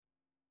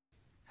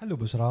هلو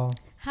بشرى.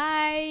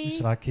 هاي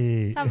واش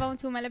راكي؟ صافا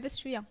وانتوما لاباس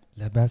شويه؟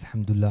 لاباس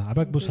الحمد لله.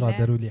 عباك بشرى لله.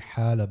 داروا لي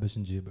حاله باش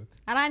نجيبك،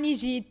 راني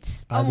جيت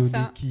قالوا لي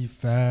أونفا.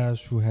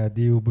 كيفاش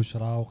وهادي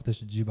وبشرى وقتاش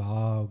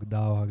تجيبها وكذا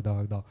وهكذا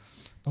وهكذا.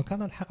 دونك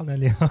انا لحقنا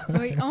ليها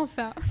وي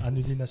أونفا.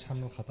 انو لينا شحال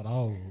من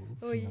خطره وي.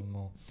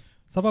 وفينالمون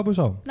صافا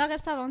بشرى. لا غير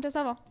صافا وانت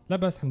صافا؟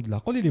 لاباس الحمد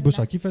لله. قولي لي الحمد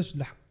بشرى لله. كيفاش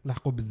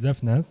لحقوا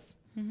بزاف ناس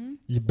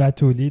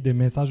يبعثوا لي دي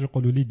ميساج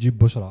يقولوا لي جيب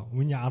بشرى،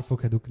 وين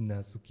يعرفوك هذوك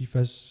الناس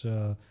وكيفاش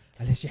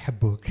علاش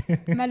يحبوك؟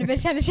 ما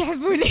لباش علاش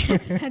يحبوني.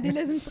 هذه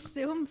لازم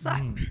تقصيهم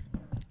بصح.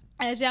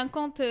 J'ai un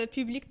compte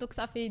public, donc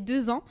ça fait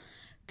 2 ans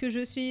que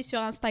je suis sur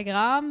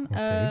Instagram.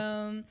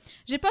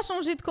 J'ai pas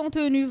changé de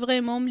contenu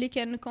vraiment. Mais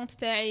le compte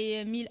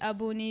تاعي 1000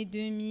 abonnés,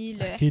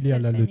 2000. احكي لي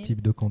على le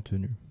type de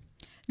contenu.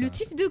 Le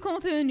type de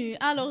contenu.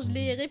 Alors, je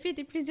l'ai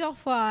répété plusieurs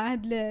fois.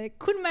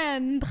 كل ما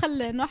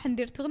ندخل نروح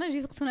ندير tournage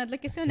يسقسونا هاد la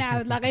question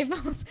نعاود la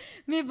réponse.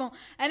 Mais bon,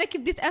 أنا كي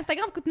بديت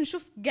انستغرام كنت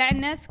نشوف كاع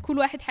الناس كل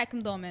واحد حاكم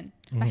دومين.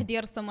 واحد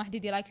يرسم، واحد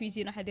يدير لا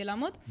كويزين، واحد يدير لا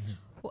مود.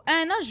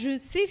 وأنا je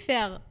sais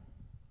faire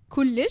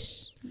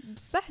كلش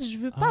بصح je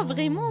veux pas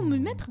vraiment me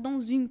mettre dans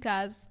une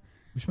case.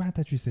 واش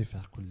معناتها tu sais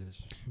faire كلش؟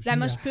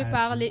 زعما je peux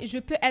parler, je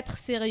peux être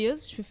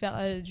sérieuse,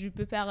 je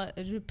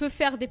peux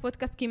faire des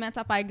podcasts qui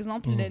m'intéressent par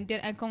exemple,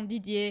 ندير un compte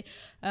dédié,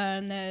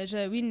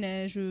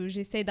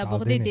 j'essaie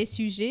d'aborder des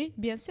sujets,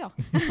 bien sûr.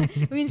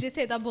 Oui,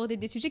 j'essaie d'aborder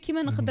des sujets qui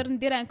نقدر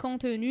ندير un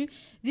contenu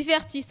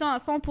divertissant à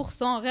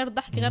 100%, غير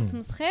ضحك غير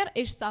تمسخير,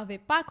 et je savais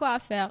pas quoi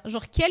faire.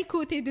 Genre quel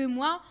côté de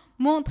moi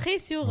montrer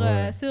sur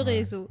ce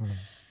réseau.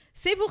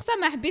 C'est pour ça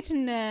ما حبيتش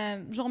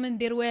genre ما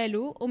ندير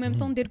والو au même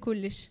temps ندير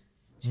كلش.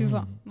 Tu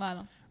vois,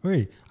 voilà.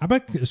 Oui,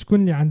 عباك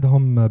شكون اللي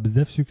عندهم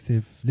بزاف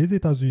سوكسي في لي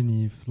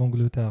ايتازوني في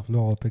لانجلتير في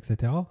لوروب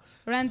اكسيتيرا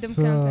Random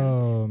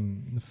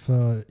content.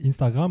 في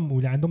انستغرام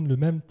واللي عندهم لو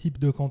ميم تيب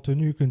دو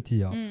كونتوني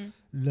كنتيا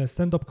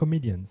الستاند اب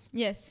كوميديانز.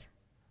 Yes.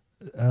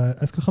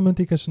 اسكو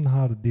خممتي كاش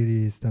نهار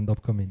ديري ستاند اب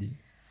كوميدي؟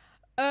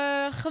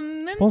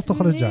 خممت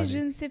مي je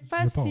ne sais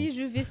pas si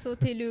je vais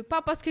sauter le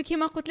pas parce que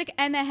كيما قلت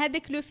لك انا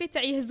هذاك لو في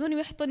تاع يهزوني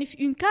ويحطوني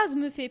في اون كاز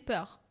me fait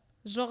peur.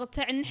 genre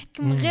تاع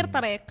نحكم غير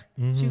طريق.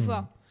 Tu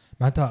vois.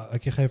 معناتها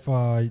كي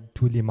خايفه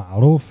تولي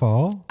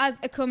معروفه as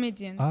a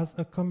comedian.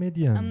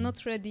 I'm not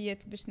ready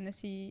yet باش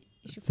الناس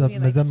يشوفوني.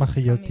 مازال ما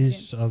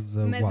خيرتيش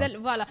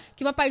مازال voilà.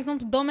 كيما par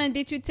exemple domaine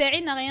d'études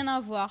تاعي n'a rien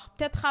à voir.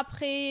 Peut-être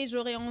après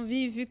j'aurais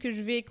envie, vu que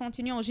je vais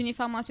continuer en génie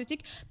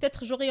pharmaceutique,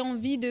 peut-être j'aurais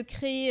envie de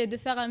créer, de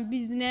faire un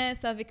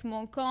business avec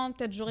mon compte.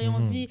 Peut-être j'aurais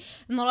envie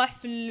نروح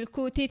في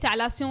الكوتي تاع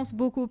la science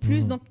beaucoup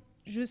plus. Donc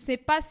je sais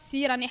pas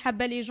si راني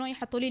حابه les gens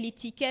يحطوا لي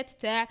ليتيكيت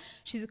تاع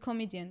she's a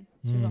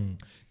comedian. Tu vois.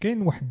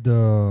 كاين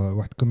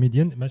واحد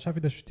كوميديان ما عارف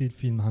اذا شفتي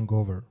الفيلم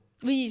هانغوفر.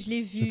 Oui, je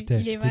l'ai vu.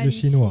 Il est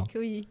magnifique.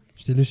 Oui.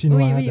 شفتي لو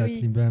شينوا هذاك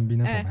اللي بان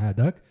بيناتهم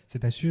هذاك سي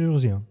ان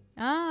شيروجيان.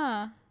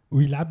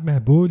 ويلعب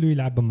مهبول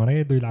ويلعب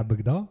مريض ويلعب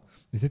كذا.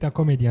 سي ان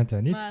كوميديان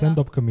ثاني ستاند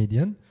اب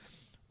كوميديان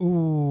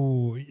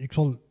و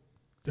يكشل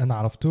انا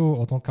عرفته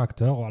اوتون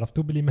كاكتور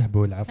وعرفته بلي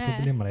مهبول عرفته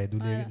بلي مريض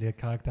ولي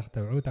كاركتر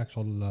تاعو تاع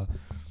شغل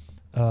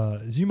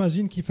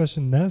جيماجين كيفاش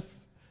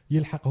الناس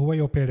يلحق هو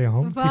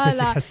يوبيريهم كيفاش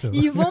يحسوا.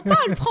 Ils vont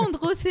pas le prendre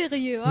au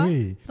sérieux. Hein?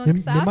 Oui. Donc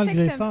ça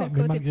malgré affecte un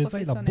peu le côté ça,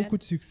 il a professionnel. beaucoup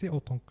de succès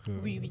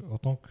en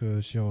tant que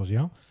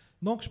chirurgien.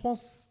 Donc je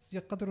pense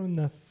يقدروا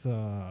الناس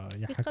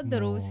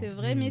يقدروا c'est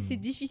vrai mais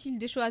c'est difficile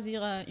de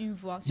choisir une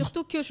voie.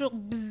 Surtout que genre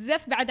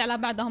بزاف بعد على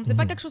بعضهم. C'est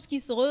pas quelque chose qui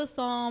se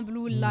ressemble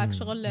ولا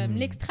شغل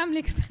من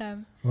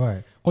l'extrême.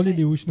 Ouais. قولي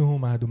لي وشنو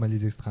هما هذوما لي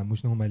زيكستريم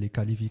وشنو هما لي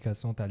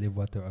كاليفيكاسيون تاع لي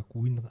فوا تاعك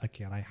وين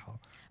راكي رايحه؟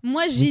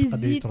 Moi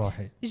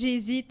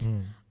j'hésite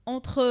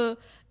entre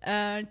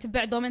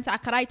نتبع دومين تاع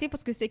قرايتي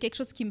parce que c'est quelque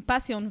chose qui me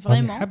passionne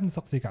vraiment. نحب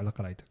نسقسيك على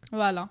قرايتك.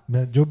 Voilà.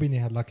 ما جاوبيني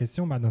هاد لا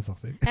كيسيون بعد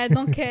نسقسيك.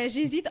 Donc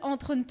j'hésite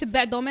entre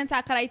نتبع دومين تاع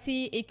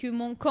قرايتي et que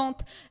mon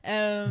compte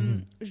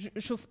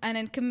شوف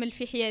انا نكمل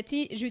في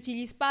حياتي.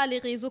 j'utilise pas les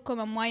réseaux comme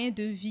un moyen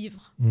de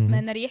vivre.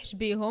 ما نريحش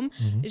بيهم.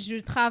 Je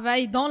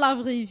travaille dans la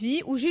vraie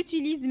vie où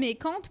j'utilise mes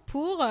comptes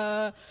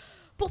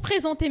pour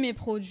présenter mes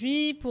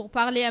produits, pour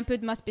parler un peu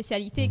de ma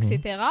spécialité, etc.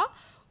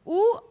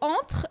 Ou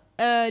entre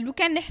لو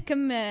كان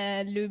نحكم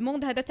le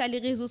monde هذا تاع les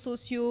réseaux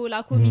sociaux,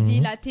 la comédie,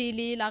 la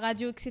télé, la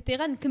radio,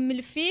 etc.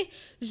 نكمل فيه.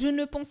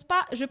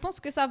 Je pense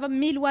que ça va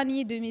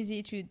m'éloigner de mes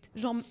études.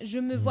 Genre, je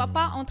me vois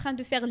pas en train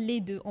de faire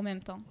les deux en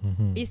même temps.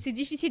 Et c'est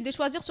difficile de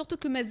choisir, surtout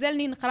que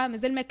مازالني نقرا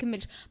مازال ما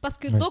كملش. Parce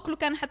que donc لو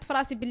كان نحط في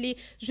راسي باللي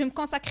je vais me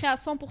consacrer à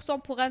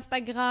 100% pour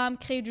Instagram,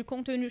 créer du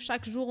contenu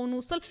chaque jour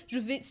ونوصل, je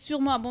vais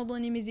sûrement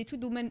abandonner mes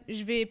études ou même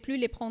je vais plus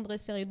les prendre au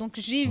sérieux. Donc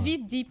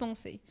j'évite d'y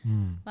penser.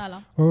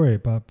 Voilà.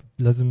 Oui,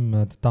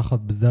 لازم تاخذ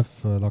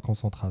بزاف لا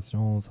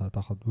كونسونطراسيون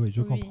تاخذ. وي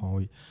جو كومبرون.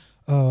 وي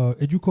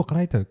اي دوكو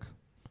قرايتك.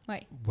 وي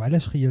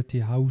وعلاش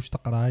خيرتيها واش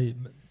تقراي؟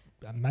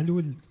 مع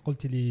الاول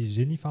قلتي لي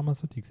جيني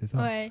فارماسيوتيك سي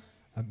سا. وي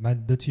ما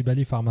درت في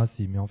بالي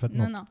فارماسي مي ان فيت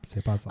نو سي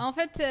با سا. ان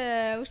فيت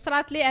واش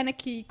صرات لي انا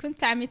كي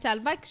كنت عامي تاع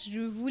الباك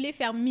جو فولي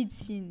فير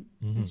ميديسين.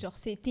 جور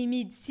سيتي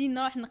ميديسين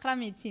نروح نقرا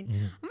ميديسين.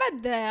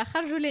 من بعد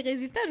خرجوا لي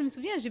ريزولتا جو me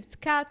souviens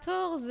جبت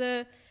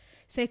 14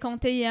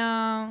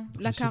 51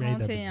 لا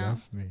 41.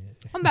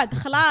 ومن بعد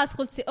خلاص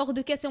قلت سي اور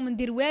دو كاسيون ما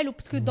ندير والو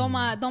باسكو دون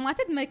ما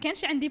تيت ما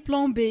كانش عندي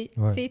بلان بي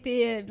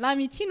سيتي لا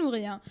ميتين و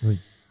ريان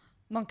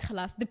دونك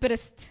خلاص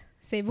دبرست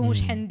سي بون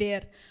واش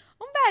حندير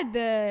ومن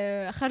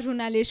بعد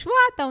خرجونا لي شوا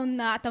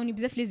عطاوني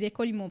بزاف لي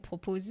زيكول لي مون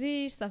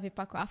بروبوزي سافي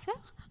با كوا فير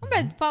ومن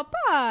بعد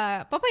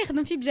بابا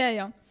يخدم في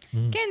بجايه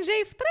كان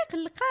جاي في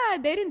طريق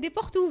لقى دايرين دي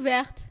بورت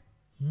اوفيرت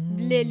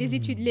لي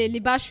زيتود لي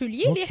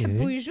باشوليي اللي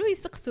يحبوا يجوا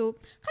يسقسوا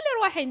خلي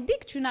روحي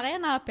نديك تو نا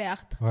ريان ا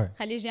بيرد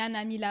خلي جي ان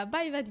امي لا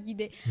با يفا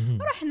ديدي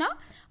رحنا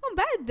ومن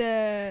بعد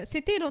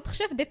سيتي نوتر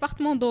شيف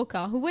ديبارتمون دوكا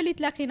هو اللي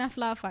تلاقينا في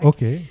لافاك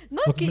اوكي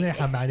دونك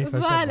مليحه معرفه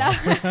فوالا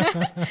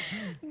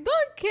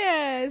دونك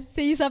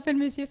سي سابيل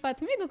مسيو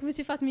فاطمي دونك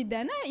مسيو فاطمي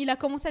دانا il a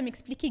commencé à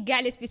m'expliquer كاع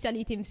لي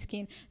سبيسياليتي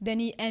مسكين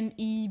داني ام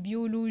اي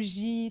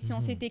بيولوجي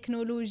سيونس اي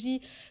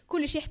تكنولوجي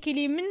كلشي يحكي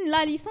لي من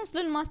لا ليسونس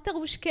للماستر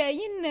واش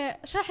كاين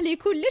شرح لي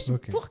كلش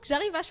pour que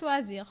j'arrive à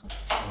choisir.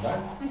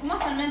 Donc moi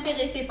ça ne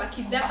m'intéressait pas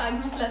qu'il par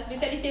exemple la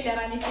spécialité les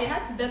rani fiha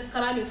تبدا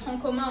تقرا le tronc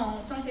commun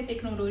en sciences et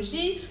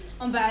technologies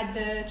en bas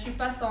tu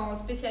passes en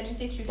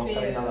spécialité tu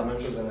fais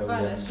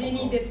voilà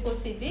génie des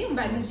procédés en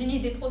bas génie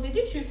des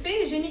procédés tu fais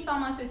génie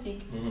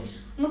pharmaceutique.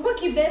 Donc quoi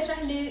qu'il bda يشرح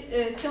لي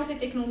sciences et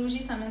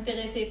technologies ça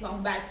m'intéressait pas en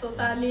bas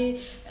sauter les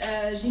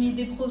génie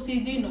des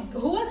procédés donc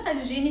هو قال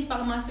génie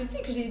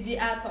pharmaceutique j'ai dit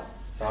attends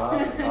ça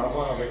a à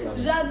voir avec la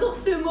j'adore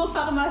ce mot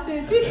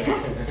pharmaceutique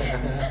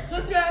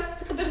donc tu vas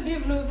تقدر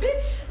développer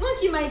donc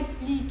il m'a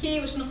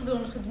expliqué واش نقدروا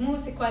نخدموا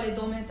c'est quoi les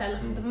domaines تاع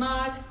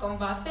الخدمه ce qu'on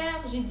va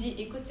faire j'ai dit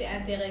écoute c'est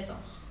intéressant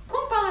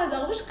comme par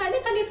hasard واش قال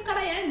لي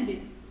تقراي عندي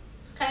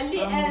قال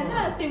لي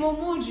انا c'est mon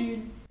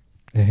module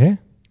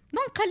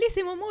donc قال لي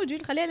c'est mon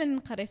module قال لي انا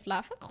نقرا في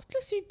لافاك قلت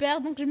له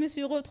super donc je me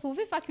suis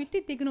retrouvée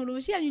faculté de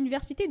technologie à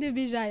l'université de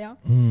Béjaïa.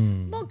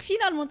 Donc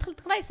finalement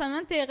ça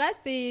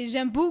m'intéresse et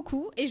j'aime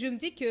beaucoup et je me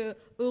dis que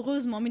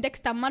heureusement mais dès que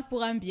c'est mal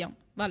pour un bien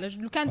voilà je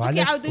كان دوك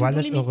يعاودوا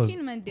يقولوا لي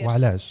ميديسين ما نديرش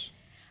وعلاش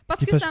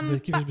باسكو سا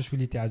كيفاش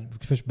وليتي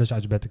كيفاش باش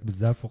عجبتك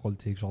بزاف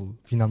وقلتي شغل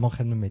فينالمون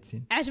خدمه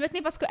ميديسين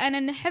عجبتني باسكو انا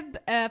نحب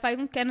باغ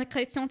اكزومبل كان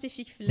قريت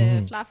سيانتيفيك في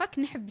لافاك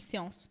نحب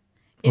سيونس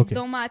et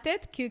dans ma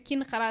tête que كي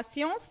نقرا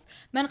سيونس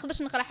ما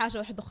نقدرش نقرا حاجه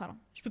واحده اخرى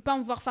je peux pas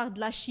me voir faire de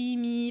la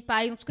chimie par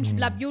exemple parce que نحب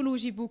la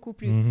biologie beaucoup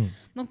plus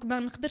donc ما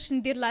نقدرش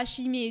ندير la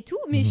chimie et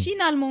tout mais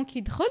finalement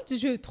كي دخلت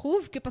je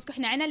trouve que parce que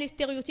حنا عندنا les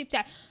stéréotypes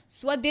تاع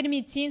soit دير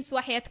médecine soit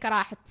حياتك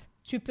راحت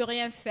tu peux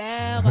rien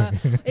faire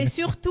et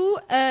surtout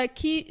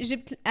qui j'ai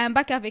un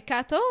bac avec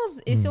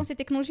 14 et sciences et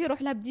technologies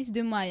roh la 10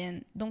 de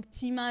moyenne donc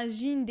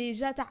t'imagines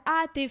déjà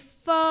t'es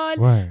folle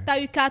t'as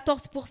eu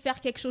 14 pour faire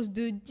quelque chose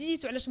de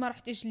 10 ou علاش ما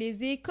رحتيش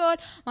les écoles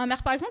ma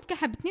mère par exemple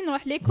كحبتني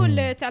نروح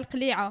l'école تاع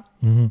القليعه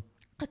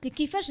قالت لي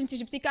كيفاش انت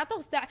جبتي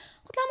 14 ساعه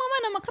قلت لها ماما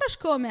انا ما قراش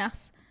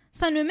كوميرس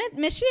ça ne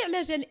ماشي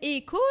على جال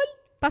école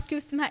parce que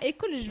اسمها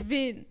école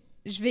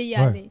je vais y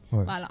aller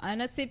voilà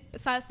ana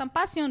ça me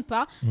passionne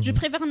pas je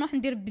préfère نروح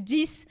ندير ب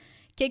 10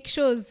 quelque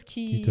chose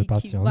qui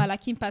voilà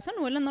qui me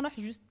passionne ولا نروح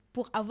juste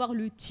pour avoir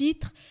le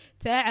titre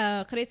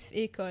تاع قريت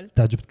في école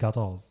تاع جبت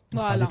 14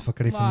 قاعده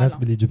تفكري في الناس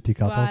باللي جبتي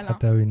 14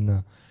 حتى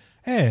وين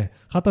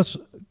خاطرش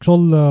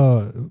شغل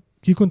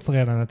كي كنت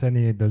صغير انا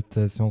تاني درت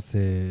سيونس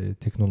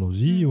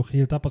تكنولوجي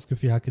وخيلتها باسكو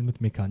فيها كلمه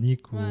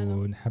ميكانيك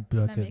ونحب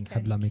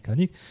لا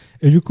ميكانيك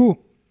اي دوكو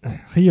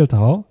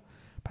خيلتها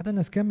بعد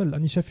الناس كامل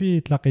راني شافي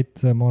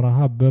تلاقيت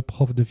موراها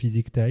بروف دو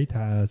فيزيك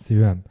تاع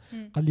سي ام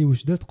قال لي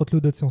واش درت قلت له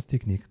درت سيونس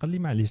تكنيك قال لي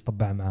معليش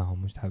طبع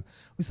معاهم واش تحب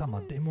وي سا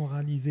ما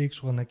ديموراليزيك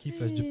شغلنا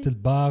كيفاش جبت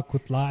الباك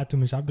وطلعت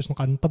ومش عارف باش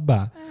نقعد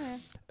نطبع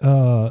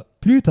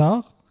بلو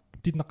تار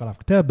بديت نقرا في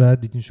كتابات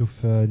بديت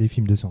نشوف لي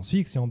فيلم دو سيونس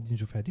فيكسيون بديت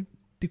نشوف هذه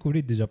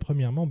découvert déjà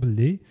premièrement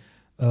باللي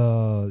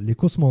les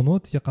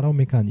cosmonautes يقراو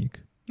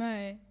ميكانيك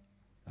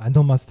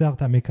عندهم ماستر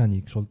تاع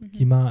ميكانيك شغل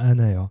كيما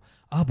انايا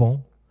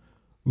بون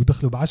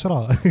ودخلوا ب10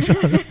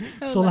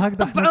 شغل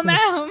هكذا طبعوا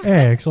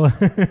معاهم شغل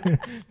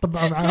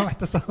طبعوا معاهم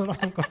حتى صاروا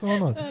روحهم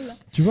كوسمونوت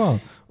tu vois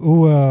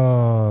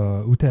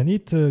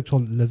وثاني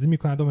شغل لازم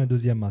يكون عندهم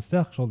دوزيام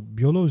ماستر شغل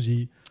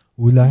بيولوجي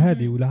ولا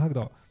هادي ولا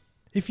هكذا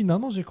et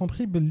finalement j'ai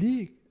compris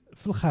باللي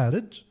في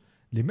الخارج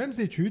les mêmes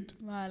études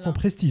sont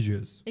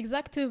prestigieuses.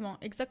 Exactement.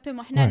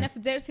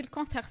 C'est le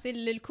contraire, c'est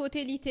le côté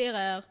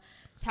littéraire.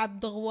 Ça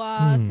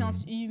droit,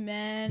 sciences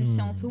humaines,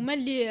 sciences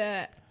humaines les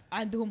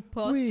عندهم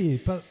poste. Oui,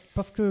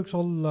 parce que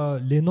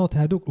les notes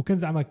هذوك وكان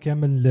زعما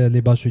كامل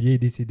les bacheliers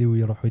décidéو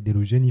يروحوا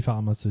يديروا génie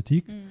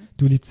pharmaceutique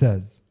تولي ب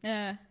 16.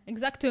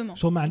 Exactement.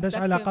 شو ما عندهاش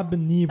علاقة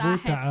بالنيفو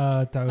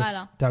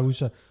تاع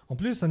واش. En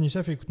plus راني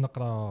شافي كنت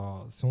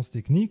نقرا sciences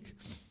techniques.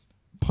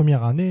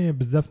 Première année,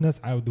 بزاف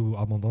ناس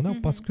عاودوا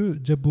abandonner parce que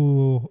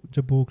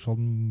جابوا شغل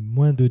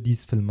moins de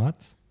 10 في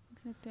المات.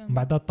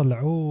 بعدها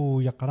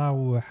طلعوا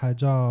يقراو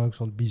حاجة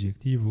شغل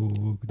بيجيكتيف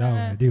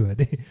وكذا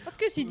وهذه. Parce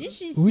que c'est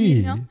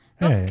difficile.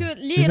 Parce que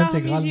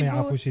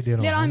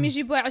les راهم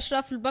يجيبوا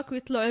 10 في الباك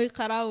ويطلعوا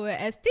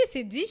يقراو ST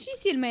c'est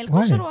difficile ما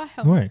يلقوش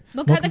روحهم.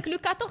 Donc هذاك le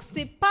 14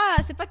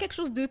 c'est pas quelque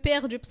chose de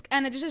perdu parce que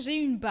أنا déjà j'ai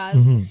une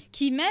base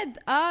qui m'aide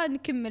à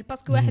نكمل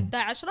parce que واحد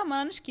تاع 10 ما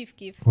رانيش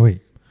كيف. Oui.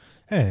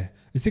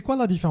 Et c'est quoi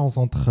la différence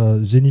entre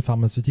génie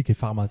pharmaceutique et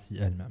pharmacie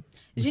elle-même?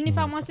 Génie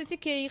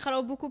pharmaceutique, il y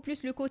a beaucoup plus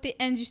le côté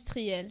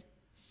industriel.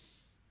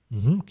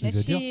 Qui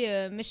veut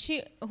dire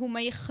ماشي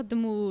هما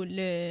يخدموا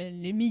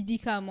les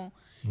médicaments.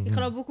 Il y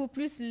a beaucoup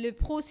plus le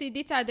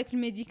procédé تاع داك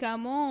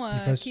الميديكامون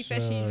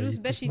كيفاش يجوز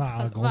باش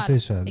يدخل.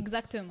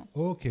 Exactement.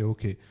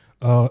 اوكي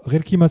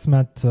غير كيما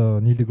سمعت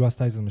نيل ديغراس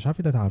تايسون مش عارف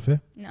اذا تعرفه.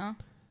 Non.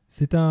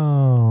 C'est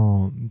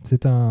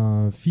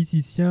un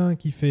physicien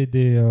qui fait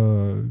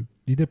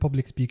des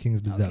public speakings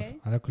بزاف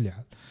على كل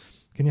حال.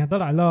 كان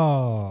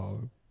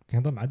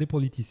يهضر مع دي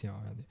بوليتيسيان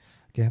يعني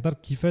كيهضر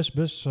كيفاش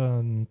باش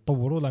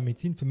نطوروا لا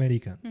ميديسين في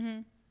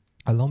امريكان.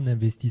 Alors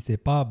n'investissez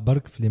pas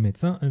برك في les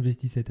médecins,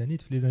 investissez تاني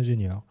في les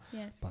ingénieurs.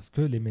 Parce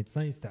que les médecins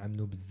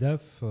يستعملوا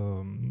بزاف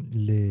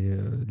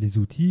les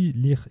outils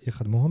اللي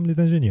يخدموهم les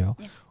ingénieurs.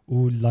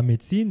 و la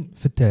médecine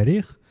في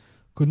التاريخ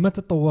كل ما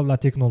تتطور لا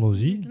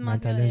تكنولوجي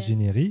معناتها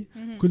الانجينيري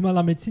كل ما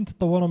لا ميديسين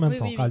تتطور ميم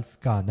طون. قال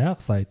سكانر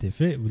ça a été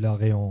fait ou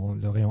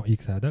le rayon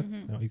X هذاك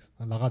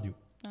la radio.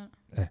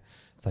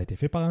 Ça a été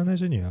fait par un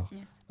ingénieur.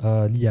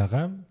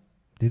 L'IRM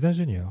des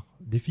ingénieurs,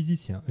 des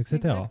physiciens,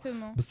 etc.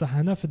 بصح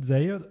هنا في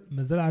الجزائر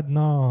مازال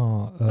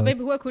عندنا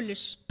طبيب هو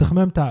كلش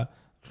تخمام تاع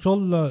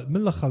شغل من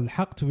الاخر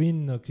لحقت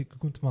وين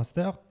كنت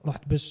ماستر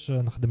رحت باش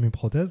نخدم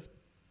بروتيز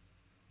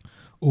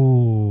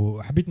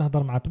وحبيت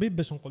نهضر مع طبيب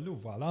باش نقول له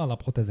فوالا لا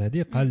بروتيز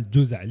هذه قال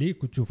جوز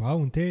عليك وتشوفها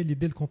وانت اللي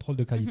دير الكونترول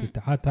دو كاليتي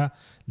تاعها تاع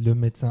لو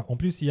ميدسان اون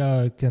بليس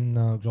يا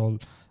كان شغل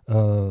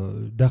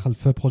داخل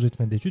في بروجي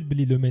فان ديتود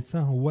بلي لو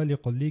ميدسان هو اللي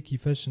يقول لي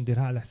كيفاش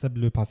نديرها على حساب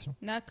لو باسيون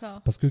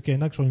باسكو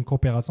كاينه شغل اون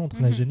كوبيراسيون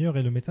انتر لانجينيور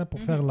اي لو ميدسان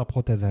بور فير لا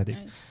بروتيز هذيك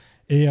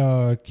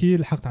اي كي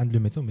لحقت عند لو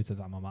ميدسان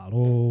زعما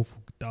معروف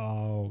وكذا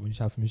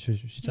ومش عارف مش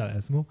على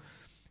اسمه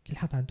كي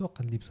لحقت عنده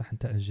قال لي بصح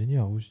انت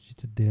انجينيور واش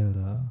جيت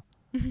دير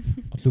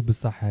قلت له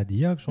بصح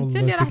هذه شغل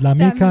سي لا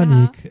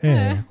ميكانيك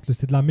قلت له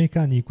سي لا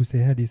ميكانيك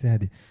وسي هذه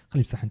قال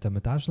لي بصح انت ما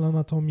تعرفش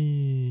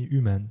الاناتومي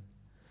هيومان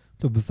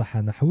قلت له بصح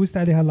انا حوست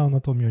عليها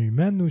الاناتومي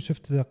هيومان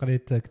وشفت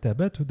قريت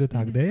كتابات ودرت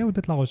هكذايا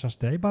ودرت لا ريشيرش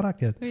تاعي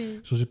بركات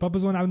شو جي با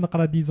بوزون نعاود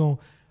نقرا ديزون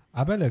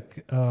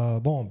عبالك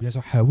بون بيان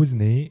سور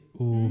حاوزني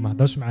وما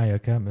هضرش معايا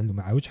كامل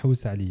وما عاودش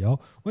حوست عليا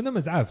وانا ما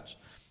زعفتش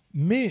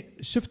مي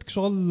شفتك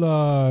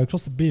شغل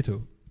سبيتو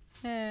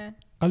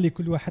قال لي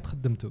كل واحد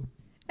خدمته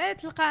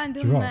تلقى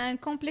عندهم ان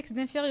كومبلكس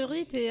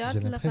دانفيريوريتي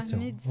تلقى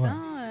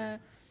ميدسان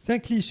سي ان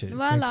كليشيه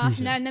فوالا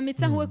حنا عندنا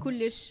ميدسان هو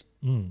كلش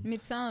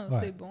ميدسان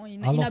سي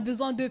بون il a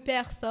besoin de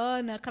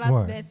personnes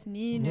قرا 7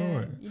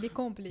 سنين il est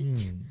complet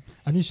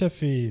اني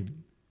شافي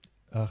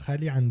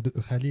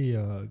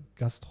خالي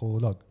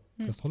غاسترولوج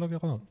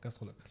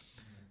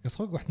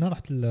وحنا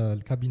رحت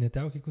الكابينه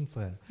تاعو كي كنت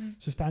صغير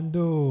شفت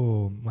عنده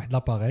واحد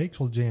لاباري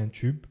شغل جاي ان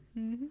توب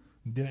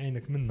دير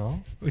عينك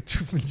منه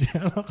وتشوف من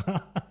الجهه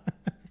الاخرى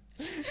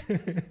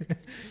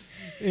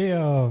Et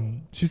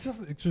je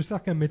suis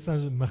sûr qu'un médecin,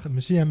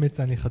 ماشي un médecin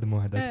اللي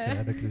يخدموا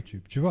هذاك le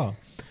tube, tu vois.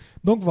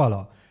 Donc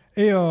voilà.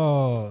 Et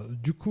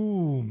du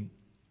coup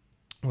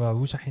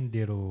واش راح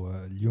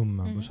نديروا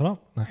اليوم بشرى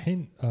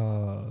رايحين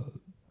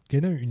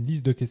كاينه une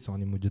liste de questions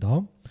اللي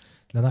موجودها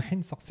اللي رايحين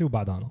نسقسيو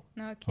بعضنا.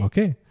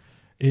 اوكي.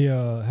 Et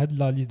هاد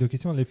لا ليست دو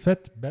كيسيون اللي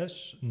فات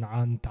باش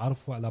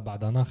نتعرفوا على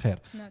بعضنا خير.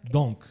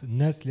 دونك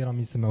الناس اللي راهم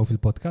يسمعوا في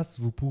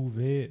البودكاست vous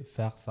pouvez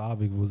faire ça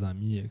avec vos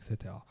amis etc.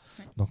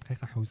 دونك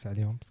دقيقه نحوس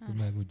عليهم باسكو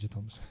ما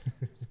وجدتهمش.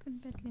 شكون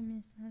بعث لي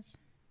ميساج؟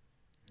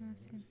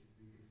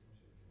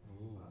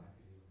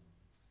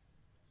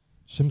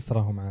 شمس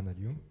راهو معنا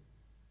اليوم.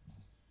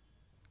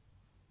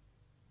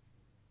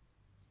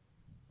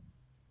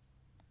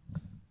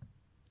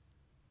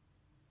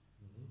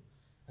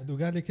 هادو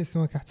كاع لي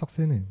كيسيون راك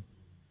تسقسيني.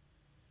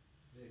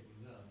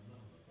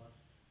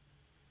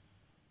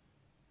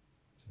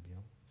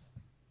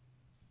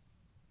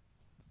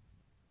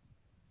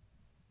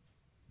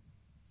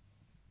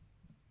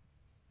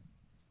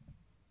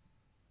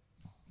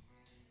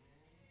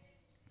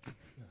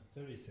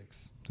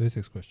 Yeah,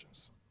 36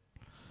 questions.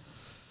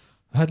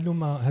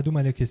 هادو ما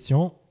لي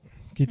كيسيون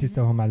كي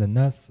تيساوهم على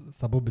الناس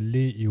صابو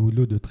باللي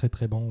يولوا دو تري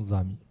تري بون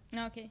زامي.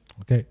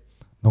 اوكي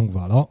دونك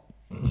فوالا.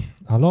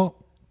 الو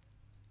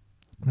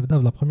نبدا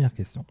بلا بروميير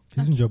كيسيون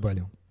فاش نجاوبوا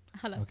عليهم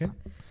خلاص اوكي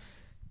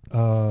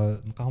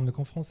نقراهم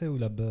لكم فرونسي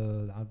ولا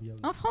بالعربيه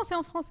ان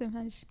فرونسي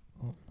معليش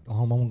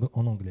هم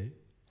ان انجلي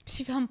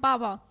باش يفهم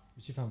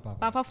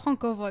بابا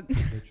فرانكوفون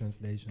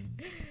translation.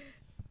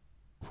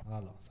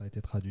 Voilà, ça a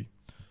été traduit.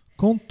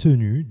 Compte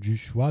tenu du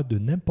choix de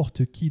n'importe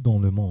qui dans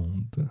le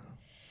monde,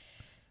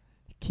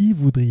 qui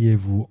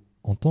voudriez-vous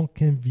en tant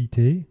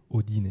qu'invité au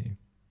dîner?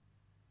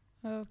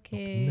 Ok.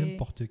 Donc,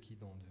 n'importe qui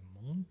dans le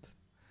monde,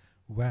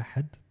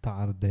 واحد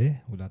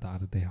تعرضيه ولا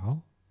تعرضيها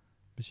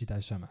باش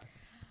يتعشى معك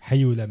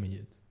حي ولا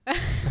ميت.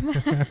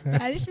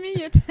 علاش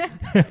ميت؟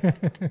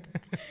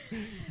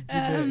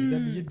 إذا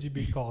ميت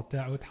جيبي الكور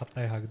تاعو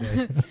وتحطيه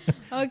هكذا.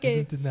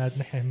 اوكي.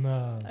 تنحيه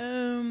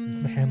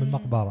من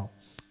المقبره.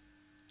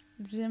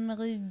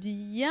 J'aimerais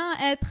bien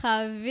être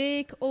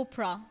avec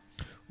Oprah.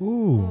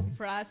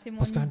 Oprah, c'est mon idole.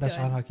 Parce qu'elle a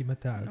شعرها كيما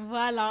تاعك.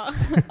 Voilà.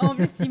 En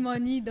plus, c'est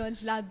mon idole,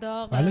 je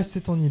l'adore. علاش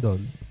c'est ton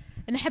idole?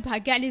 نحبها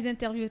كاع لي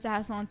انترفيو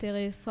تاعها سون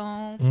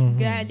انتريسون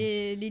كاع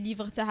لي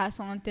ليفر تاعها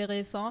سون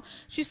انتريسون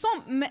tu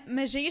sens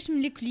ما جايش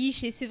من لي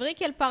كليشي سي فري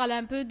qu'elle parle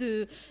un peu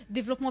de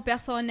développement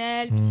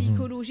personnel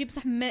psychologie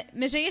بصح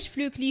ما جايش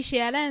في لو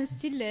كليشي elle a un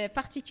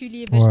style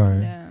particulier باش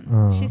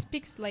she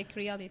speaks like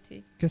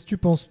reality. Qu'est-ce que tu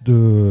penses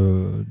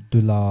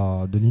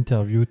de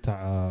l'interview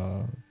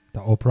تاع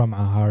Oprah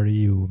مع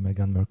هاري و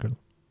ميغان ميركل؟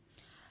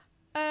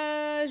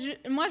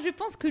 Moi je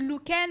pense que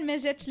لوكان ما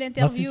جاتش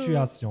l'interview.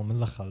 La situation من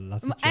الاخر la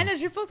situation. انا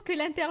je pense que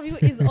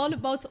l'interview is all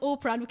about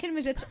Oprah. لوكان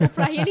ما جاتش Oprah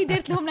هي اللي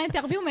دارت لهم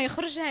الانترفيو ما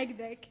يخرج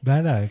هكذاك.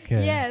 بالك.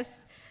 Yes.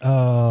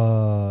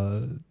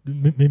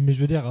 mais je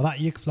veux dire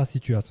رأيك في la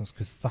situation est-ce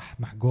que صح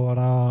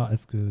محقورة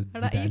est-ce que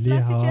رأيي في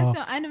la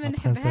situation أنا ما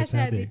نحبهاش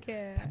هذيك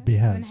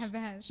ما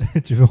نحبهاش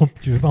tu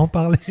veux pas en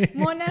parler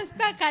mon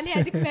instinct قال لي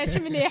هذيك ماشي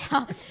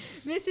مليحة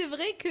mais c'est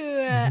vrai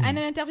que أنا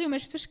الانترفيو ما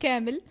شفتوش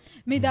كامل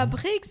mais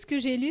d'après ce que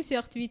j'ai lu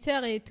sur Twitter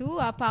et tout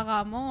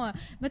apparemment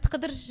ما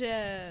تقدرش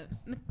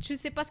tu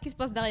sais pas ce qui se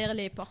passe derrière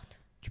les portes.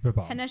 Tu peux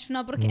pas. حنا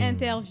شفنا برك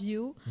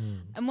انترفيو.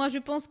 moi je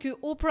pense que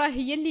Oprah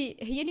هي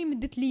اللي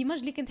مدت لي ايماج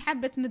اللي كنت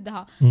حابه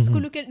تمدها باسكو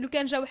لو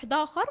كان جا واحد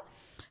اخر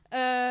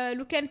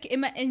لو كان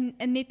كما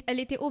elle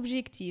était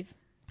objective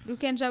لو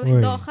كان جا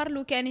واحد اخر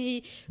لو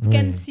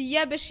كان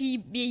سيا باش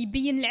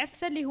يبين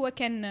العفسه اللي هو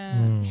كان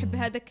يحب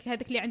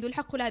هذاك اللي عنده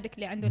الحق ولا هذاك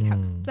اللي عنده الحق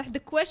بصح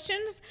the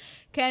questions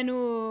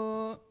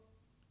كانوا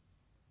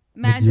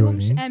ما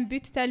عندهمش ان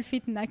بوت تاع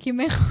الفتنه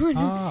كما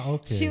يقولوا.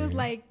 she was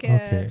like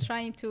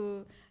trying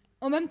to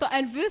en même temps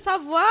elle veut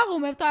savoir en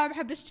même temps ما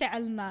حبش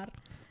تشعل النار.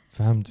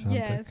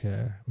 فهمتك.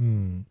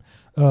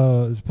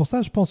 pour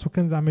ça je pense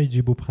وكان زعما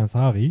يجيبوا برنس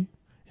هاري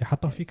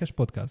يحطوه في كاش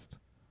بودكاست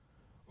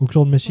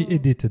وكشغل ماشي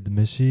اديتد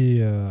ماشي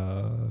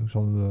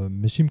شغل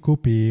ماشي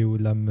مكوبي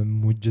ولا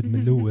موجد من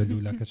الاول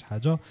ولا كاش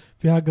حاجه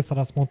فيها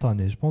قصره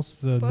سبونتاني جو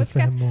بونس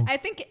نفهموا. I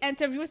think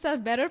interviews are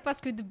better parce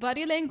que the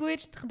body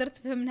language تقدر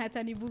تفهم منها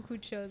تاني beaucoup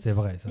de choses. سي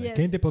فري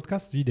كاين دي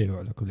بودكاست فيديو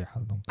على كل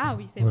حال دونك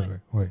oui c'est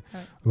vrai.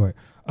 وي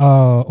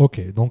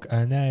اوكي دونك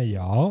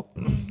انايا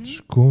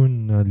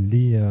شكون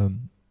اللي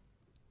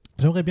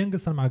جيمري بيان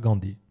نقصر مع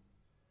غاندي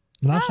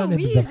ما نعرفش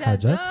عليه بزاف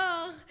حاجات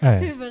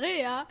سي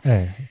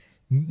فري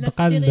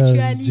نقال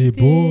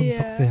نجيبو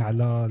نسقسيه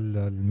على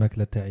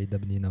الماكله تاعي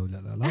دبنينه ولا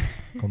لا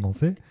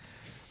كومونسي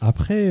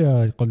ابخي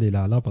يقول لي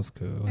لا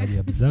باسكو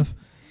غاليه بزاف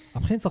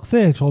ابخي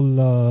نسقسيه شغل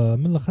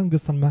من الاخر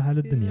نقصر معاه على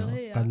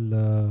الدنيا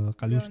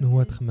قال له شنو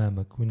هو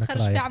تخمامك وينك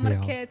رايح خرج في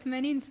عمرك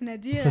 80 سنه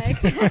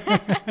ديريكت.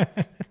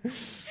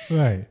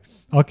 Ouais.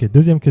 Ok,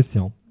 deuxième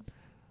question.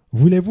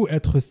 Voulez-vous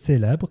être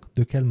célèbre?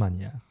 De quelle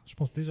manière? Je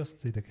pense déjà que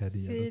c'est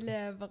Kadia.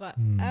 Célèbre.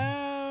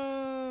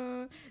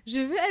 Je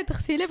veux être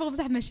célèbre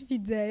بصح ماشي في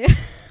الجزائر.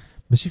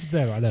 ماشي في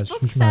الجزائر علاش؟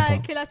 واش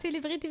معناتها؟ Que la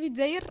célébrité في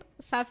الجزائر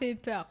ça fait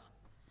peur.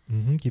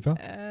 كيفاه؟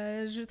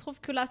 Je trouve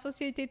que la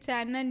société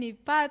تاعنا n'est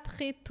pas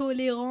très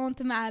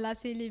tolérante مع la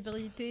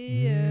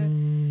célébrité.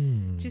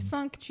 Tu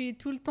sens que tu es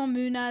tout le temps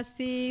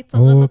menacé.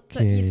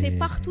 C'est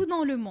partout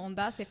dans le monde,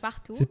 hein, c'est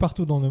partout. C'est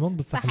partout dans le monde,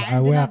 بصح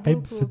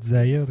العواقب في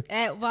الجزائر.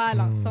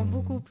 Voilà, sont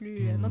beaucoup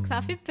plus. Donc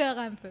ça fait peur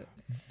un peu.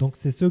 Donc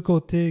c'est ce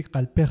côté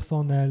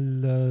personnel,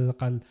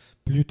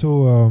 plutôt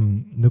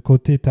le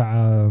côté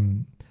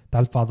تاع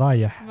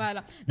الفضايح.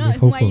 Voilà. Non,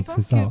 moi il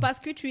pense que parce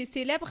que tu es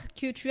célèbre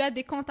que tu as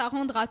des comptes à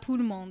rendre à tout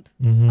le monde.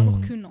 Alors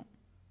que non.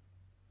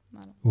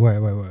 Voilà. Ouais,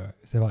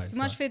 c'est vrai. Si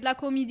moi je fais de la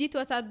comédie,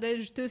 toi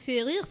je te fais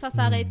rire, ça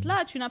s'arrête là,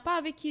 tu n'as pas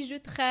avec qui je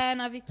traîne,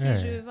 avec qui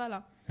je voilà.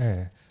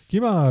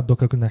 كيما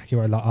دوكا كنا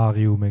نحكيو على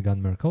آري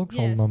وميغان ميركل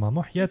شغل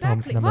ماما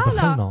حياتهم حنا ما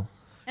دخلنا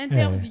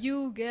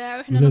انترفيو كاع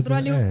وحنا نهضروا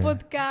عليه في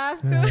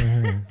بودكاست.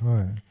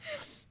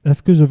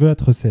 Est-ce que je veux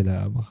être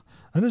célèbre?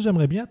 انا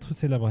j'aimerais bien être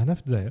célèbre هنا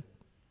في الجزائر.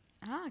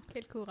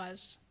 Quel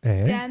courage.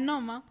 T'es un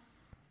homme, hein.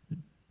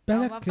 On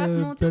va pas se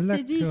mentir,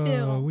 c'est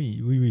différent.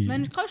 Oui. ما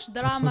نبقاوش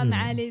دراما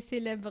مع لي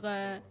سيليبر.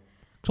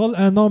 شغل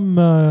ان homme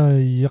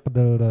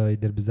يقدر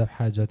يدير بزاف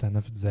حاجات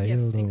هنا في الجزائر.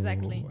 Yes,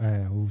 exactly.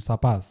 و ça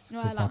passe.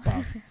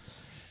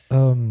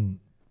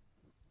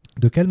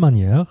 De quelle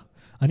manière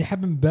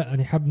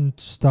أنا حاب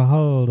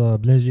نشتهر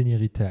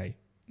بالانجينيري تاعي.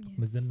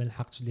 مازال ما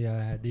لحقتش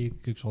ليها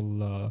هذيك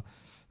شغل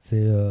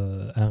سي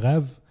ان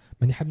غاف.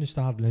 ماني حاب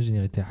نشتغل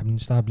بالانجينيري تاعي حاب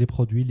نشتغل بلي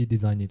برودوي اللي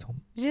ديزاينيتهم.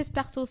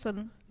 J'espère توصل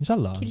ان شاء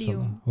الله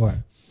ouais.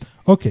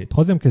 Ok,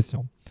 troisième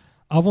question.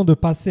 Avant de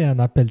passer un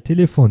appel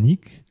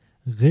téléphonique,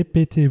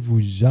 répétez-vous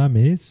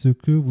jamais ce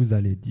que vous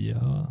allez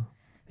dire.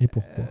 Et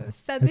pourquoi?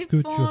 Est-ce que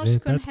tu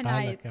répètes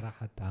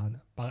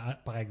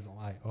par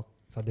exemple?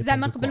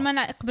 زعما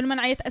قبل ما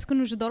نعيط اسكو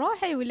نوجد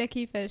روحي ولا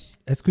كيفاش؟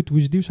 اسكو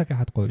توجدي واش راكي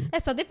حتقولي؟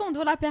 ça dépend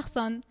de la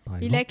personne.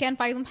 الا كان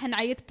باغ اكزومبل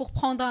حنعيط pour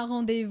prendre un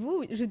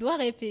rendez-vous je dois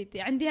répéter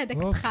عندي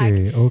هذاك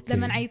التراك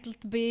زعما نعيط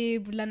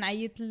للطبيب ولا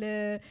نعيط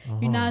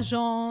une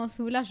agence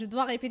ولا je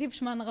dois répéter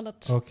باش ما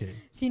نغلطش.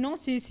 sinon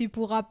c'est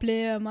pour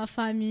appeler ma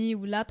famille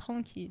ولا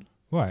tranquille.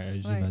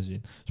 Ouais,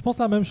 j'imagine. Je pense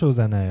la même chose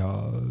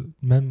أنا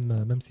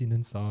même si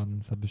ننسى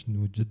باش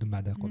نوجد ومن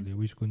بعد يقول لي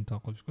ويش كنت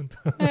أقول وش كنت.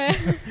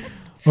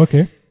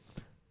 Ok.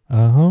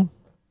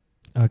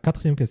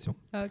 Quatrième question.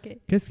 Okay.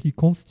 Qu'est-ce qui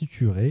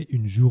constituerait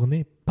une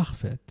journée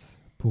parfaite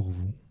pour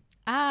vous?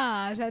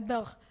 Ah,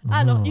 j'adore.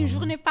 Alors, une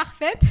journée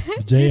parfaite.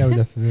 جايه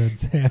ولا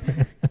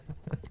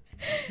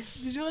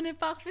Une journée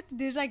parfaite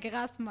déjà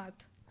grasse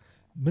mat.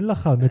 من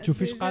الاخر ما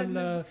تشوفيش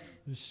قال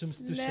الشمس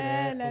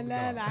تشرق.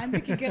 لا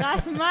عندك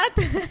grasse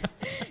mat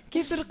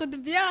كي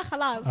ترقد بيان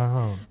خلاص.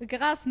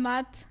 grasse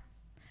mat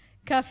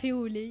كافي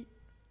ولي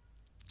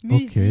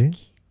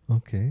musique.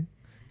 OK.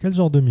 Quel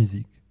genre de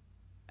musique?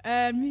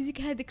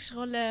 الموسيقى هذيك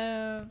شغل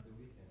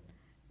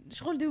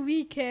دو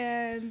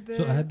ويكند.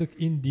 شو هذوك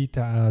اندي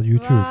تاع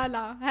يوتيوب.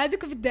 فوالا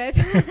هذوك بالذات.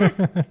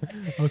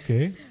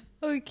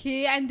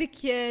 اوكي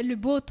عندك لو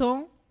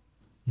بوتون.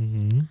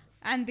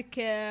 عندك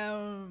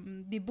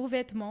دي بو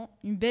فيتمون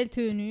اون بيل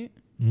تونو.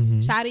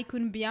 شعري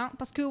يكون بيان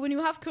باسكو when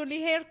you have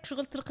curly hair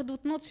شغل ترقد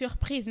وتنوض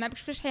سوربريز ما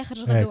عرفتش فاش حيخرج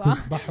غدوه.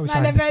 ما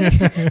على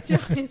بالك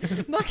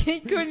دونك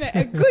يكون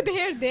good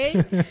hair day.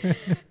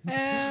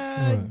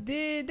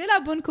 دي لا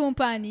بون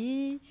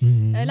كومباني.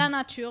 لا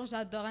ناتور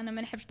جادور. انا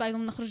ما نحبش باغ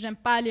نخرج جيم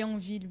با لي اون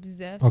فيل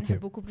بزاف. نحب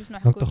بوكو بلوس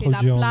نروح كوتي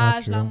لا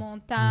بلاج لا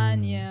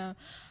مونتاني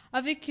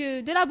avec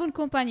de la bonne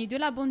compagnie de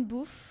la bonne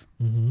bouffe.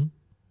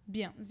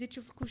 بيان زيد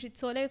تشوف كوشي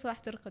سولي وتروح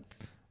ترقد.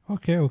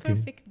 اوكي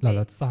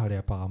لا تسهري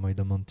ابارامون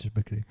اذا ما نتش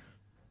بكري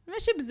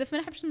ماشي بزاف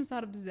ما نحبش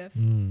نسهر بزاف.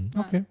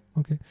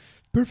 اوكي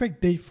perfect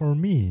day for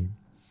me.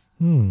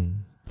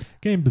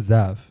 كاين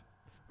بزاف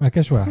ما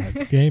كاش واحد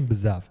كاين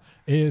بزاف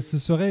اي سو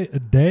سوري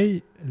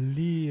الداي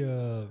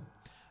اللي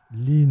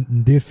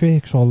ندير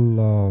فيه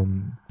شغل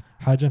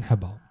حاجه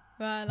نحبها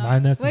مع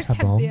ناس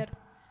نحبهم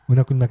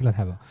وناكل ماكله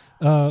نحبها.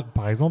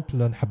 باغ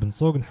اكزومبل نحب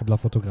نسوق نحب لا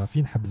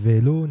فوتوغرافي نحب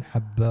فيلو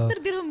نحب تقدر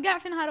ديرهم كاع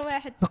في نهار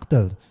واحد.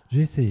 نقدر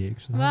جيسيك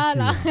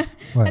فوالا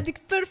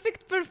هذيك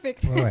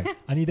بيرفكت.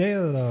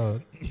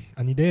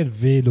 اني داير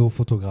فيلو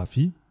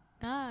فوتوغرافي.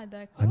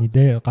 داكور. اني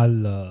داير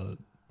قال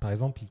باغ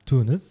اكزومبل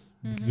تونس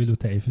الفيلو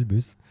تاعي في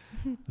البوس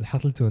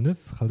لحقت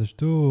لتونس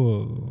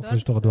خرجتو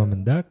غدوه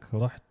من داك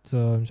رحت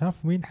مش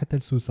عارف وين حتى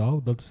لسوسه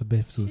وضلت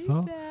به في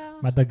سوسه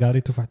بعد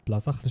قاريتو في واحد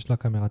البلاصه خرجت لا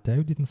كاميرا تاعي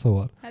وبديت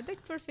نصور. هذاك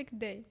بيرفكت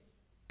داي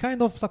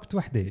كايند اوف بصح كنت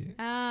وحدي.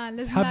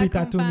 لازم صحابي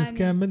تاع تونس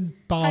كامل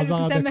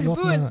بازار هذاك انت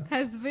مهبول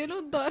هاز فيلو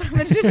الدور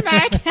ما نجيش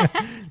معاك.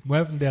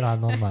 المهم نديرها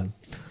نورمال.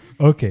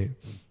 اوكي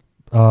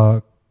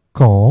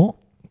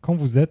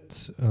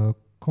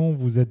quand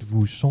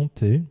vous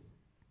chantez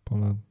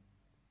pendant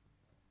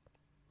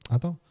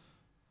attends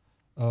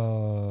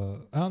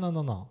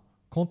non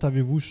quand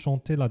avez-vous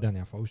chanté la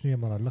dernière fois وشنو هي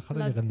المره الاخرى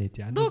اللي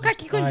غنيتي يعني دوكا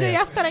كي كنت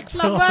جايه في طريق في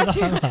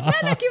لافاتور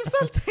انا كي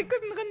وصلت كنت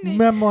نغني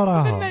ميم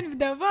وراها قبل ما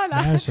نبدا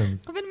فوالا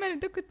قبل ما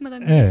نبدا كنت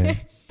نغني.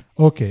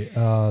 اوكي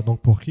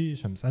دونك بور كي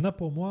شمس انا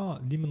بور موا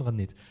اللي من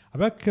غنيت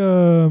عباك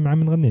مع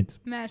من غنيت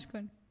مع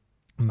شكون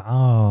مع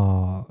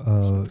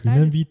اون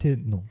انفيتي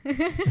نو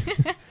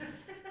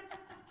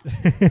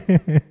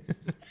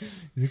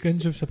اذا كان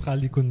نشوف شبقى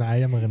اللي يكون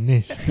معايا ما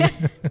غنيش.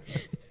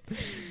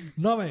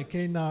 Non mais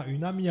كاين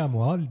une amie à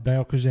moi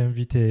d'ailleurs que j'ai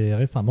invité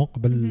récemment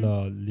قبل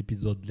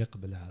l'épisode اللي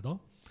قبل هذا.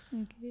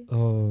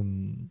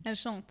 Elle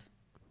chante.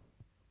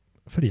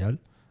 فريال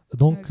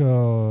دونك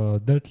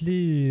درت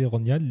لي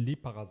غنيه اللي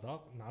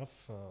باغازار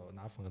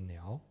نعرف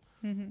نغنيها.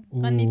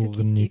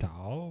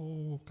 غنيتها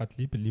وقالت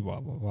لي باللي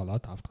فوالا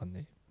تعرف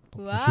تغني.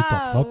 ماشي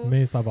توب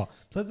مي سافا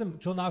لازم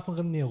شو نعرف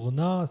نغني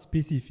غنى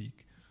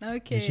سبيسيفيك.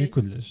 اوكي ماشي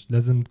كلش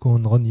لازم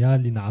تكون غنيه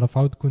اللي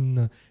نعرفها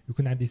وتكون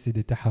يكون عندي سي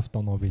دي تاعها في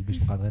الطوموبيل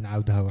باش نبقى غير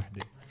نعاودها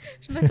وحدي.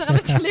 ما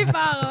تغلطش لي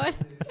بارول.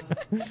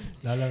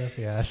 لا ما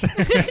فيهاش.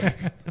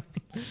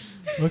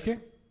 اوكي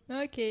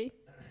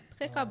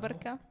دقيقه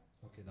بركه.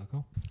 اوكي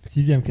داكور.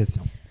 6e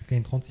question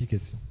كاين 36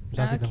 question مش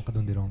عارف اذا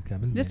نقدروا نديروهم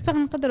كامل. جيسبر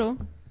نقدروا.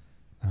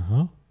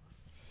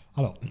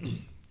 Alors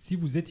si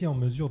vous étiez en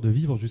mesure de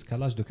vivre jusqu'à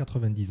l'âge de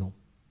 90 ans.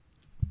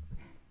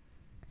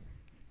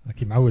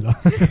 Ok, معولة.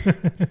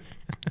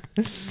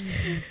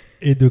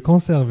 Et de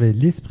conserver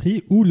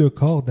l'esprit ou le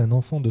corps d'un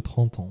enfant de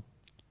 30 ans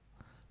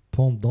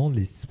pendant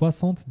les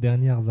 60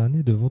 dernières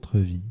années de votre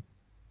vie.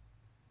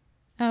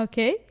 Ok.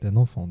 D'un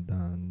enfant,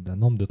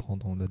 d'un homme de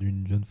 30 ans,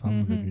 d'une jeune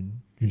femme,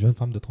 d'une jeune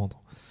femme de 30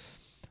 ans.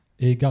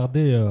 Et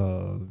garder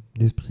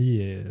l'esprit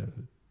et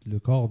le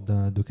corps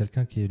de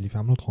quelqu'un qui est les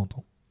femmes de 30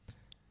 ans.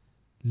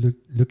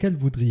 Lequel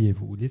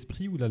voudriez-vous,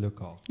 l'esprit ou là le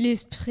corps?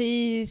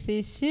 L'esprit,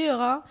 c'est sûr,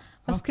 hein?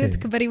 Parce que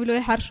تكبري ولا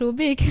يحرشوا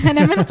بيك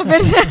انا ما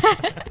نقبلش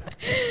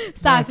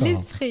صعب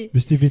ليسبري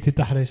باش تيفيتي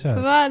تحريشات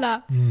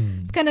فوالا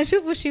بس كان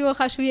نشوفوا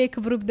شيوخ شويه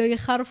يكبروا بداو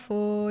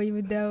يخرفوا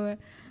يبداو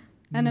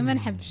انا ما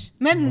نحبش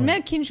ما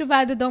كي نشوف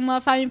هذا دون ما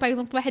فامي باغ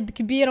اكزومبل واحد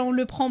كبير اون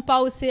لو برون با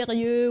او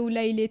سيريو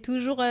ولا يلي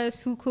توجور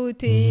سو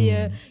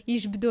كوتي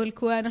يجبدوا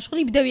الكوانه شغل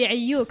يبداو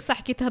يعيوك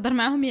صح كي تهضر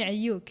معاهم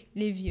يعيوك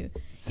لي فيو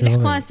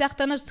يلحقوا ان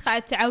سيغتان اج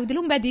تعاود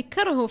لهم بعد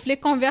يكرهوا في لي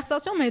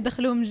كونفرساسيون ما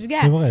يدخلوهمش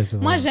كاع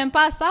moi j'aime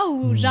pas ça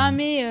ou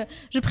jamais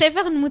je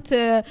préfère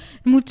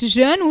نموت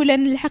جون ولا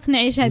نلحق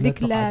نعيش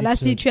هذيك لا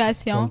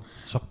سيتوياسيون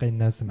شقي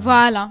الناس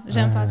فوالا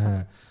j'aime pas ça.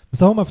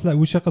 بس هما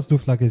واش قصدوا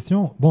في لا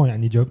كيسيون بون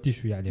يعني جاوبتي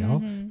شويه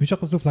عليها واش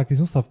قصدوا في لا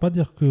كيسيون صاف با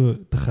دير كو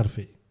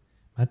تخرفي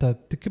معناتها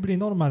تكبري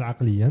نورمال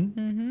عقليا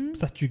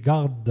بصح tu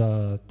gardes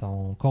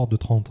ton corps de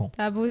 30 ans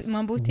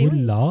ما بوتي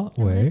ولا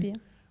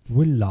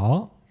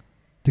ولا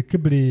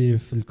تكبري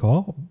في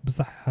الكور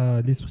بصح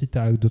ليسبري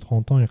تاعك دو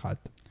 30 ans يقعد.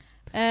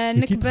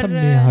 نكبر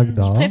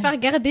je préfère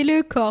garder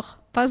le corps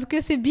parce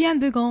que c'est bien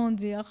de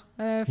grandir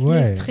في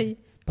l'esprit.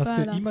 parce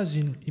que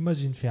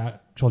imagine في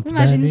شغل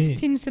تباني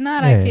 60 سنه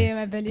راكي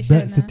ما باليش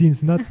انا 60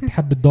 سنه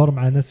تحب تدور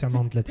مع ناس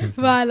عمرهم 30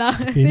 سنه.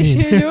 فوالا سي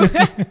شلو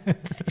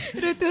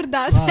retour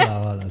d'âge.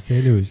 voilà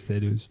c'est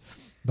logique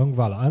donc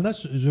voilà انا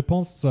je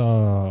pense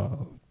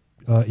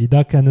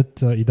اذا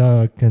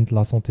كانت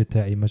لا سونتي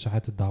تاعي مش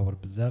حتتدهور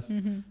بزاف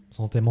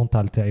سونتي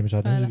مونتال تاعي مش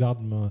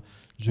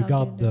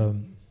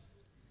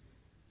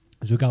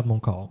je garde mon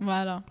corps.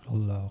 Voilà.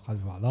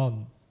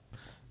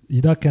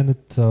 إذا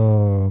كانت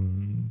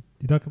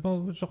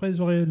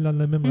j'aurais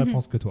la même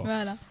réponse que toi.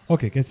 Voilà.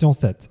 Ok, question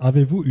 7.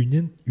 Avez-vous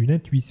une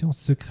intuition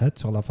secrète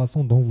sur la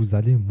façon dont vous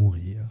allez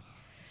mourir?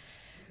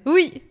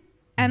 Oui,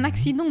 un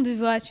accident de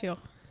voiture.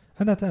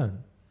 Nathan.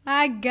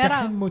 Ah,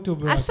 grave.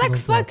 À chaque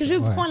fois que je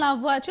prends la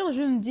voiture,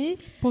 je me dis...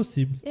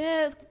 Possible.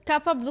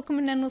 Capable de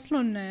nous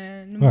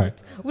نموت.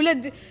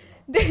 ولا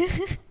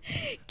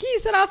كي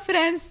صرا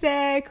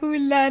فرنساك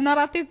ولا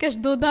نراطيو كاش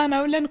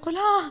دودانا ولا نقول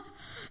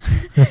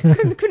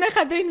كنا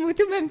قادرين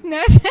نموتوا ما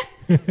متناش.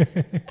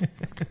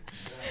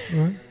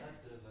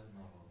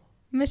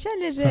 ماشي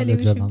على جالي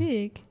واش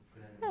بيك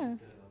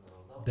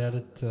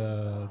دارت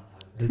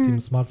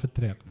مسمار في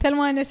الطريق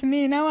تلمو انا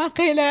سمينه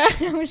واقيلا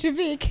واش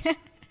بيك.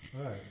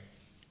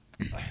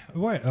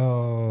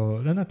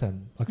 لا نتن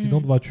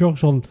اكسيدون فواتور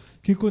شغل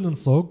كي نكون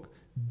نسوق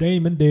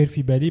دائما داير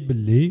في بالي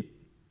باللي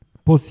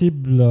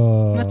بوسيبل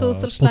ما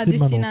توصلش لا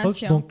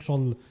ديستيناسيون دونك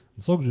شغل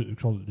نسوق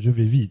جو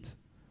في فيت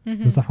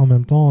بصح en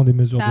même temps des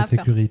mesures de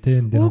sécurité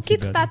نديرهم وكي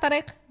تقطع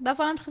طريق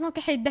دافا لامبريسيون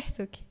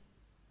كيحيدحسوك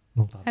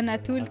انا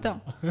طول طون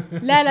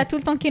لا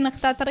طول طون كي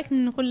نقطع طريق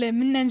نقول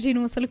منا نجي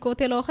نوصل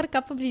الكوتي الاخر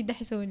كابابل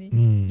يدحسوني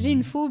جي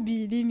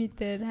نفوبي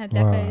ليميت هاد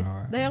لافايس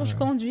دايوغ جو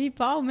كوندوي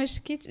با وما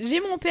شكيت جي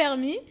مون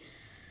بيرمي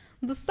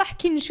بصح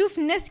كي نشوف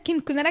الناس كي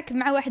نكون راكب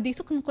مع واحد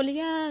يسوق نقول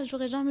يا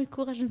جوغي جامي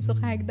الكوراج نسوق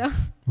هكذا.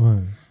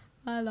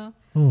 فوالا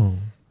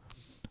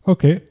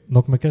اوكي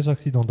دونك ما كاينش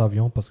اكسيدون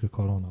دافيون باسكو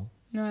كورونا.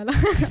 Voilà,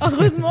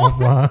 heureusement.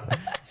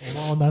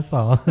 On a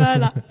ça.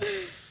 Voilà.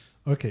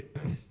 Ok.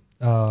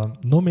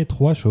 Nommez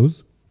 3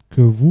 choses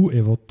que vous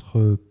et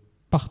votre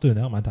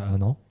partenaire, maintenant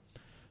un an,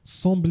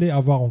 semblez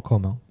avoir en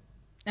commun.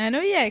 Un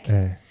oeil.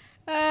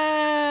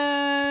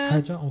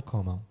 حاجة en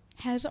commun.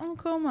 حاجة en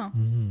commun.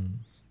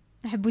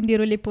 نحبوا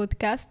نديروا لي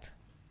بودكاست.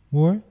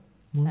 Ouais.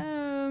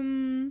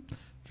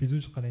 في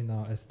زوج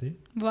قرينا ST.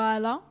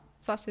 Voilà,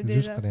 ça c'est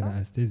déjà ça. زوج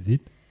قرينا ST زيد.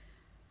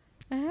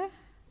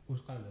 واش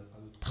قال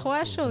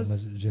 3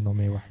 choses. J'ai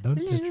nommé واحدة.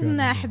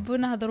 نحبوا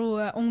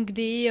نهضروا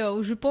اونغلي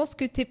و جو بونس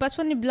كو تي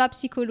باسيوني بلا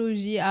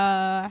بسيكولوجي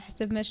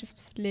حسب ما شفت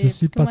في لي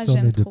باسكو moi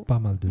j'aime de pas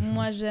mal de choses.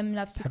 Moi j'aime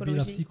la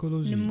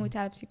psychologie. نموت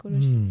على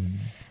البسيكولوجي.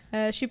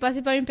 Je suis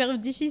passée par une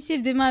période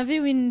difficile de ma vie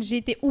où j'ai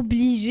été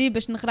obligée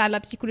باش نقرا على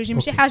psychologie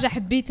ماشي حاجة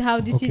حبيتها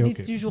و décidé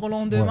du jour au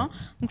lendemain.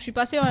 Donc je suis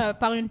passée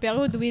par une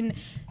période où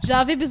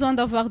j'avais besoin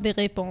d'avoir des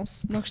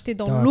réponses. Donc j'étais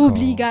dans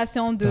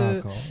l'obligation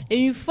de et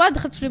une fois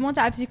دخلت في الموند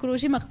تاع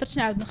psychologie ما قدرتش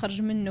نعاود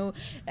نخرج منه.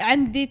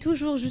 عندي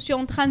toujours je suis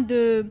en train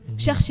de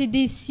chercher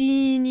des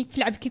signes في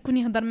العبد كيكون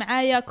يهضر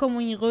معايا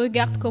comment il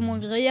regarde comment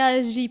il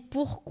réagit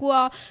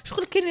pourquoi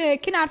شغل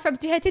كي نعرف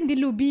عبد حياتي ندير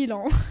له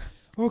bilan.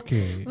 Ok.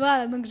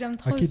 Voilà, donc j'aime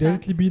trop ça. Qui donne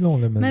les bilans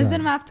le matin. Mais ça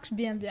m'a fait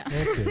bien.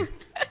 Ok.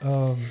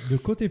 Le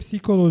côté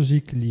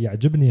psychologique اللي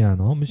عجبني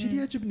أنا مش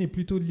اللي عجبني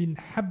plutôt اللي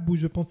نحب و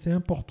je pense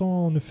c'est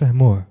important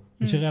نفهموه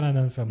مش غير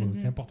أنا نفهموه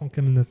c'est important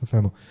كم الناس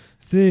نفهموه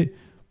c'est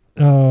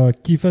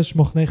كيفاش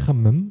مخنا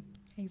يخمم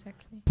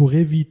pour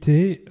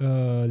éviter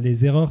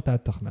les erreurs تاع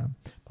التخمام.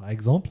 Par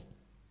exemple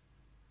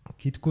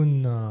كي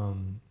تكون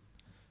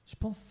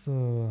je pense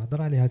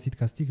هضر عليها سيد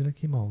كاستيغ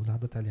كيما ولا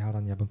هضرت عليها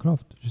رانيا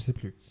بنكروفت je sais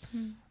plus.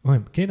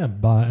 المهم كاينه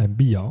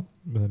بيا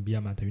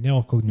معناتها une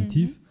erreur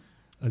cognitive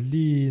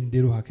اللي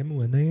نديروها كما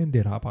وانايا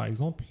نديرها باغ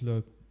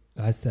اكزومبل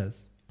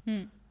عساس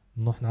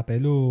نروح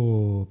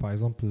نعطيلو باغ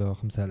اكزومبل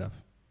 5000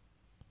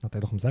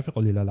 نعطيلو 5000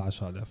 يقول لي لا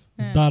 10000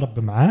 نضارب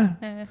معاه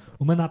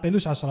وما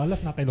نعطيلوش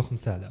 10000 نعطيلو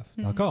 5000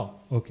 داكور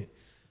اوكي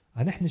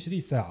انا نشري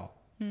ساعه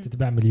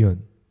تتباع مليون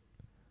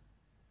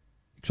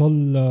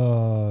شغل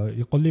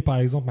يقول لي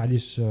باغ اكزومبل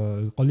معليش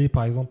يقول لي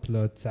باغ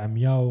اكزومبل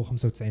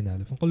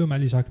 995000 نقول له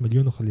معليش هاك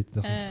مليون وخلي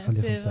خلي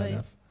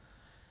 5000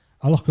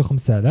 الوغ كو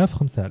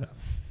 5000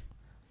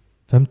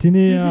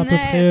 فهمتيني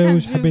ابوبري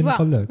واش حابين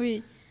نقول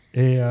لك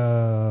اي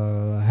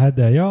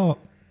هدايا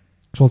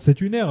شغل سي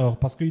اون ايرور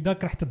باسكو اذا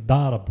راح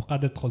تتضارب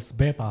وقاعده تدخل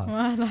سبيطار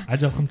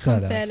عجل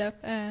 5000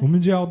 ومن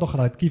جهه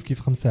اخرى كيف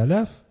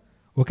 5000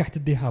 وكاح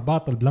تديها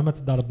باطل بلا ما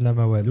تضارب بلا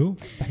ما والو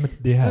صح ما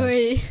تديهاش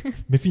وي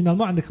مي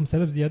فينالمون عندك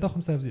 5000 زياده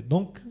 5000 زياده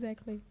دونك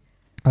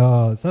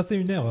سا سي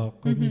اون ايرور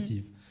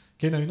كوغنيتيف.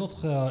 كاينه اون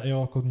اوتر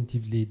ايرور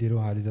كوغنيتيف اللي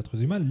يديروها لي زاتر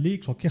زومان اللي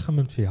كي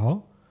خممت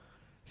فيها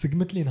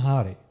سقمت لي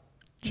نهاري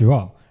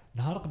تشوا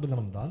نهار قبل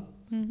رمضان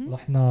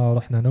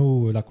رحنا انا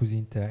ولا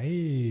كوزين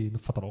تاعي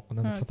نفطروا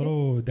كنا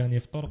نفطروا داني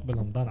فطور قبل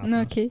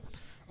رمضان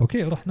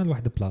اوكي رحنا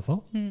لواحد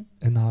البلاصه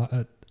انها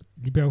اللي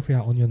يبيعوا فيها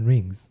اونيون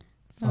رينجز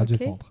في الجي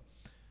سونتر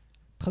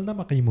دخلنا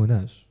ما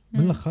قيموناش من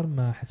الاخر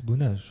ما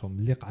حسبوناش شغل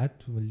اللي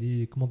قعدت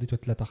واللي كومونديتو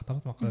 3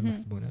 خطرات ما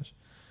حسبوناش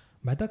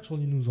بعداك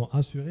شغل نوزون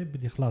اسوري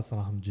بلي خلاص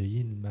راهم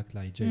جايين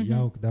الماكله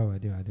جايه وكذا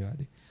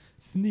وهذه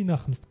سنينا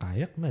 5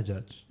 دقائق ما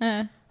جاتش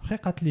اخي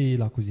قالت لي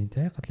لا كوزين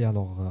تاعي قالت لي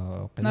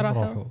الوغ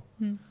نروحوا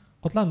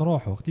قلت لها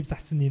نروحوا قلت لي بصح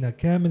سنينا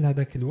كامل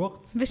هذاك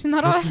الوقت باش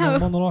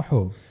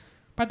نروحوا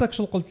بعداك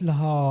شغل قلت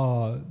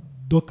لها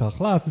دوكا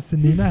خلاص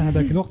سنينا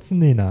هذاك الوقت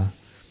سنيناه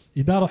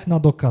اذا رحنا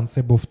دوكا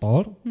نصيبوا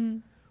فطور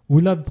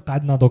ولا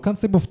قعدنا دوكا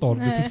نصيبوا فطور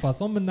دو توت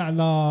فاصون من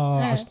على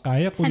 10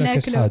 دقائق ولا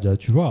كاش حاجه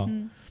tu vois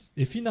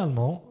et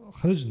finalement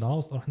خرجنا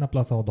ورحنا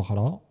بلاصه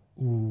اخرى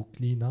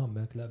وكلينا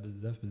ماكله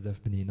بزاف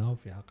بنينه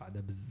وفيها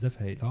قاعده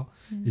بزاف هايله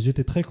et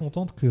j'étais très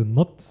contente que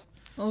نط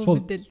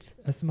بدلت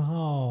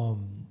اسمها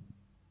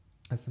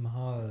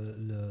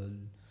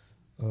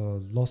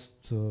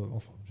lost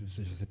enfin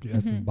je sais plus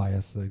اسم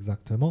bias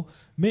exactement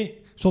mais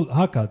شغل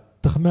هكا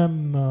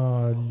تخمام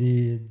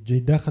اللي جاي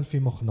داخل في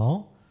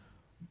مخنا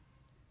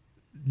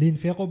اللي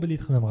نفيقوا باللي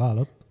تخمام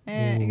غلط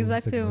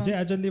exactement جاي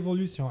على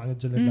ليفولوشن على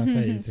جال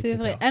العفايس c'est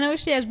vrai انا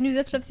واش يعجبني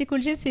بزاف في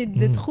البسيكولوجي سي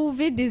دو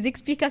trouver des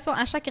explications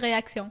à chaque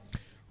réaction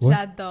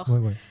j'adore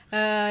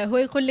هو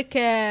يقول لك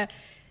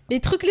لي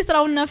تروك اللي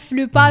صراو لنا في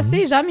لو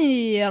باسي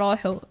جامي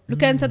يروحوا لو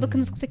كان انت دوك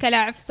نسقسيك على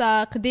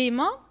عفسه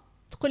قديمه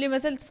تقول لي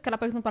مازال تفكر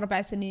باغ اكزومبل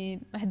 4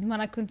 سنين واحد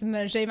المره كنت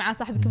جاي مع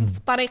صاحبك في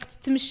الطريق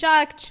تتمشى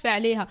تشفى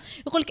عليها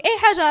يقول لك اي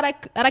حاجه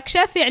راك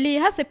شافي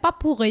عليها سي با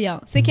بور ريان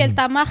سي كيل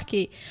تا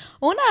ماركي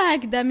انا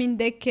هكذا من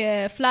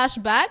داك فلاش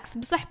باكس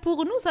بصح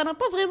بور نو سا نا با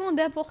فريمون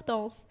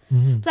دامبورطونس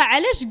بصح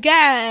علاش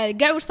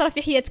كاع واش صرا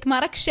في حياتك ما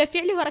راكش شافي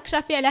عليه وراك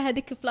شافي على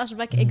هذيك فلاش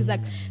باك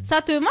اكزاكت سا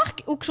تو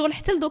مارك وكشغل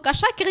حتى لدوكا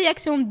شاك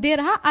رياكسيون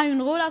ديرها ا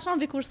اون ريلاسيون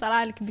فيك واش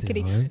صرا لك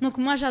بكري دونك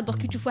ما جادور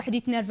كي تشوف واحد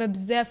يتنرفا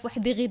بزاف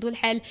واحد يغيضوا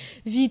الحال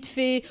فيت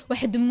في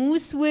واحد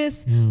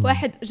موسوس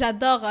واحد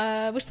جادور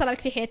واش صرا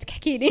لك في حياتك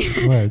احكي لي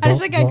على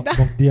شاك هكذا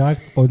دونك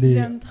ديريكت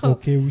تقولي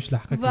اوكي واش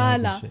لحقك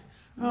فوالا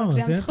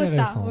c'est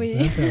intéressant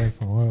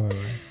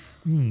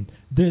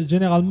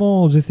généralement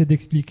j'essaie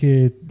d'expliquer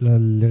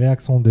les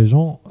réactions des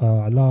gens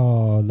à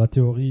la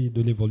théorie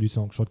de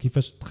l'évolution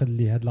كيفاش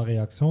تخلي هاد la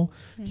réaction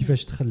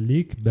كيفاش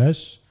تخليك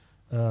باش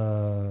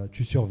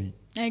tu survis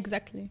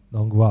exactly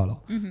donc voilà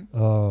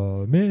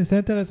mais c'est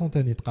intéressant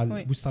تاني تقال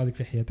واش صار لك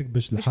في حياتك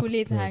باش لحقت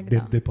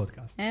des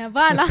podcasts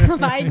voilà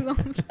par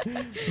exemple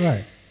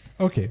ouais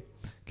ok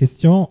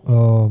question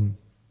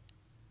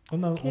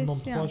on a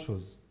trois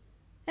choses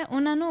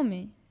on a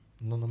nommé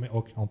non mais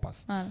ok on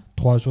passe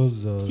trois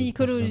choses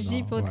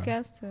psychologie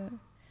podcast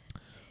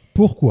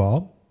pourquoi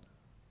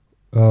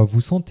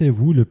vous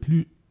sentez-vous le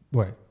plus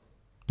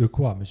de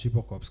quoi mais je sais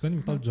pourquoi parce qu'on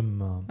me parle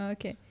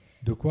ok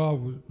de quoi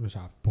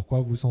pourquoi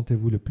vous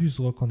sentez-vous le plus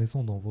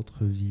reconnaissant dans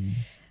votre vie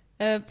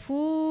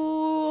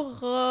pour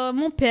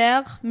mon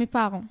père mes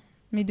parents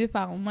mes 2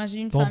 parents moi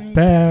j'ai une famille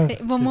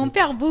mon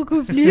père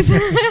beaucoup plus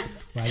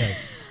voilà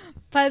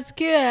parce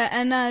que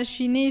je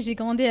suis née j'ai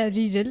grandi à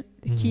Jijel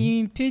qui est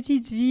une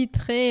petite ville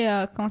très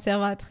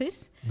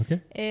conservatrice okay.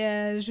 et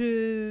je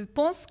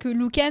pense que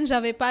Loukan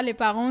j'avais pas les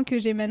parents que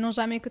j'ai maintenant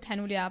jamais que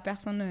تحنولي la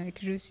personne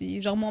que je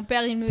suis genre mon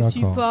père il me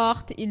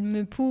supporte il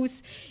me pousse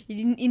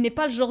il n'est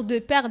pas le genre de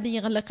père اللي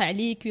يغلق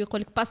عليك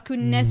ويقول لك parce que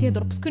الناس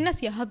يهضروا parce que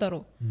الناس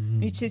يهضروا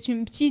c'est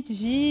une petite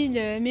ville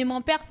mais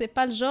mon père c'est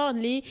pas le genre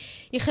اللي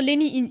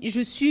يخليني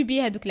je subis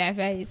هذوك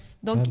العفايس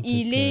donc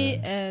il est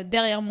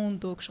derrière mon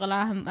dos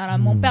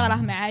mon père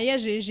راه معايا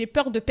j'ai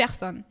peur de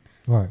personne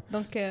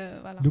donc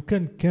voilà لو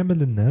كان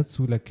كامل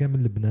الناس ولا كامل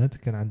البنات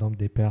كان عندهم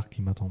دي بير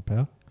كيما طون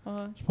بير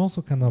جو بونس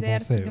كان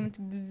افونسي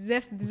قمت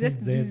بزاف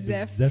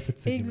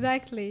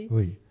exactly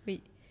oui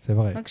c'est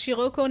vrai donc je suis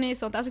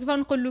reconnaissante à chaque fois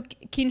نقول له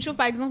كي نشوف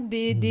par exemple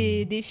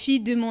des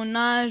filles de mon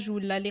âge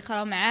ولا اللي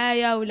قراو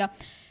معايا ولا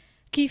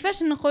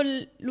كيفاش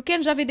نقول لو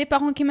كان جافي دي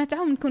بارون كيما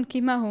تاعهم نكون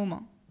كيما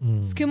هما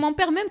parce que mon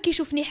père même qui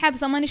يشوفني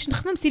حابسه مانيش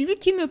نخمم c'est lui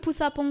qui me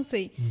pousse à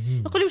penser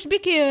نقول واش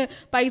بيك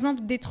par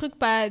exemple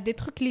des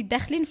trucs اللي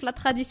داخلين في لا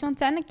تراديسيون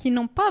تاعنا qui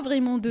n'ont pas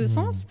vraiment de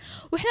sens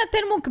وحنا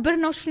تالمون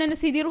كبرنا وشفنا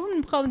ناس يديروهم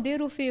نبقاو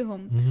نديرو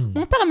فيهم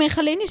mon père ما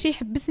يخلينيش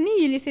يحبسني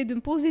il essaie de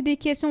me poser des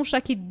questions واش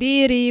راكي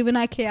ديري وين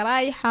راكي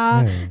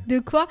رايحه de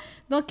quoi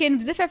donc كاين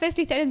بزاف عفايس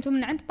اللي تعلمتهم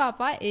من عند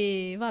بابا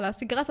et voilà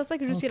c'est grâce à ça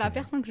que je suis la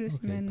personne que je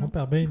suis maintenant ton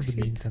père باين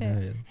بلي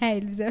انسان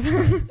هايل بزاف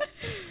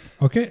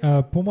Ok,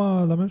 pour moi,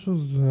 la même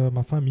chose,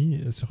 ma famille,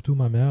 surtout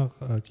ma mère,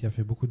 qui a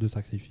fait beaucoup de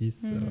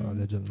sacrifices à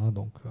la Jannah,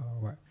 donc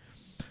ouais.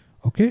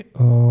 Ok,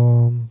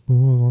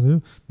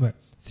 ouais.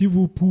 Si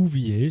vous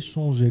pouviez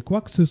changer quoi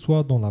que ce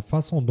soit dans la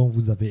façon dont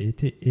vous avez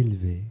été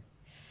élevé,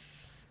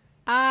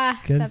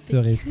 quelle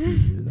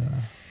serait-il?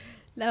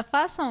 La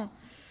façon.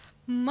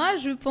 Moi,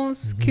 je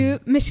pense que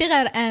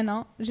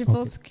je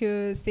pense que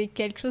c'est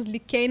quelque chose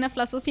qui est dans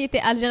la société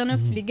algérienne,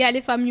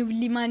 les familles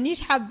اللي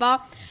مانيش حابة.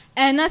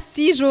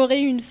 Si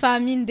j'aurais une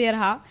famille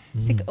derrière,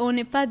 c'est qu'on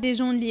n'est pas des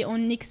gens qui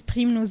on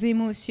exprime nos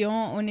émotions,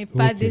 on n'est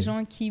pas des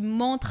gens qui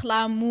montrent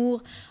l'amour.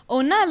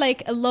 On a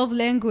like a love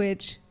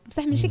language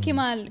بصح ماشي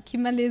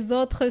كيما لي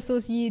زوتر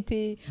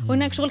سوسيتي.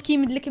 هناك شغل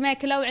كيمد لك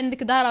ماكله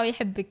وعندك دار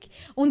ويحبك.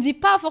 اون دي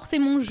با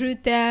فورسيمون جو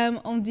تام،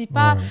 اون دي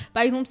با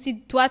باغ اكزومبل سي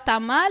توا تا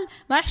مال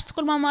ما راحش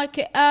تقول ماما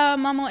كو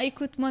ماما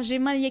ايكوت موا جي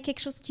مال يا كيك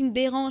شوز كي مي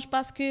ديرونج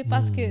باسكو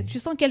tu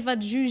sens qu'elle va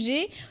te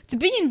juger.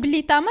 تبين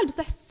بلي تا مال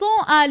بصح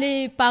sans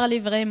aller parler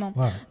vraiment.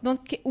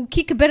 Donc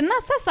وكي كبرنا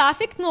ça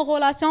affecte nos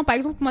relations. Par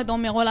exemple moi dans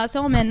mes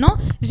relations maintenant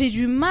j'ai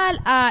du mal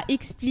à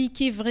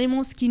expliquer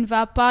vraiment ce qui ne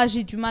va pas,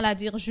 j'ai du mal à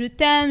dire je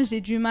t'aime,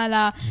 j'ai du mal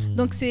à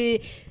donc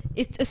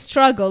it's a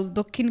struggle.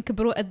 Donc كي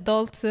نكبروا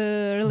adult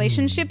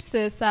relationships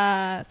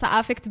ça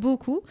affecte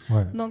beaucoup.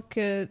 Donc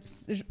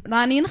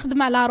راني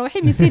نخدم على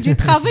روحي مي سي دو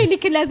طرافاي اللي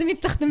كان لازم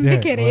يتخدم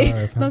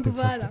بكري. دونك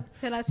فوالا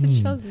سي لا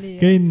سيل شوز لي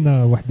كاين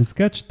واحد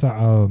السكتش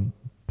تاع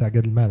قاد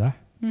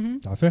المالح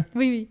تعرفيه؟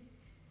 وي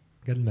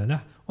قاد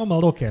المالح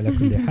وماروكي على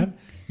كل حال.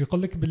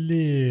 يقول لك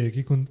باللي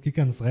كي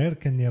كان صغير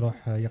كان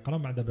يروح يقرا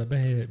مع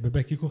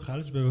باباه كي يكون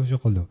خارج باباه واش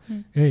يقول له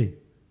اي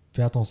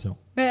في اتونسيون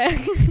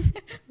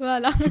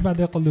فوالا بعد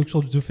يقول لك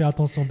شو جو في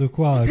اتونسيون دو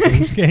كوا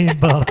واش كاين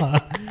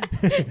برا.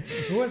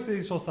 هو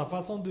سي شو سا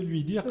فاصون دو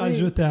لوي دي قال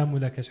جو تام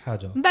ولا كاش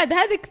حاجه. بعد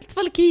هذاك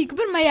الطفل كي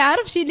يكبر ما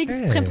يعرفش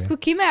ليكسبريم باسكو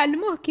كيما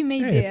علموه كيما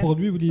يدير بور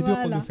لوي وليدو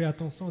يقول له في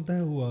اتونسيون دا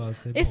هو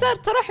سي اي صار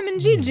تروح من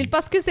جيل لجيل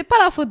باسكو سي با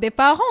لا فوت دي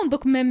بارون.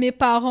 دونك ميم مي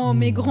بارون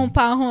مي غران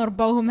بارون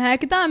رباوهم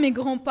هكذا، مي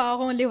غران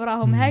بارون اللي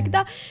وراهم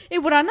هكذا. اي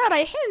ورانا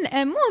رايحين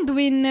ان موند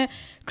وين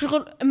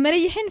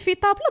مريحين في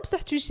طابله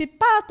بصح tu sais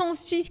pas ton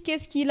fils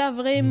qu'est-ce qu'il a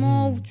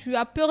vraiment ou tu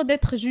as peur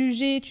d'être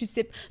jugé, tu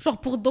sais genre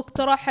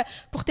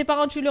pour tes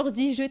parents tu leur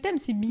dis je t'aime,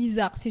 c'est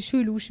bizarre, c'est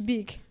chelou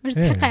شبيك واش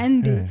تحق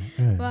عندي.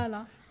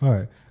 voilà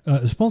ouais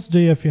je pense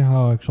جايه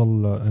فيها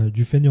شغل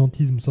du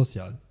fainéantisme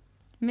social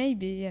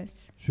maybe yes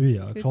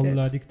شويه شغل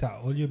هذيك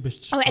تاع اوليو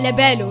باش او على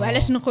بالو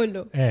علاش نقول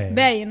له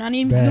باين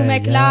راني نبدلو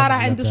ماكله راه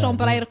عنده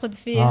شومبرا يرقد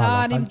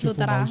فيها راني نبدلو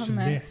دراهم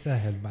مليح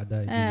ساهل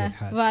بعدا يجي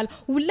الحال. فوالا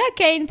ولا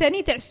كاين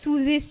ثاني تاع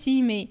سوزي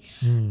سيمي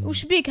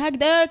واش بيك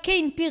هكذا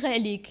كاين بيغ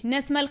عليك.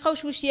 ناس ما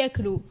لقاوش واش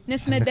ياكلوا،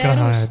 ناس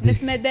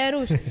ما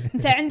داروش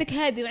انت عندك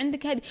هذه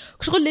وعندك هذه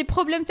شغل لي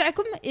بروبليم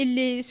تاعكم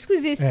اللي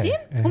سوزي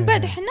استيم. ومن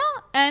بعد حنا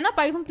انا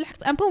باغ اكزومبل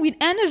لحقت ان بوين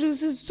انا جو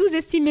سوزي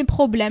استيم مي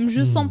بروبليم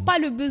جو سون با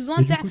لو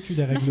بوزوان تاع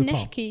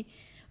نحكي.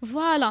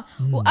 Voilà.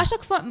 Ou à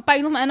chaque fois, par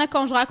exemple,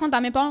 quand je raconte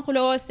à mes parents que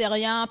oh, c'est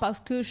rien parce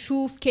que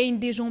chouf, qu'il y a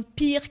des gens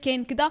pires, qu'il y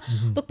a كذا.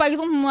 Donc par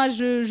exemple, moi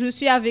je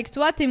suis avec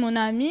toi, tu es mon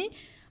ami.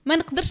 ما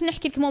نقدرش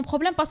نحكي لك mon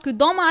problème parce que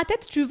dans ma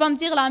tête tu vas me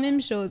dire la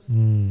même chose.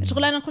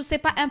 شغل انا نقول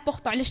c'est pas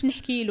important علاش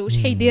نحكي له واش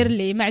حيدير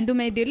لي ما عنده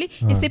ما يدير لي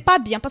et c'est pas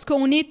bien parce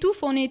qu'on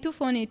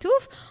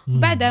étouffe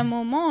بعد un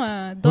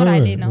moment دور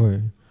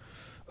علينا.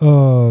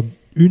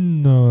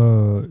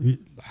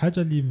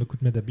 حاجه اللي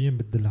كنت ماذا بيا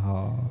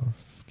نبدلها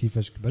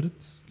كيفاش كبرت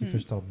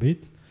كيفاش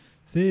تربيت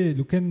سي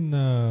لو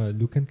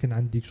كان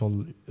عندي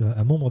شغل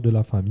ان ممبر دو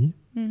لا فامي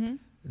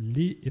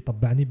اللي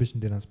يطبعني باش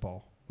ندير ان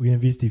سبور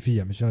وينفيستي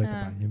فيا ماشي غير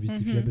يطبعني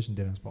ينفيستي فيا باش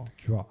ندير ان سبور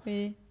tu vois.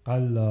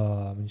 قال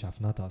مانيش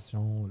عارف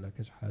ناتاسيون ولا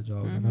كاش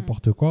حاجه ولا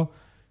نابورت كوا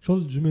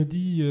شغل جو مو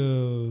دي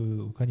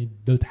وكان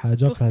درت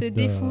حاجه pour te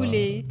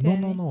défouler.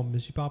 non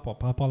ماشي par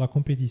rapport à la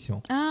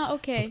compétition.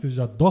 ok parce que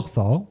j'adore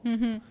ça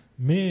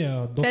mais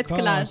donc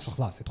خلاص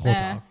c'est trop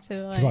tard.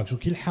 tu vois شو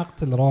كي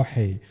لحقت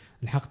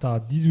لحقت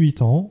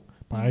 18 ans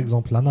par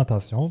exemple la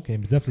natation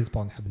كاين بزاف لي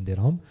سبور نحب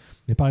نديرهم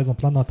mais par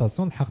exemple la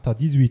natation لحقت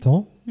 18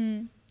 ans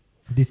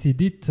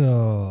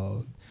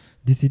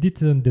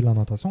décidé ندير la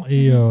natation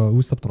et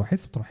وصبت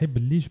روحي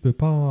باللي je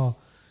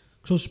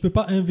peux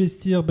pas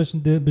investir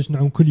باش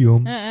نعوم كل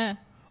يوم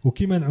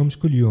وكيما نعومش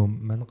كل يوم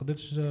ما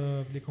نقدرش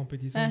بلي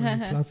كومبيتيسيون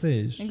ما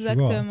كلاسيش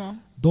اكزاكتومون.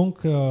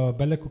 دونك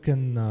بالك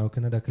وكان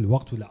هذاك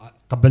الوقت ولا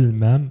قبل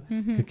مام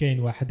كاين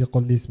واحد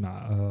يقول لي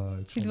اسمع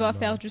tu dois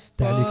faire du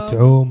sport عليك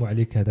تعوم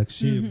وعليك هذاك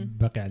الشيء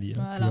باقي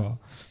عليا.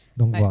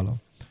 دونك فوالا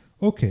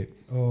اوكي.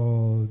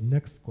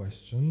 next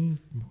question.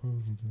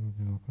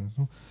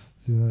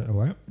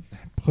 Ouais.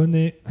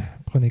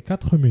 Prenez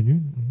 4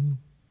 minutes.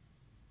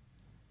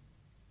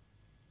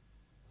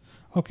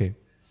 Ok.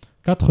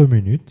 4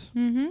 minutes.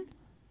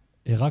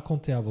 Et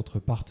racontez à votre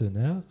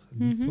partenaire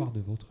l'histoire de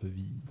votre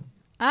vie.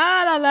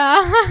 Ah là là.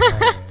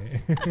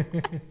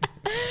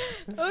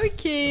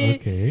 Ok.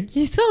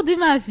 L'histoire de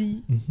ma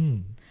vie.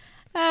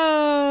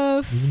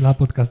 لا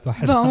بودكاست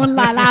واحد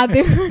والله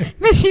العظيم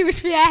ماشي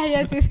واش فيها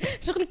حياتي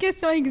شغل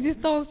كيسيون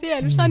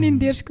اكزيستونسيال واش راني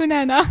ندير شكون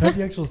انا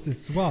هذيك شو سي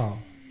سوا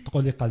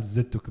تقول لي قال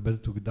زدت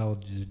وكبرت وكذا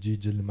وتجي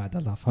تجل مع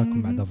لا فاك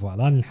ومع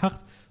فوالا نلحقت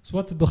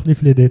سوا تدخلي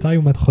في لي ديتاي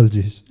وما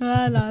تدخلجيش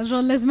فوالا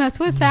جون لازمها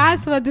سوا ساعه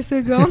سوا 2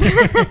 سكوند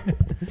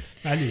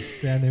allez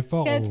fais un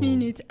effort 4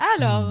 minutes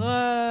alors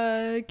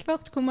كيف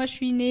قلت لكم moi je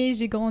suis née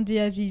j'ai grandi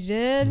à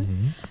Gigel.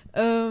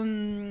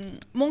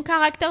 Mon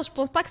caractère, je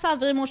pense pas que ça a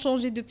vraiment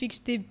changé depuis que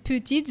j'étais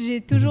petite.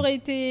 J'ai toujours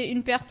été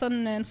une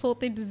personne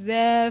sautée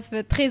bzaf,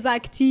 très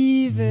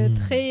active,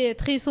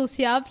 très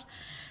sociable.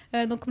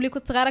 Donc ملي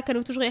كنت صغيره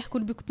كانوا toujours يحكوا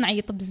لي كنت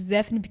نعيط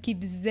بزاف نبكي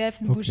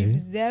بزاف نبوجي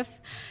بزاف.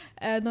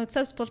 Donc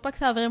ça je pense pas que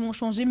ça a vraiment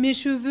changé. Mes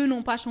cheveux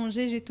n'ont pas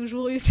changé, j'ai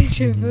toujours eu ces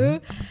cheveux.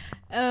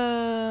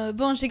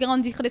 Bon, j'ai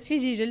grandi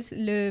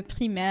le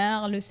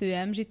primaire, le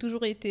CEM. J'ai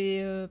toujours été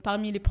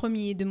parmi les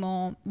premiers de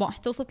mon... Bon,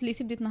 le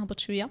lycée,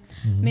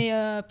 mais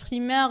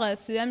primaire,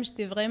 CEM,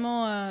 j'étais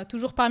vraiment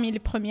toujours parmi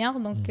les premières.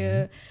 Donc,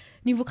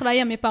 niveau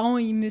Kraya, mes parents,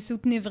 ils me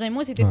soutenaient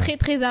vraiment. C'était très,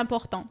 très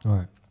important.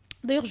 Ouais.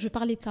 D'ailleurs, je vais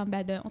parler de ça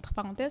entre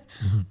parenthèses.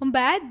 Au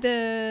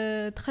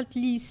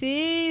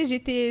lycée,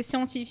 j'étais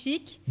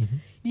scientifique.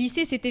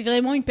 Lycée, c'était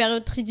vraiment une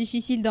période très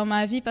difficile dans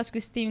ma vie parce que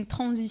c'était une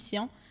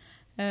transition.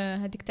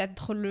 هذيك تاع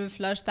تدخل le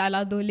flash تاع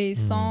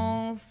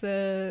l'adolescence.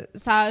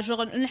 Ça,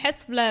 genre,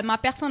 ma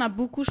personne a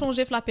beaucoup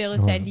changé في la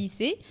période تاع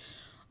lycée.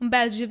 من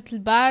بعد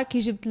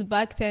جبت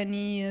الباك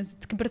تاني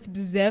تكبرت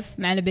بزاف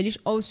ما على باليش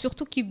او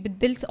سورتو كي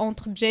بدلت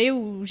اونتر بجايه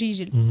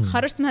وجيجل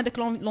خرجت من هذاك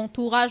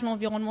لونطوراج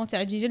لونفيرونمون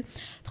تاع جيجل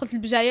دخلت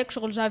لبجايه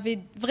شغل جافي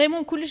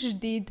فريمون كلش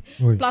جديد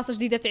بلاصه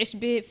جديده تعيش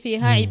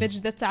فيها عباد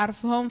جداد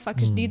تعرفهم فاك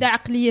جديده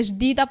عقليه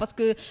جديده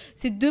باسكو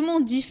سي دو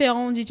موند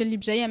ديفيرون جيجل اللي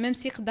بجايه ميم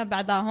سي خدام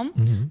بعضاهم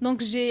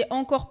دونك جي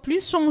انكور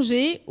بلوس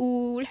شونجي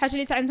والحاجه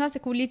اللي تعلمتها سي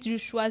وليت جو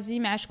شوازي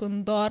مع شكون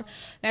ندور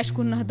مع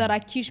شكون نهضر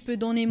كي جو بو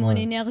دوني مون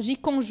انرجي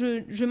كون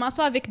جو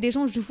ماسوا avec des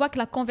gens, je vois que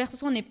la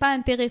conversation n'est pas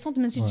intéressante,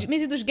 mais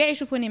c'est tout ce gars,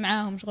 je fais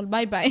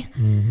bye bye.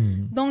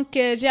 Donc,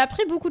 j'ai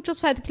appris beaucoup de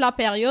choses avec la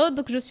période.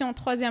 Donc, je suis en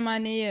 3e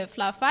année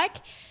la fac.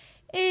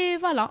 Et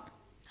voilà.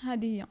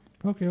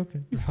 Ok.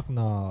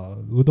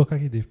 ودوكا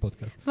كي دير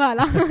podcast.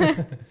 Voilà.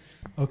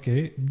 Ok,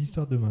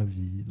 l'histoire de ma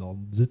vie. Alors,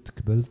 زدت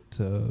كبلت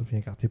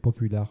في un quartier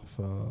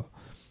populaire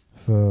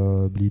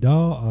في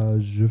بليده.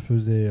 Je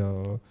faisais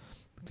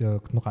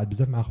كنت نقعد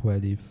بزاف مع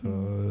خوالي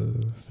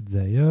في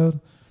الجزائر.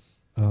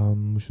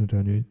 مش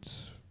نتانيت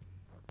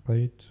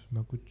بقيت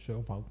ما كنتش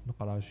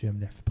نقرا شويه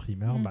مليح في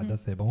بريمير بعدا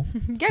سي بون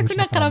كاع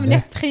كنا نقرا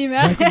مليح في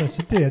بريمير كنا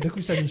شتي هذاك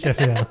واش راني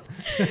شافها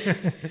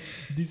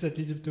 17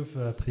 اللي جبتو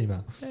في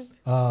بريمير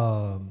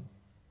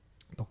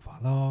دونك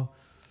فوالا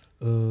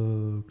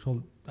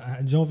شغل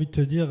j'ai envie de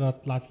te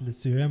dire طلعت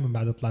للسيام ومن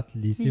بعد طلعت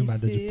للليسي ومن بعد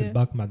جبت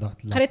الباك ومن بعد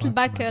رحت للفاك قريت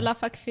الباك لا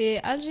فاك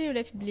في الجي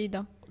ولا في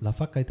بليده لا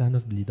فاك قريتها هنا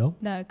في بليده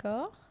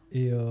داكور.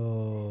 Et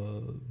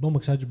bon,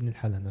 moi, j'ai bien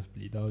le neuf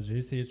blida. J'ai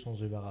essayé de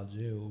changer vers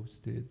Alger ou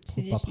c'était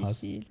trop de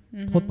paperasse.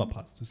 Trop de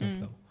paperasse, tout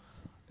simplement.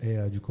 Et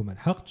du coup,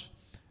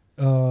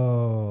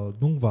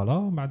 donc voilà,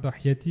 ma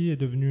Hayati est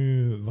devenue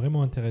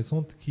vraiment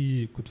intéressante qui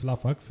coûte la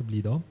fac, fait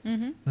blida.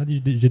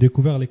 J'ai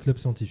découvert les clubs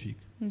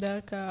scientifiques.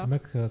 D'accord. Le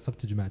mec, ça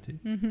peut du maté.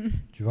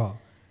 Tu vois.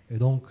 Et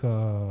donc,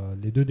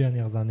 les 2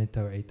 dernières années, tu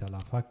as été à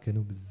la fac,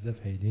 nous, bzaf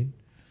haïlin.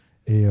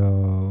 Et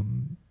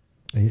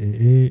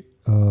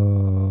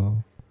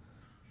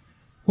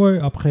ouais,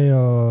 après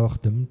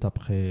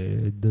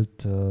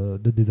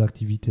d'autres des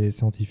activités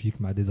scientifiques,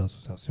 des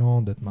associations,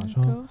 d'autres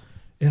machins.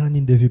 Et là, on a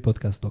une défi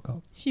podcast local.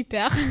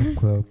 Super.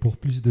 Donc, pour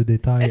plus de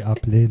détails,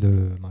 appelez le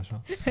machin.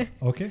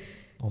 Ok,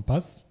 on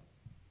passe.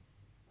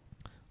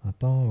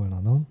 Attends, voilà,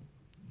 non.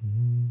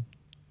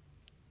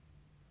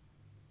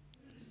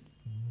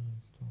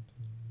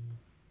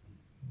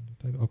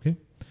 Ok.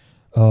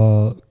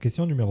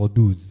 Question numéro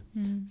 12.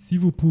 Si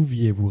vous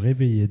pouviez vous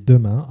réveiller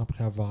demain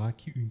après avoir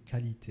acquis une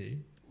qualité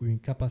ou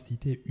une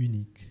capacité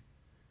unique,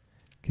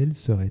 quelle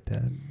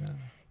serait-elle?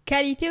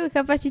 Qualité ou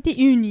capacité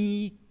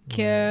unique.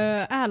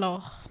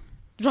 Alors,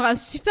 genre un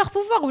super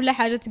pouvoir ou la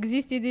حاجة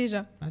existait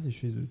déjà? Allez, je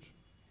suis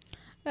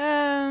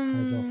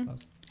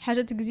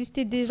حاجة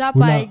existait déjà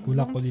par exemple.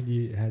 ولا قولي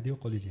لي هذه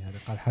وقولي لي هذه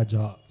قال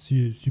حاجة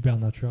سوبر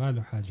ناتورال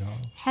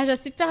وحاجة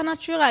سوبر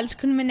ناتورال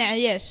شكون ما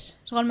نعياش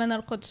شغل ما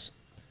نرقدش.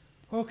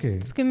 اوكي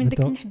باسكو من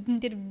داك نحب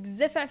ندير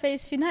بزاف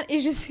عفايس في نهار اي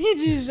جو سوي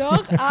دو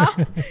جور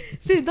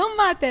سي دون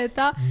ما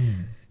تيتا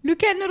لو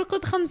كان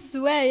نرقد 5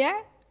 سوايع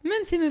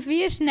ميم سي ما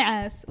فياش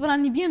نعاس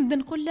وراني بيان نبدا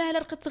نقول لا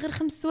رقدت غير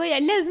 5 سوايع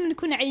لازم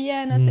نكون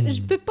عيانه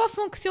جو بو با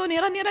فونكسيوني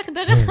راني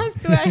راكده غير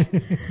 5 سوايع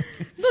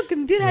دونك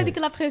ندير هذيك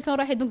لا بريسيون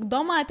روحي دونك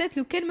دون ما تيت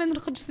لو كان ما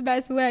نرقدش 7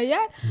 سوايع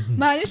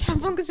ما رانيش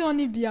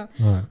حنفونكسيوني بيان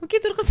وكي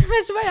ترقد 7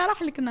 سوايع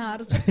راح لك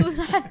نهار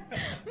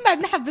من بعد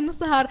نحب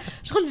النهار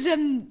شغل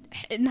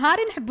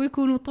نهاري نحبو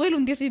يكونوا طويل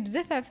وندير فيه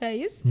بزاف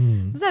عفايس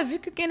بصح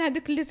فيكو كاين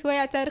هذوك اللي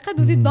سوايع تاع رقد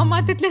وزيد دون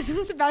ما تيت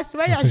لازم 7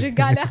 سوايع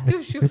جو غالير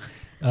توشو.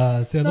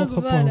 C'est un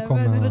autre point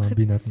commun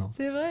بيناتنا.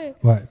 C'est vrai.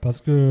 Ouais,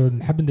 parce que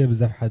نحب ندير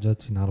بزاف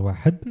حاجات في نهار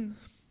واحد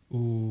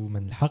وما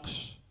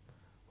نلحقش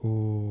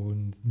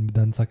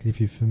ونبدا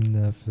نساكريفي في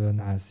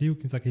نعاسي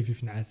وكي نساكريفي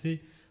في نعاسي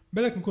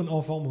بالك نكون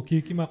اون فورم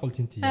وكيما قلت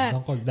انت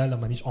نقول لا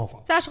مانيش اون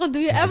فورم. تعرف do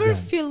you ever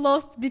feel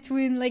lost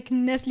between like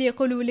الناس اللي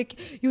يقولوا لك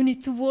you need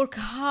to work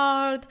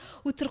hard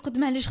وترقد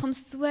معليش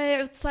 5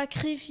 سوايع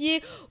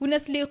وتساكريفي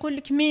والناس اللي يقول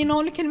لك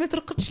مينون لكن ما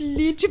ترقدش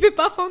الليل tu peux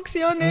pas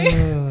fonctionner.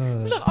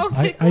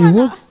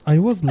 I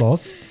was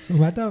lost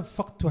وبعدا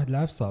فقت واحد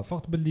العفسه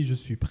فقت باللي je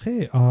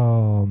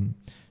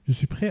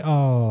suis prêt à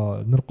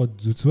نرقد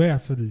 2 سوايع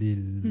في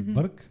الليل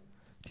برك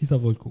تي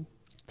سافولكو.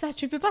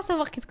 Tu peux pas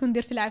savoir qu'est-ce qu'on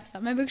dit في العفسه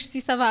ما بالكش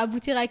si ça va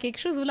aboutir à quelque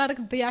chose ولا راك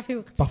تضيع فيه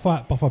وقت.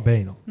 parfois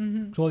باينه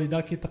شغل اذا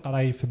كي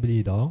تقراي في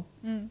بليده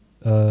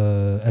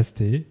اس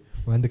تي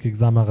وعندك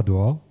اكزامان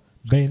غدوه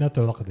باينه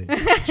ترقدي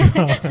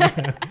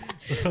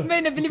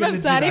باينه بلي ما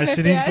بتعرف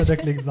 20 في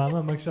داك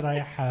ليكزامان ماكش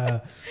رايح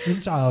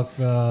مش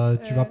عارف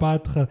tu vas pas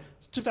être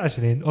tu vas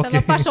 20 OK ça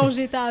va pas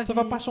changer ta vie ça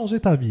va pas changer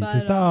ta vie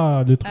c'est ça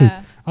le truc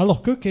alors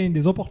que qu'il y a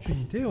des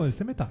opportunités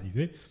ça m'est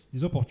arrivé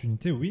des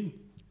opportunités وين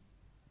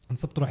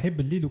نصبت روحي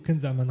باللي لو كان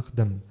زعما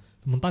نخدم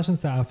 18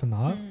 ساعه في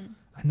النهار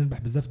احنا نربح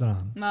بزاف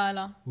دراهم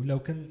فوالا ولا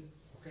كان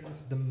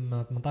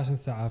نخدم 18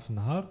 ساعه في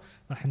النهار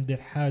راح ندير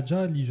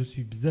حاجه اللي جو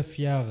سوي بزاف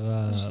فيير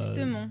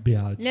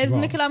بها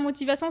لازمك لا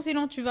موتيفاسيون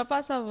سينون tu vas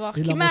pas savoir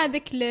كيما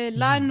هذاك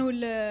لان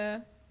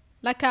ولا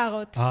la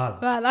carotte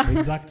voilà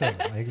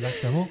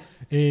exactement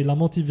et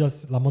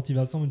la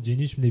motivation ما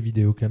تجينيش من لي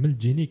فيديو كامل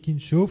تجيني كي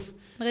نشوف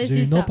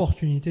j'ai une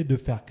opportunité de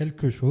faire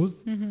quelque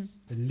chose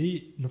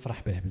اللي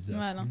نفرح به بزاف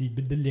اللي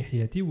يبدل لي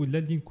حياتي ولا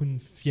اللي نكون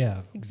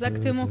فيير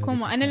اكزاكتومون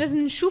كومون انا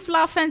لازم نشوف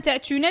لا فان تاع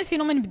التونيل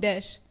سينو ما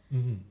نبداش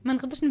ما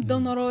نقدرش نبداو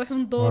نروح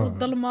وندور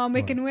الظلمه ما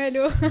كان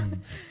والو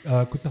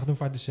كنت نخدم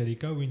في واحد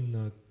الشركه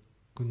وين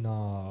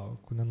كنا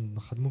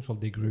نخدموا شغل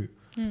دي غرو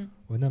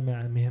وانا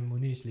ما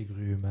يهمونيش لي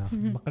غرو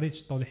ما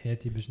قريتش طول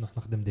حياتي باش نروح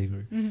نخدم دي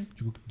غرو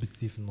تقول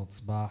بسي في النوض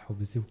صباح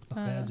وبسي كنت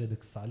نحتاج هذاك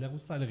الصالير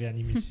والصالير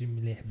يعني ماشي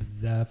مليح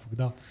بزاف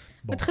وكذا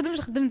ما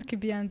تخدمش خدمتك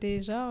بيان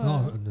ديجا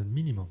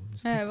المينيموم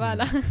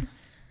فوالا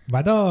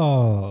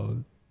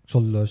بعدا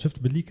شغل شفت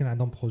باللي كان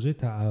عندهم بروجي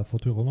تاع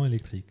فوتور رولون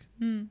الكتريك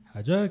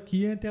حاجه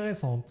كي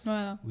انتريسونت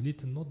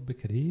وليت نوض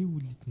بكري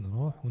وليت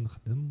نروح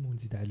ونخدم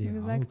ونزيد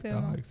عليها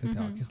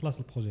اكسترا كي خلاص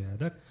البروجي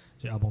هذاك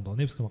جي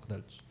ابوندوني باسكو ما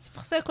قدرتش سي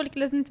بور سا يقول لك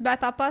لازم تبع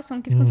تا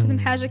باسيون كي تكون تخدم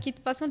حاجه كي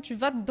تباسيون تو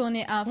فا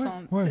دوني ا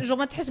فون جو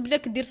ما تحس بلي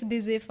كدير في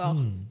دي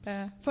زيفور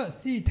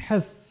فسي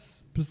تحس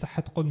بصح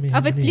تقول مي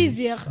افيك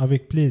بليزير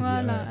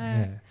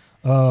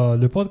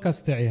لو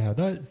بودكاست تاعي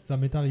هذا سا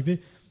ميت اريفي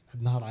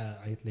النهار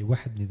عيط لي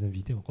واحد من لي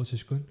زانفيتي ما نقولش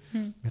شكون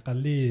قال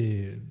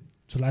لي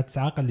شغل عاد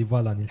ساعه قال لي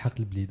فوالا راني لحقت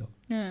البليده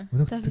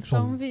وانا كنت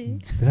شغل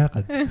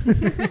تراقد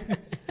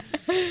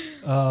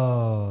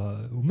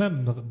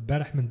ومام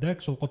البارح من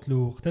داك شغل قلت له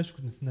وقتاش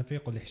كنت نستنى فيه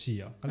يقول لي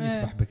حشيه قال لي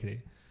صباح بكري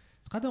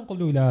قاعد نقول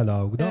له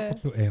لا وكذا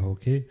قلت له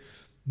اوكي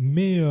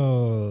مي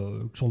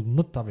شغل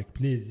نط افيك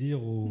بليزير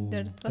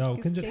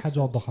وكان جات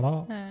حاجه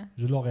اخرى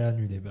جو لوغي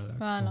انولي بالك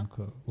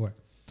دونك وي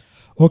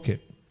اوكي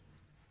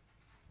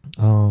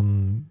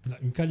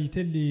une qualité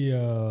اللي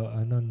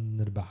انا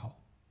نربحها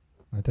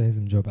انت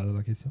لازم تجاوب على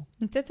لا كيسيون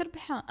انت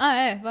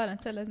تربحها فوالا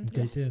انت لازم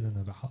تربح الكاليتي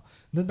انا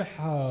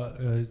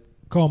نربحها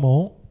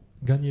comment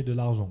gagner de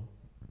l'argent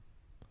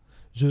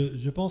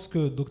je pense que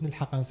دوك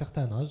نلحق ان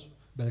سيغتان اج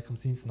بالك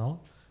 50 سنه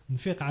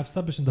نفيق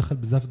عفسه باش ندخل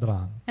بزاف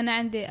دراهم انا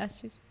عندي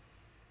اسيس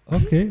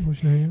اوكي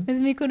وشنو هي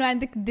لازم يكونوا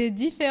عندك دي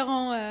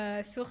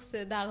ديفيرون سورس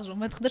دارجون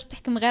ما تقدرش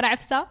تحكم غير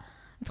عفسه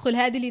تدخل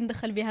هذه اللي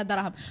ندخل بها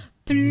دراهم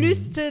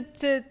بلوس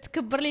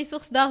تكبر لي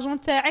سورس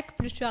دارجون تاعك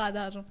بلوس تو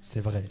دارجون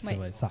سي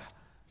فري صح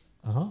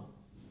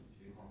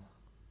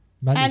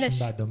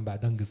معليش من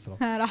بعد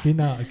نقصروا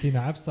كاينه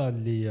عفسه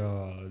اللي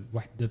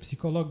واحد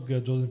بسيكولوج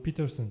جوردن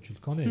بيترسون tu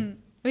le connais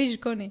وي جو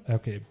كوني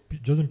اوكي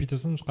جوردن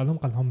بيترسون قال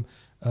لهم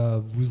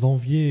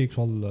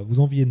vous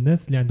enviez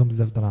الناس اللي عندهم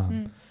بزاف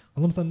دراهم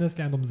قال لهم الناس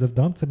اللي عندهم بزاف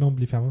دراهم تسميهم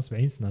بلي فيهم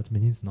 70 سنه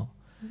 80 سنه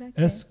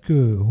est-ce que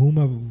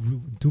هما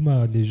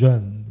نتوما les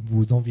jeunes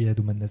vous enviez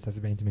هذوما الناس تاع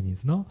 70 80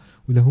 سنه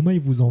ولا هما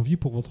vous envie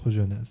pour votre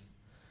jeunesse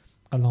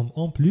قال لهم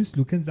en plus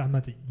لو كان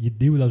زعما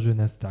يديو لا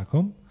جونيس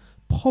تاعكم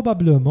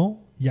probablement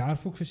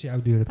يعرفوا كيفاش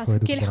يعاودوا يربحوا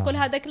باسكو كي يلحقوا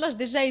لهذاك لاج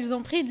ديجا ils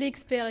ont pris de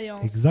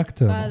l'expérience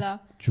exactement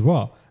tu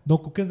vois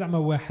donc كان زعما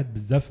واحد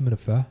بزاف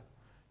مرفه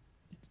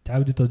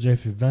تعاودي ترجعي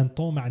في 20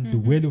 طون ما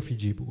عنده والو في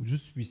جيبو جو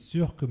سوي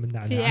سور كو من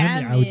عام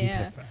يعاود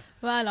يترفع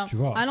voilà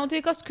alors en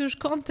tout cas ce que je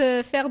compte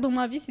faire dans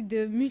ma vie c'est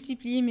de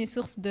multiplier mes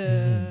sources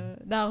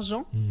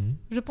d'argent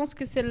je pense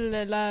que c'est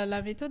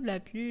la méthode la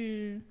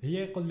plus هي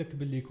يقول لك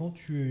باللي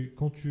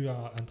quand tu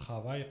as un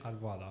travail قال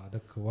فوالا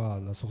هذاك هو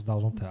لا سورس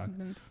دارجون تاعك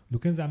لو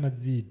كان زعما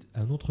تزيد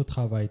ان اوتر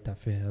ترافاي تاع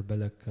فيه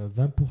بالك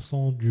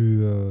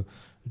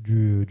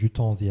 20% du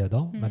temps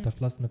زياده معناتها في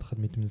بلاصه ما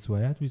تخدمي 8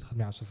 سوايع تولي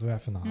تخدمي 10 سوايع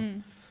في النهار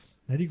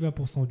هذيك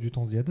 20% du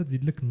temps زياده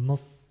تزيد لك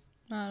النص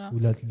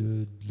ولا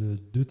لو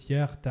 2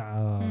 تيير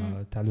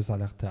تاع لو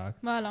سالير تاعك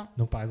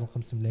دونك باغ اكزومبل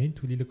 5 ملايين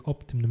تولي لك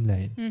 8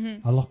 ملايين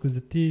الوغ كو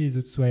زدتي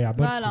زوج سوايع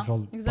برك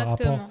جول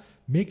بارابور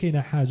مي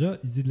كاينه حاجه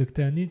يزيد لك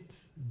ثاني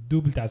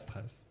دوبل تاع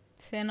ستريس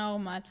سي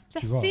نورمال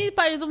بصح سي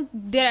باغ اكزومبل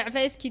دير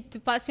عفايس كي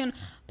تباسيون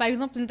باغ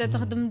اكزومبل انت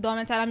تخدم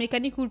الدومين تاع لا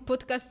ميكانيك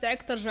والبودكاست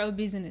تاعك ترجعوا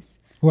بيزنس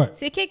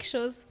سي كيك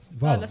شوز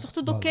فوالا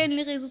سورتو دوك كاين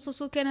لي ريزو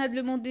سوسيو كاين هذا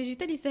لو موند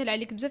ديجيتال يسهل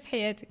عليك بزاف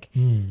حياتك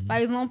باغ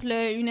اكزومبل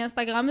اون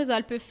انستغراميز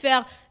elle peut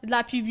faire de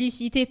la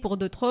publicité pour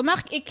d'autres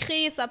marques et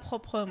créer sa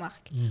propre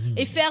marque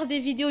et faire des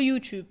vidéos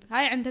YouTube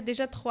هاي عندها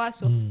ديجا 3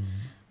 سورس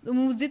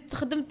وزيد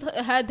تخدم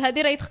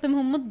هذه راهي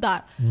تخدمهم من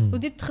الدار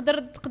وزيد تقدر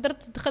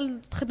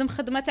تدخل تخدم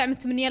خدمه تاع من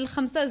 8 ل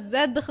 5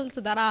 زاد دخلت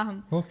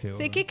دراهم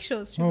سي كيك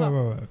شوز شوف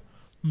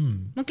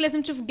دونك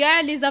لازم تشوف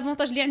كاع لي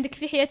زافونتاج اللي عندك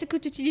في حياتك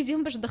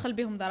وتوتيليزيهم باش تدخل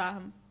بهم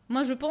دراهم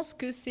Moi, je pense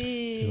que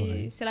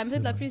c'est la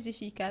méthode la plus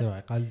efficace. C'est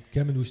vrai. قال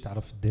كامل واش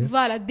تعرف دير.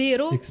 Voilà,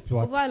 ديرو.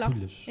 Exploite voilà.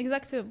 كلش.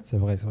 Exactement. C'est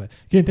vrai.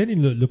 كاين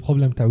ثاني le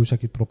problème تاع واش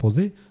راكي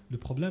تبروبوزي. Le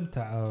problème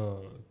تاع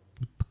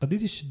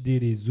تقدريش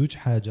ديري زوج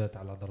حاجات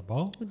على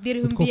ضربة.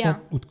 وديرهم بيان.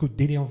 وتكون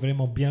ديريهم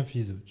فريمون بيان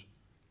في زوج.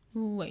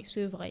 Oui,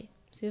 c'est vrai.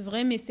 C'est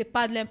vrai, mais c'est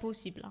pas de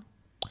l'impossible.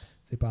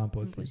 C'est pas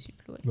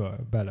impossible.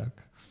 Ouais. بالك.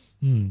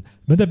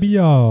 ماذا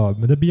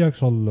بيا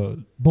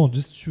شغل بون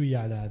جست شويه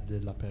على هاد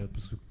لا بيريود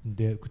باسكو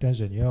كنت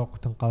انجينيور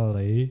كنت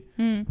نقري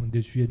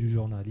وندير شويه دو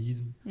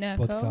جورناليزم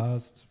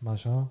بودكاست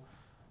ماشان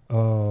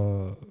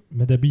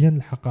ماذا بيا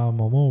نلحق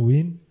مومون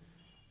وين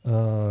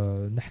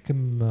نحكم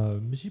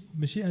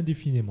ماشي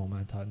انديفينيمون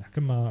معناتها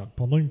نحكم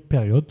بوندون اون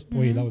بيريود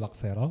طويله ولا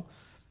قصيره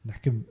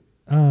نحكم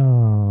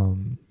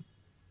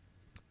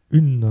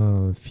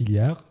اون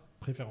فيليير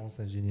préférence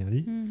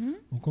ingénierie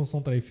on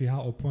concentrer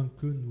فيها au point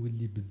que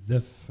نولي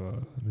بزاف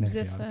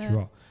مليحه tu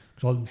vois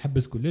شغل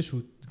نحبس كلش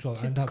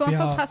عندها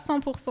فيها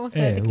 100% في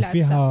هذيك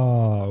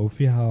العفسه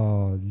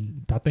وفيها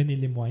تعطيني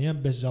لي مويان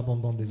باش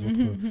جابوندون دي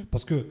زوتر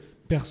باسكو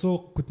بيرسو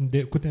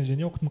كنت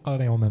انجينيور كنت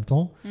نقري en même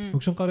temps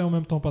كنت نقري en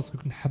même temps باسكو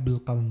كنت نحب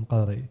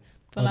نقري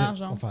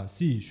enfin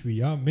si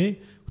شويه مي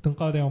كنت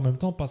نقري en même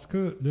temps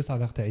باسكو لو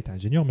سالير تاعي تاع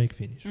انجينيور ما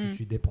يكفينيش je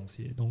suis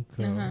dépensier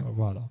donc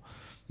voilà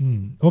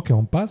ok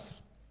on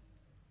passe.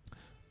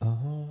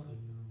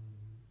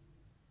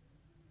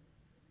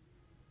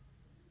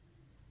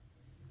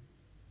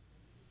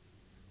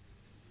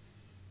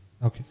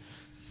 Ok.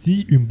 Si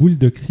une boule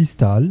de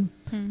cristal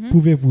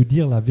pouvait vous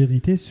dire la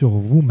vérité sur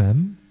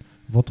vous-même,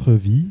 votre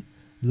vie,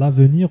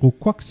 l'avenir ou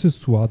quoi que ce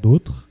soit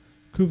d'autre,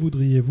 que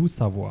voudriez-vous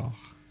savoir?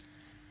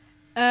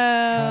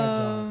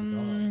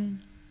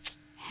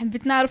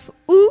 حبيت نعرف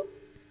où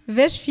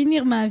vais-je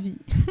finir ma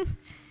vie.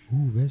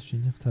 Où vais-je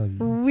finir ta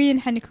vie? وين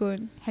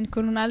حنكون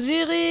en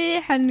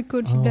Algérie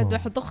حنكون في بلاد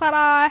واحدة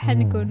أخرى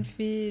حنكون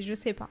في je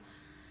sais pas.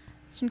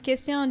 C'est une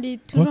question اللي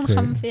toujours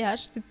نخمم فيها.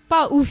 Je sais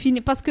pas où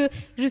finir parce que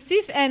je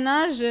suis في un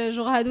âge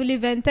genre هادو les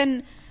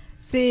vingtaines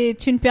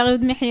c'est une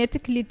période من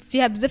حياتك اللي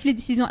فيها بزاف les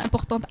décisions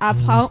importantes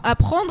à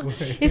prendre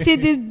et c'est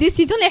des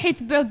décisions اللي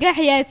حيتبعوا كاع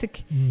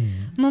حياتك.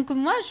 Donc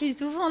moi je suis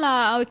souvent là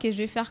OK je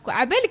vais faire quoi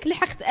عبالك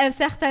لحقت un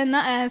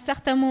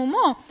certain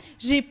moment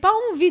j'ai pas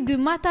envie de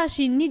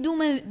m'attacher ni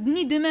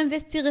de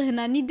m'investir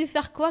هنا ni de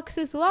faire quoi que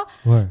ce soit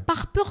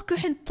par peur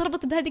que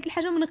نتربط بهذيك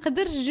الحاجه وما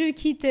نقدرش je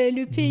quitte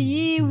le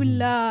pays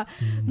ولا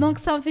donc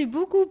ça me fait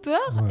beaucoup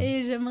peur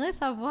et j'aimerais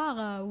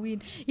savoir وين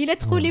الا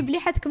تقولي بلي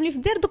حتكملي في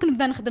الدار دوك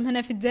نبدا نخدم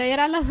هنا في الجزائر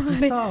على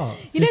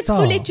il est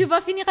تقولي tu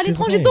vas finir à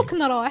l'étranger دوك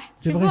نروح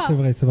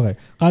c'est vrai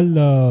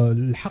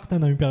قال لحقت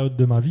انا une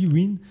période de ma vie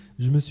وين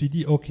je me suis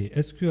dit ok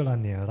est-ce que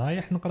راني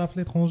رايح نقرا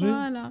في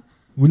l'étranger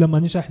ولا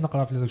مانيش رايح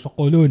نقرا في l'étranger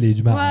قولوا لي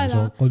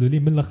جماعه قولوا لي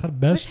من الاخر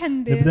باش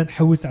نبدا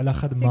نحوس على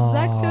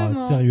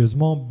خدمه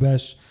سيريوزمون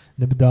باش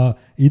نبدا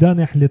اذا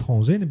رايح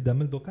l'étranger نبدا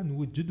من دوكا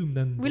نوجد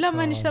ونبدا ولا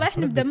مانيش رايح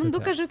نبدا من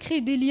دوكا جو كري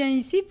دي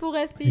liens ici pour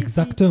rester ici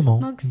exactement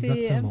donc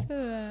c'est un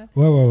peu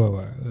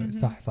ouais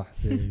صح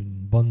c'est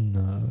une bonne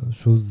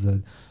chose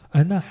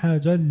انا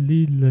حاجه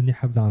اللي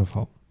حاب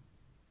نعرفها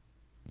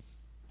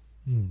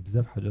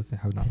بزاف حاجات اللي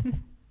حاب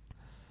نعرفها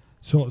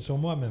sur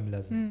moi-même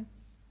لازم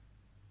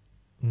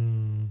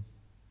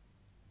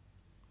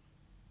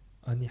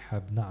اني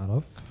حاب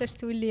نعرف كيفاش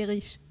تولي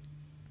غيش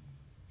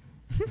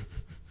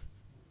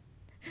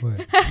وي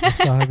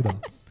هكذا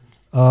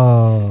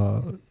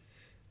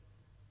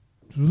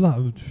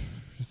لا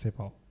je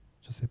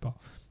sais pas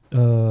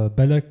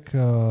بالك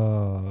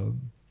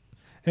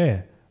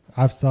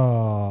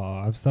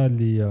عفسه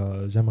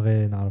اللي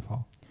جامغي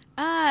نعرفها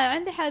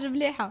عندي حاجه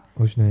مليحه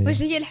واش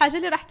هي الحاجه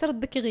اللي راح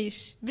تردك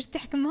غيش باش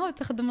تحكمها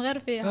وتخدم غير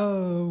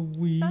فيها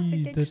وي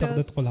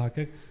تقدر تقول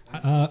هكاك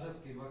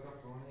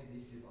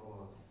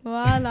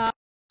فوالا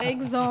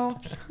اكزامبل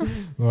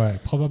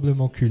ouais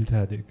probablement culte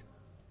هذيك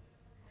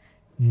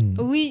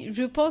وي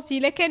جو بونس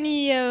الا كان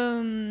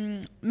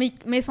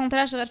ما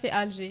يسونطراش غير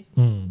في الجي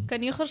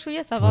كان يخرج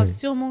شويه سافا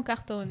سيغمون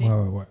كارتوني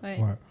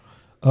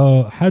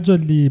حاجه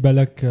اللي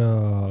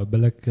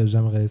بالك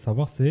جامغي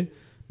سافوار سي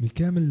من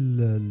كامل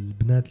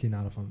البنات اللي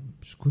نعرفهم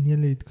شكون هي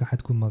اللي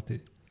حتكون مالتي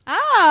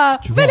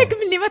بالك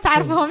من اللي ما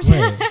تعرفهمش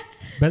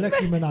بالك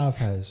اللي ما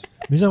نعرفهاش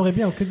مي جامغي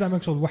بيان كي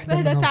زعما شغل وحده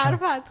منهم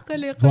تعرفها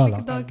تقول لك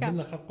دوكا من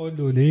الاخر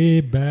قولوا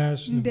لي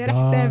باش ندير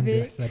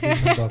حسابي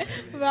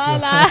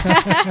فوالا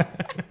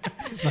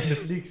نحن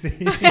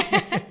فليكسي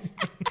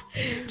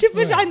شوف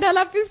واش عندها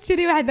لابيس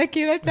تشري وحده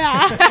كيما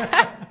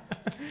تاعها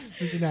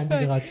مش اللي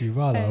عندي gratuit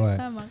voilà ouais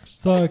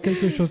ça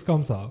quelque chose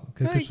comme ça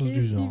quelque chose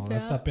du genre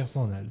ça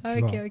personnel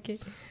ok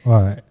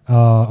ouais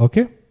ok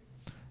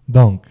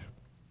donc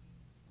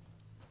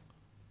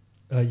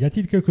y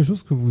a-t-il quelque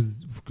chose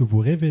que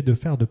vous rêvez de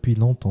faire depuis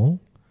longtemps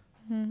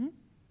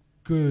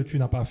que tu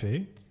n'as pas fait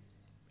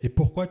et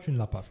pourquoi tu ne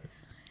l'as pas fait?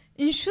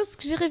 Une chose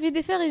que j'ai rêvé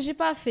de faire et j'ai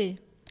pas fait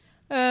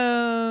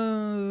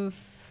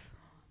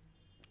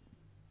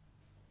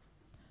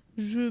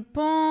je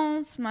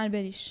pense ما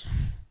باليش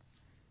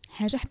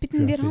حاجه حبيت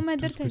نديرها ما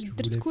درتهاش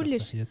درت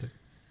كلش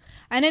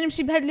انا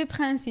نمشي بهذا لو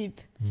برينسيپ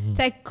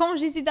تاع كون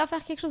جيزيد ا فير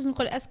كيك شوز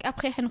نقول اسك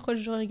ابري حنقول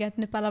جو ريغريت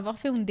نو با لافوار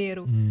في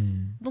ونديرو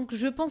دونك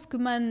جو بونس كو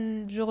ما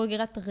جو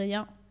ريغريت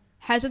ريان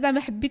حاجه زعما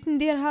حبيت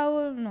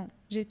نديرها نو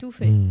جي تو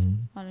في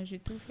انا جي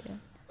تو في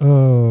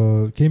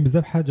كاين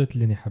بزاف حاجات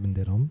اللي حاب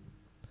نديرهم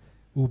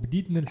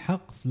وبديت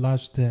نلحق في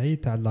لاج تاعي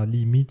تاع لا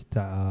ليميت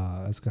تاع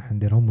اسكو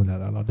حنديرهم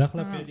ولا لا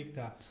داخله في هذيك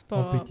تاع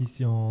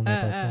كومبيتيسيون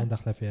ناتاسيون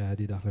داخله فيها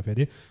هذه داخله فيها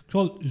هذه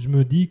شغل جو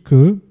مو دي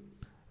كو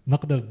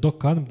نقدر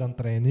دوكا نبدا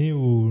نتريني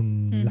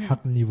ونلحق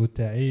النيفو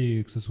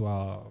تاعي كو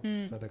سوا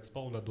في هذاك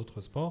سبور ولا دوطخ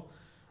سبور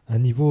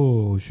ان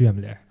نيفو شويه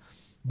مليح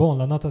بون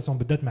لا ناتاسيون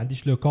بدات ما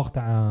عنديش لو كور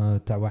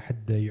تاع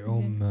واحد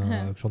يعوم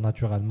شغل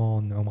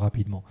ناتورالمون نعوم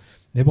رابيدمون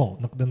مي بون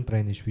نقدر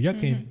نتريني شويه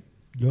كاين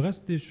لو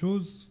ريست دي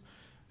شوز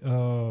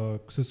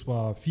que ce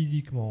soit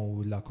physiquement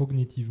ou là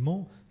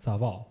cognitivement ça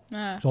va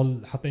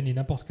genre حطيني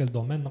n'importe quel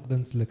domaine نقدر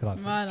نسلك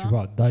راسي tu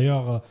vois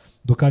d'ailleurs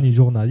دوكاني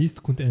journaliste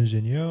كنت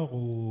ingénieur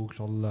و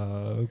genre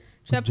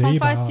j'apprends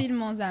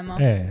facilement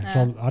زعما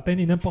genre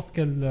عطيني n'importe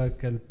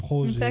quel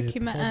projet انت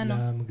كيما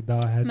انا كدا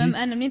هذه ميم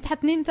انا منين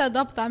تحطني انت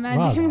ضابطه ما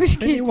عنديش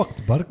مشكل عطيني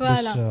وقت برك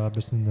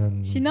باش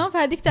سينو في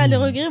هذيك تاع لي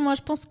ريغري moi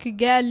je pense que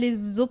كاع لي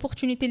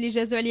زوبورتونيتي اللي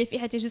جازوا عليا في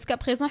حياتي جوسكا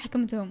بريزون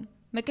حكمتهم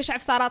ما كاش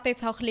عفسه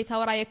راطيتها وخليتها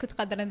ورايا كنت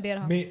قادره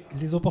نديرها مي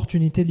لي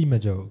زوبورتونيتي اللي ما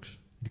جاوكش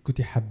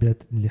كنتي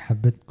حبيت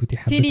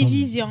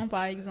تيليفزيون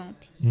باغ اكزومبل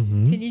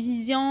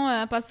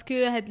تيليفزيون باسكو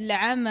هاد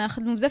العام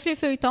خدموا بزاف لي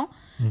فeuilletons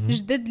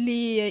جدد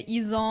لي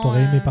ايزون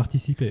t'aurais aimé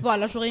participer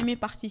voilà j'aurais aimé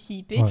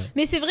participer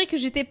mais c'est vrai que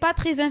j'étais pas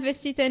très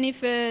investie تاني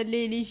في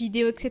les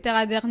vidéos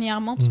etc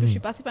dernièrement parce que je suis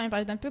passée par une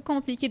période un peu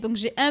compliquée donc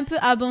j'ai un peu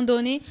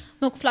abandonné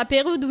donc في la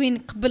période وين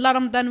قبل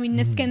رمضان وين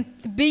الناس كانت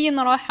تبين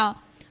روحها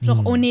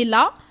genre on est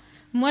là.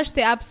 Moi,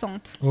 j'étais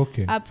absente.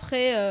 Okay.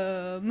 Après,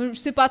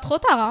 c'est pas trop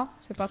tard. Hein.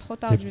 C'est pas trop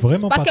tard. C'est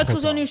vraiment pas quelque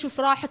chose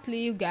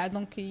tard.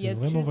 Donc,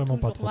 c'est vraiment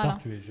pas trop tard.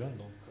 Tu es jeune.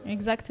 Donc,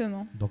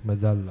 exactement. Donc,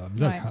 mazal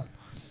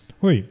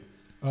oui.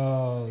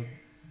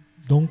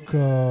 Donc,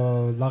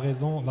 la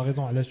raison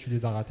à laquelle tu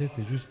les as ratés,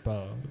 c'est juste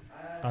pas...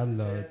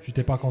 tu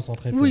t'es pas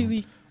concentré. Oui,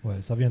 oui. Ouais,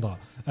 ça viendra.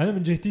 أنا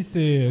من جهتي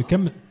c'est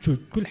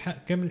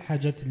كم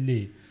الحاجات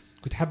اللي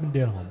كنت حاب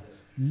نديرهم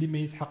اللي ما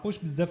يسحقوش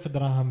بزاف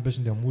دراهم باش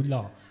نديرهم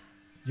ولا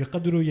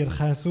يقدروا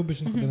يرخصوا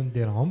باش نقدر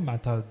نديرهم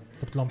معناتها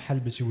صبت لهم حل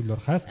باش يولوا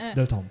رخاص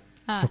درتهم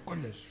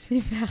كلش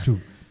سوبر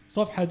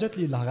صوف حاجات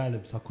اللي الله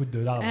غالب ça coûte de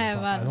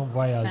l'argent donc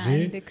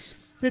voyager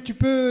et tu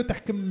peux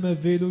تحكم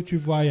vélo tu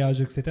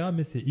voyages etc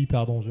mais c'est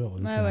hyper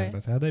dangereux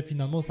parce que هذا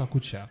finalement ça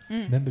coûte cher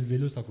même le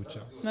vélo ça coûte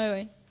cher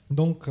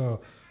donc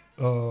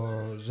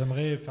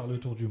j'aimerais faire le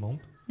tour du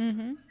monde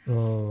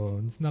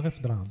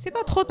c'est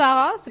pas trop tard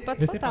hein? C'est pas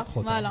trop tard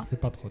voilà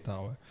c'est pas trop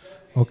tard ouais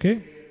ok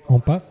on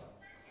passe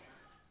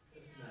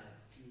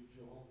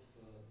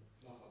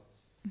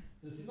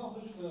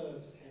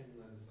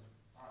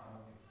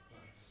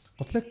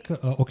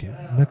ok,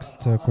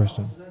 next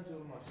question.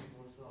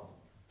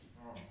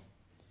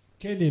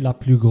 Quelle est la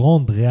plus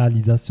grande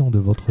réalisation de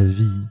votre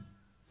vie?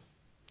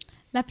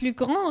 La plus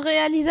grande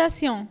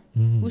réalisation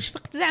وش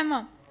فقت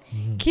زعما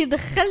كي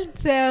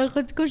دخلت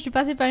قلت لكم جو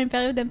باسي بار une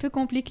période un peu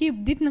compliquée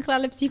وبديت نقرا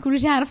على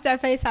البسيكولوجيا عرفت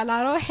عفايس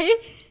على روحي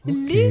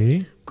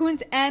اللي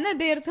كنت انا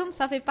دايرتهم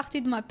ça fait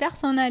partie de ma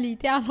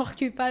personnalité alors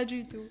que pas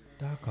du tout.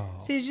 D'accord.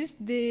 C'est juste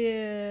des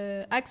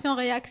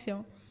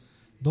actions-réactions.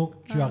 Donc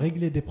tu as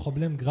réglé des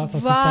problèmes grâce à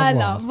ce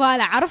savoir.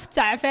 Voilà, عرفت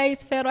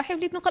عفايس في روحي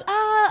وليت نقول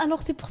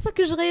alors c'est pour ça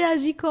que je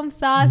réagis comme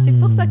ça, c'est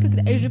pour ça que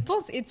et je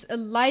pense it's a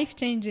life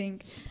changing.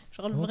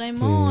 Genre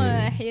vraiment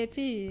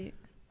حياتي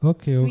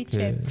OK.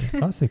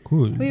 Ça c'est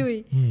cool.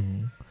 Oui.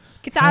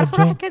 كنت عارف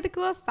روحك هذاك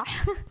هو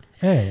الصح.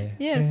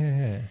 yes.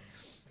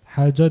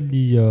 حاجة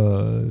اللي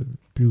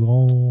plus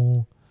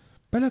grand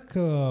بالك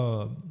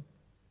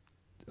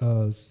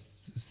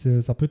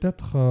ça peut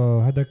être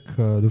هذاك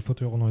le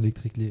fauteuil roulant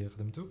électrique اللي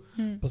خدمته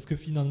parce que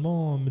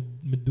finalement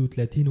مدو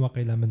 30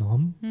 واقيلا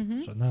منهم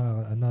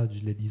انا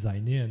اللي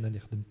ديزايني انا اللي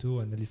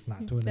خدمته انا اللي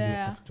صنعته انا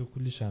اللي وقفته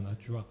كلش انا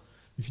tu vois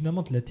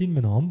finalement 30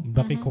 منهم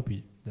باقي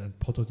كوبي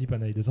البروتوتيب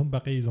انا يدهم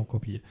باقي يزون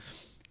كوبي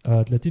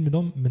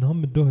 30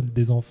 منهم مدوه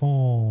لدي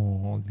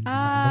زونفون ما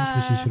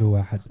عندهمش باش يشروا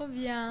واحد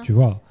tu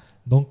vois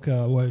donc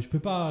ouais je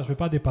peux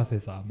pas dépasser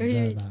ça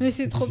mais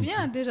c'est trop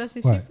bien déjà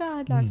c'est super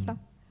là ça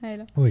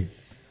oui.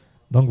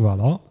 Donc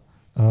voilà.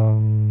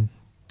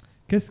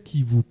 Qu'est-ce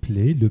qui vous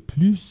plaît le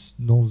plus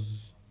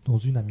dans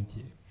une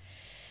amitié?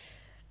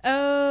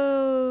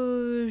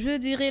 Je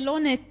dirais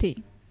l'honnêteté.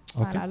 Okay.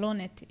 Voilà,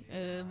 l'honnêteté.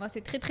 Moi,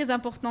 c'est très très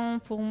important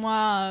pour moi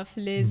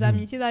les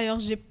amitiés.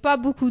 D'ailleurs, j'ai pas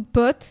beaucoup de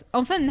potes.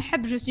 Enfin,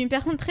 je suis une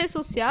personne très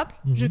sociable.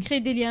 Je crée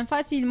des liens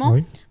facilement.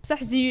 Oui. Ça,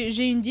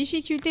 j'ai une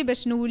difficulté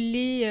parce que nous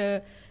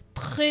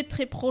très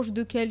très proche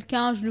de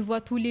quelqu'un, je le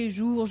vois tous les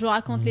jours, je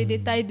raconte les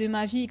détails de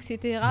ma vie, etc.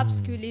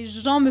 Parce que les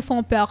gens me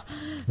font peur.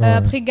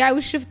 Après,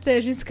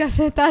 jusqu'à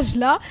cet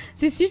âge-là,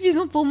 c'est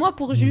suffisant pour moi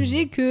pour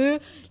juger que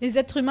les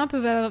êtres humains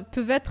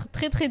peuvent être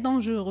très très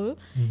dangereux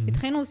et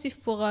très nocifs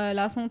pour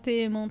la santé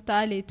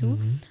mentale et tout.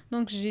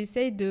 Donc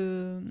j'essaye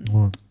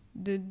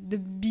de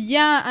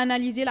bien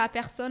analyser la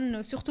personne,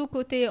 surtout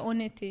côté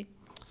honnêteté.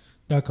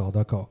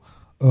 D'accord.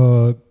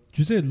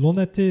 tu sais,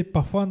 l'honnêteté,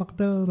 parfois,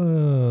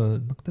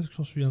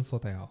 نقدر شوية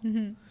نصوتيها.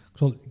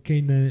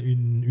 Qu'il y a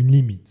une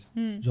limite.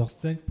 Genre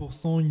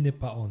 5%, il n'est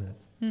pas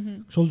honnête.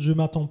 Je ne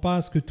m'attends pas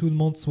à ce que tout le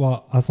monde soit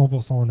à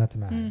 100% honnête.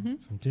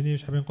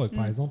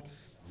 Par exemple,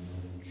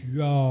 tu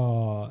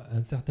as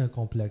un certain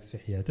complexe في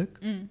حياتك.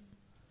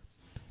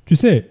 Tu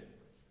sais,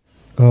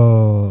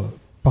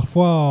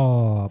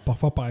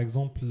 parfois, par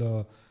exemple,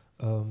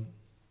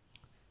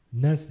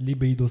 Nas li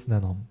baydo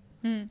snanam.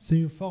 C'est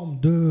une forme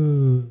de...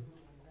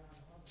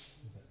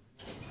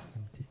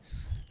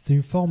 C'est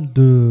une forme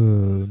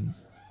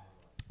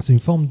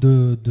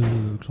de...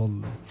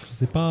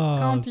 c'est pas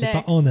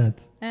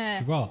honnête.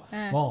 Tu vois.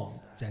 Bon,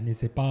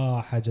 c'est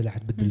pas حاجة اللي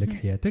حتبدل لك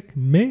حياتك,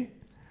 mais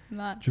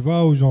tu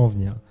vois où j'en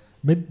venir.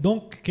 Mais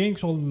donc كاين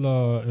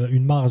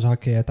une marge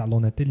هكايا تاع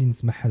l'honnêteté اللي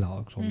نسمح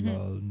لها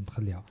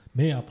نخليها.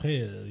 Mais après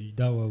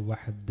يدا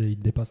واحد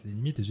يديباس les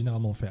limites et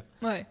généralement faire.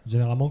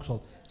 Généralement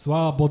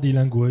soit body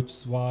language,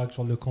 soit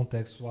le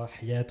contexte, soit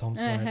حياتهم,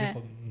 soit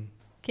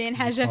كاين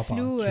حاجه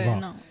فلو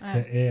نو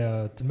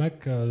et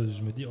تماك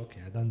je me dis ok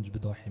هذا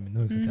نجبد روحي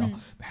منه etc.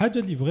 حاجه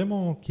اللي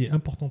vraiment qui est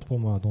importante pour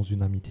moi dans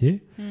une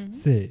amitié,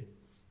 c'est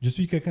je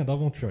suis quelqu'un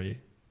d'aventurier.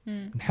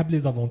 نحب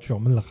les aventures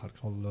من الاخر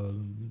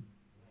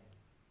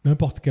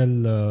n'importe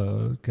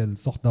quelle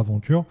sorte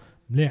d'aventure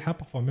مليحه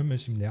parfois même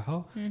ماشي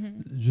مليحه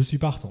je suis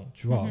partant,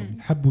 tu vois.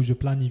 نحب و je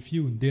planifie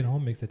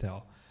ونديرهم etc.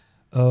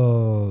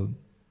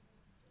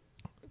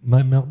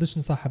 ما نقدرش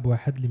نصاحب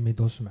واحد اللي ما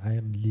يدورش معايا,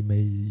 اللي ما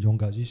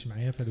يونجاجيش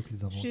معايا في هذوك لي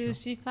زافونتور. جو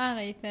سوي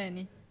باغي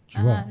ثاني.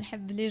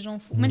 نحب لي جون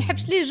فو, ما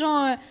نحبش لي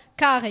جون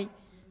كاري.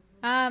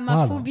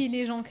 ما فوبي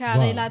لي جون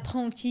كاري لا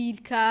ترونكيل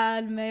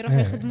كالم, يروحوا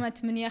يخدموا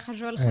 8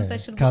 يخرجوا على 5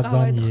 يشربوا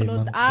قهوه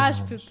يدخلوا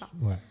جو بو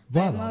با.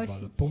 Voilà,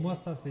 pour moi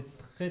ça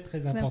c'est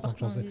très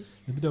important.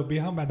 نبداو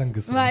بها بعد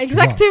نقصر.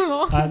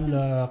 اكزاكتومون.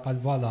 قال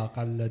فوالا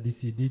قال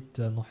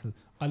ديسيديت نروح,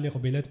 قال لي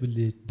قبيلات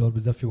باللي تدور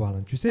بزاف في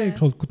وهران. tu sais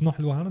كنت نروح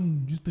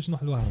لوهران جوست باش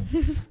نروح لوهران.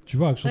 tu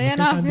vois ما كانش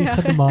عندي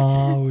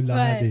خدمه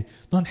ولا هذه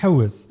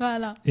نحوس.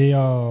 فوالا. اي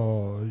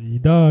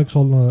اذا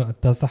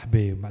انت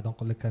صاحبي بعد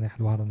نقول لك انا نروح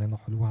لوهران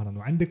نروح لوهران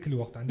وعندك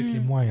الوقت وعندك لي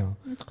مويان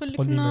تقول لك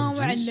نو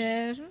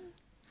وعلاش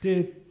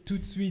t'es tout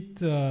de suite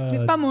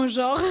c'est pas mon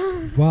genre.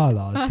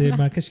 Voilà,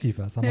 ma qu'est-ce qu'il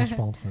fait, ça marche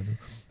pas entre nous.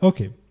 OK.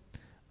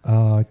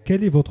 Quel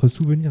est votre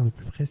souvenir le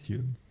plus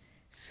précieux?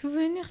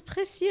 Souvenir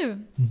précieux.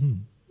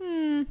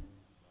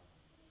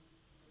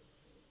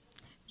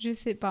 Je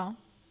sais pas.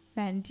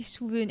 عندي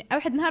souvenir.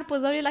 واحد نهار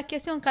بوزاولي لا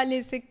كيسيون قال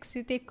لي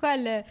c'était quoi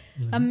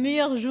la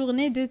meilleure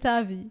journée de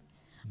ta vie.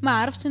 ما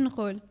عرفتش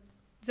نقول.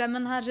 زعما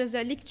نهار جاز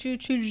عليك tu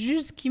le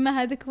juges كيما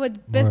هذاك هو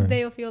the best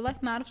day of your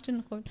life, ما عرفتش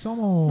نقول.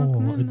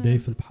 Sûrement الداي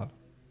في البحر.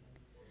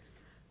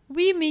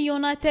 Oui, mais il y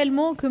en a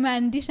tellement que ma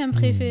عنديش un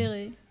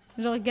préféré.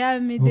 Je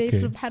regarde mes days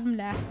في البحر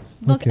ملاح.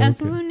 Donc un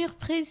souvenir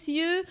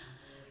précieux,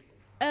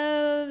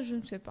 je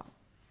ne sais pas.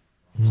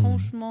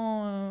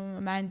 Franchement,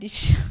 ما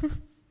عنديش.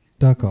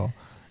 D'accord.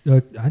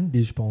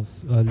 عندي je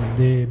pense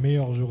les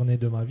meilleures journées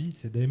de ma vie,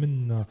 c'est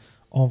دائما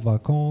en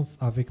vacances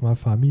avec ma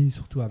famille,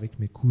 surtout avec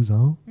mes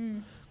cousins.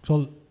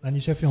 راني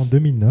شافي en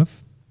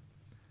 2009.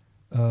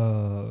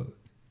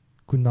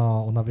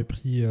 On avait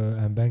pris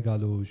un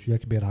bungalow شويه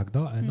كبير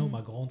هكذا انا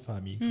وما grande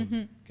famille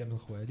كامل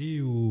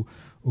خوالي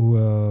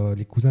و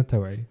les cousins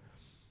تاوعي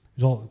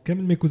genre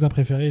كامل mes cousins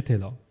préférés étaient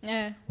là.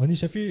 واني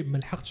شافي ما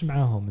لحقتش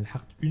معاهم,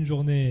 لحقت une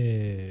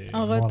journée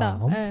en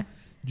retard.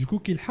 du coup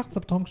كي لحقت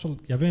صبتهم il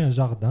y avait un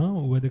jardin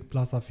وهذيك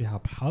بلاصه فيها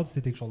بحر,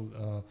 c'était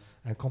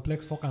un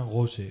complexe فوق un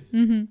rocher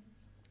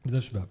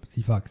بزاف شباب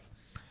سيفاكس.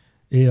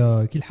 Et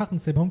كي لحقت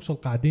نصيبهم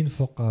قاعدين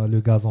فوق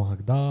le gazon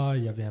هكذا,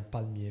 il y avait un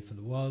palmier في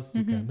الوسط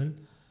وكامل.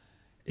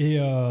 Et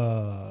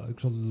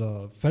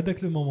في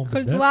هذاك لو مومون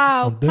قلت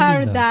واو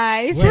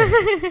paradise.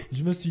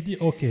 Je me suis dit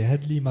ok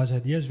هاد l'image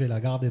هادية je vais la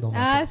garder dans ma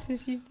tête. Ah c'est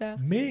super.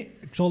 Mais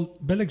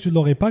بالك je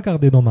l'aurais pas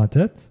gardé dans ma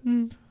tête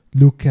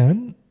لو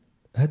كان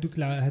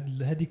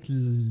هذيك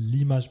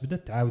l'image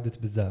بدات تعاودت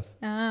بزاف.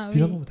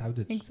 finalement ما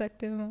تعاودتش.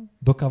 Exactement.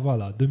 دوكا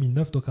فوالا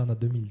 2009 دوكا انا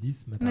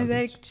 2010 ما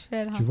تعاودتش.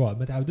 tu vois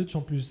ما تعاودتش en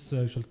plus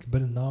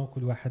كبرنا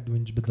وكل واحد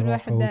وين جبد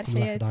روحه وكل واحد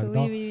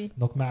حياته.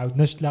 دونك ما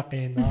عاودناش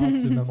تلاقينا في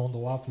الميم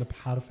اندروا في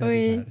البحر في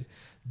هذه.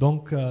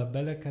 دونك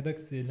بالك هذاك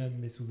سي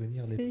لان مي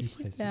سوفينير لي بلو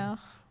بريسيeux.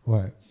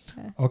 Ouais.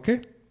 OK.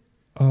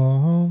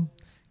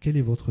 Quel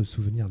est votre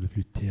souvenir le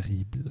plus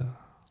terrible?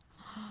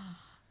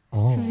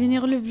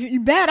 souvenir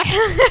البارح.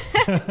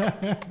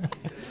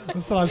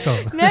 وصل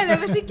لكم. لا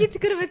ماشي كي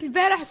تكربت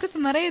البارح كنت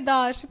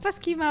مريضه, je sais pas ce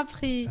qui m'a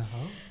pris.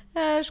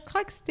 Je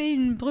crois que c'était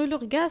une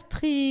brûlure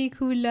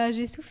gastrique ولا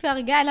j'ai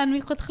souffert كاع la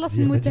nuit. قلت خلاص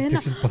نموت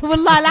هنا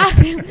والله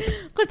العظيم.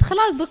 قلت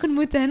خلاص دوك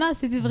نموت هنا.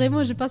 c'était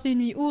vraiment j'ai passé une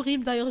nuit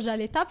horrible. d'ailleurs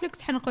j'allais t'appeler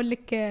كنت حنقول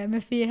لك ما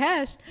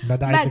فيهاش.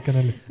 بعد عيطتك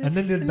انا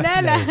اللي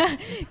ربحت. لا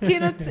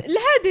كانت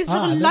هذه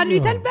شغل لا نوي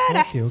تاع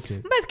البارح. من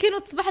بعد كانوا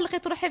الصباح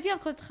لقيت روحي بيان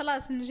قلت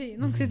خلاص نجي.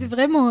 donc c'était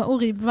vraiment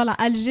horrible. voilà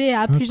Alger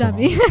à plus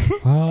jamais.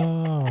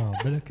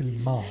 بالك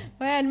الماء.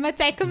 الماء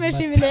تاعكم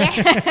ماشي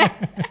مليح.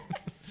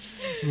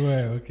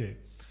 ouais ok.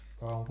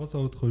 Alors, on passe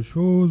à autre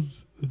chose.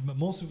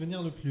 Mon souvenir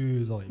le plus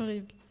horrible.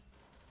 Horrible.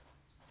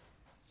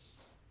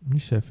 Ni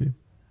chafé.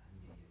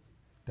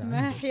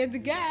 ما حيت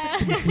كاع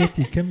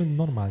حياتي كامل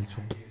نورمال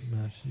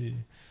ماشي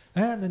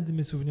انا عندي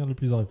مي سوفينير لو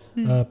بلوز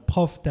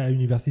بروف تاع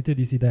يونيفرسيتي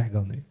ديسيدا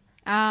يحقرني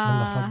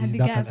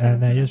هذيك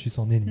انا je suis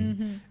son ennemi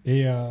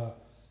et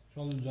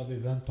j'avais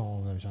 20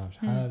 ans مش عارف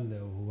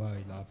شحال وهو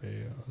il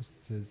avait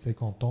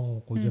 50 ans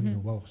وقول جا من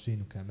هو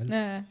وخشين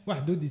وكامل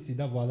وحده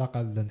ديسيدا فوالا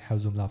قال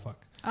نحوزو من لافاك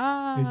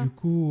et du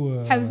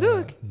coup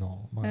حوزوك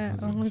non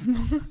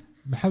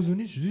ما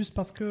حوزونيش جوست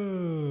باسكو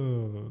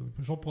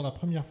جون بور لا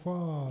بروميير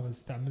فوا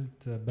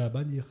استعملت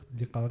بابا اللي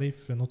قاري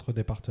في نوتر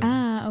ديبارتمون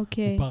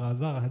اوكي باغ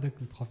ازار هذاك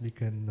البروف اللي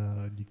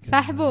كان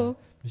صاحبو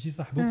ماشي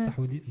صاحبو بصح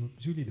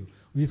وليدو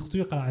اختو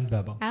يقرا عند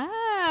بابا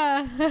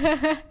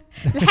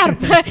الحرب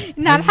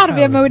نهار الحرب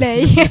يا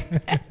مولاي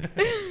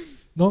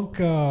دونك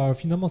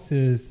فينالمون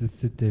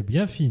سيتي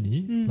بيان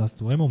فيني لا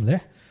سيتي فريمون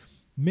مليح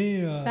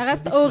مي ça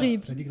reste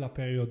horrible هذيك لا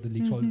بيريود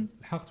اللي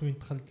لحقت وين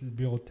دخلت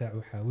البيرو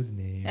تاعو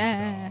حاوزني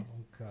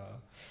دونك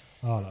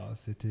voilà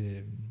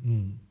c'était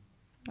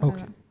ok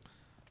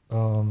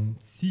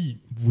si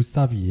vous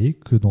saviez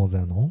que dans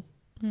un an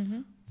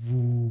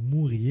vous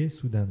mourriez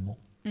soudainement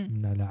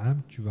Nalaam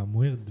tu vas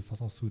mourir de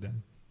façon soudaine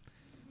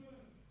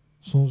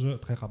change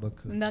très rabak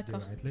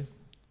d'accord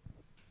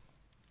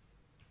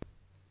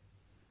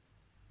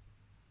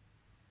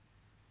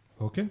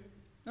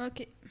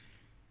ok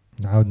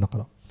نعاود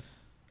نقرا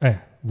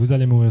vous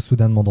allez mourir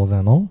soudainement dans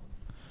un an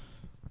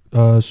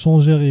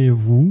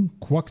changerez-vous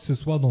quoi que ce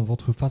soit dans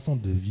votre façon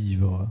de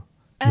vivre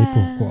et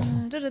pourquoi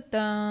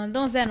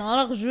dans un an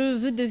alors je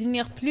veux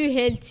devenir plus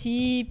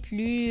healthy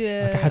plus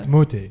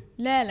حتموتي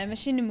لا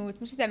ماشي نموت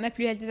ماشي زعما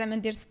plus healthy زعما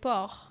ندير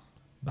سبور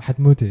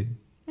حتموتي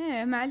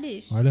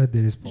معليش علاه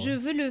ديري سبور je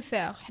veux le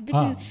faire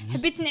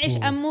حبيت نعيش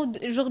ان مود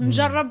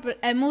نجرب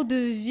ان مود دو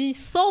في 100%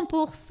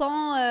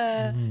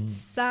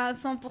 ça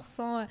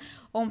 100%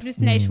 en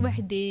plus نعيش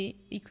وحدي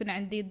يكون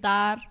عندي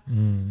دار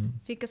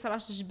في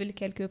كسرة الجبل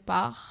quelque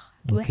part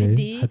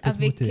وحدي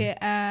avec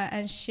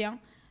un chien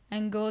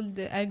un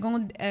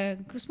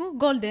اسمه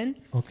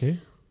golden اوكي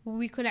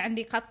ويكون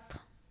عندي قط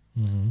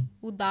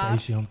ودار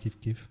تعيشيهم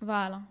كيف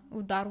فوالا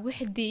ودار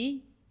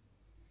وحدي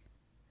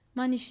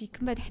مانيفيك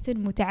من بعد حتى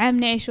نموت عام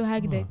نعيشوا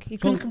هكذاك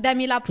يكون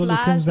قدامي لا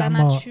بلاج لا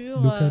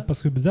ناتور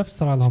باسكو بزاف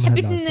صرا لهم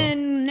حبيت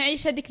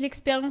نعيش هذيك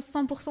ليكسبيريونس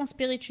 100%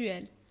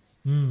 سبيريتويل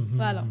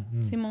فوالا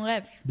سي مون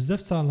ريف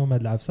بزاف صرا لهم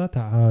هاد العفسه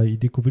تاع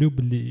يديكوفريو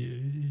باللي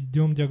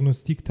يديهم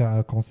دياغنوستيك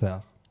تاع كونسير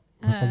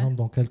نقولهم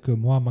دون كالكو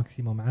موا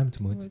ماكسيموم عام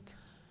تموت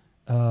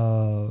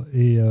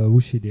اي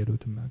واش يديروا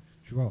تماك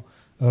tu vois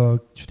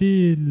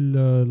شفتي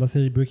لا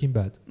سيري بريكين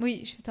باد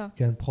وي شفتها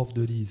كان بروف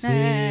دو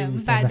ليسي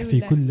وسامح في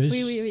كلش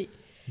وي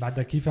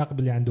بعد كيف عقب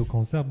اللي عنده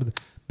كونسير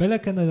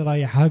بالك انا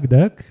رايح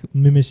هكذاك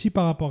مي ماشي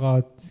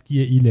بارابور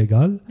سكي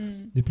ايليغال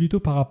مي بلوتو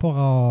بارابور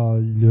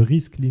لو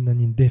ريسك اللي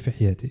راني نديه في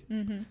حياتي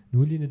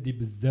نولي ندي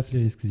بزاف لي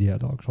ريسك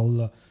زياده ان شاء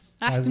الله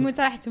راح تموت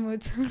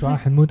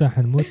راح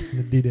نموت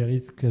ندي دي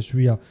ريسك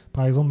شويه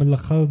باغ اكزومبل من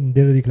الاخر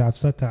ندير هذيك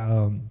العفسه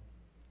تاع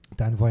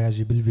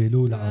نفواياجي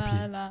بالفيلو ولا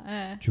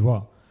ابي tu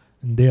vois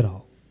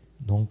نديرها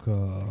دونك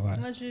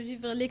moi je veux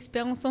vivre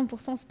l'expérience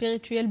 100%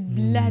 spirituelle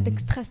بلا هذاك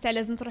ستريس تاع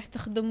لازم تروح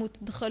تخدم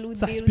وتدخل ودير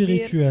صح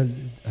spirituel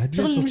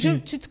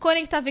tu te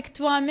connectes avec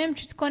toi-même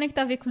tu te connectes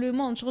avec le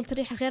monde شغل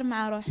تريح غير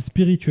مع روحك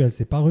spirituel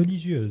c'est pas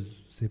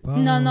religieuse c'est pas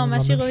non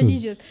ماشي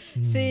religieuse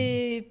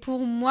c'est pour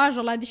moi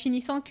genre la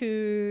définition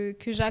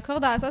que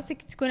j'accorde à ça c'est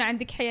que تكون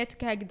عندك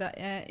حياتك هكذا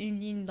une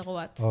ligne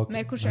droite ما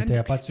يكونش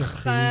عندك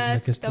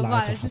stress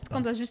voilà juste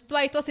comme ça juste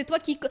toi et toi c'est toi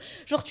qui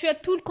genre tu as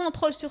tout le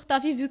contrôle sur ta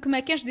vie vu que ما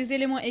كانش des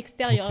éléments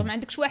extérieurs ما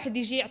عندكش واحد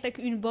يجي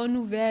يعطيك une bonne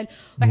nouvelle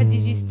واحد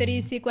يجي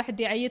ستريسيك واحد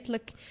يعيط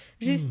لك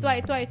juste toi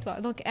et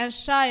toi donc un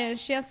chat et un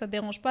chien ça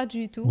dérange pas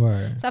du tout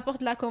ça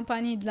apporte la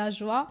compagnie de la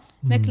joie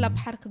ماك لا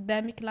بحر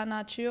قدامك la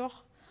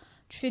nature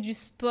tu fais du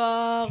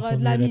sport,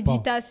 de la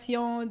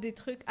méditation, des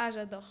trucs. Ah,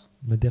 j'adore.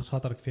 ما دير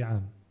خاطرك في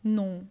عام.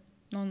 Non,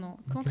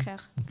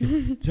 contraire.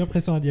 J'ai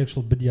l'impression هذيك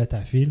شغل بديه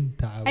تاع فيلم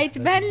تاع اي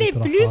تبان لي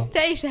بلوس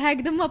تعيش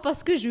هكذا moi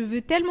parce que je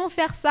veux tellement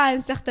faire ça à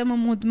un certain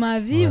moment de ma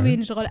vie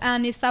وين شغل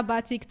اني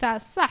ساباتيك تاع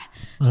الصح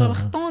شغل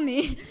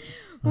خطوني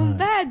ومن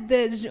بعد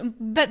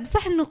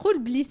بصح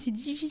نقول بلي سي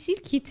ديفيسيل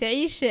كي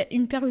تعيش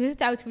une période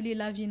تعاود تولي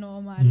la vie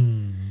normale.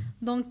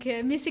 Donc,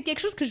 mais c'est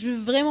quelque chose que je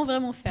veux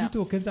vraiment faire.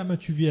 Plutôt, quand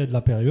tu vis de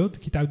la période,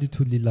 qui t'a dit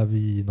toute la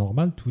vie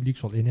normale, tu lis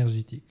quelque chose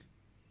énergétique.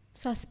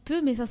 Ça se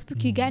peut, mais ça se peut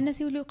qu'il gagne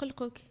assez ou le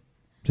qalqok.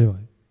 C'est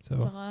vrai.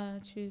 Genre,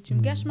 tu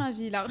me gâches ma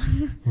vie là.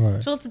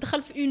 Genre, tu te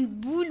dans une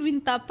boule où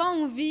tu n'as pas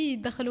envie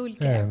de دخلوا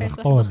لك عفايس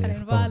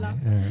voilà.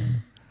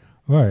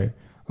 Ouais.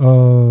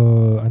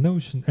 أنا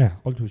وش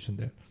قلت وش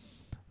ندير.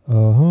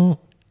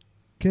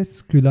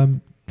 Qu'est-ce que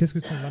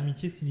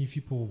l'amitié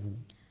signifie pour vous?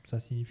 Ça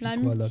signifie quoi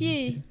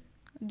l'amitié?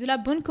 De la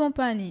bonne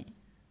compagnie.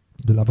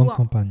 De la bonne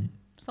compagnie.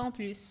 Sans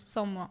plus,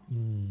 sans moi.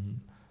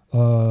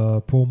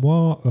 Pour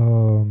moi,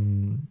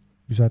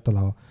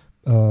 j'attends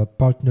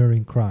partner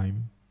in crime.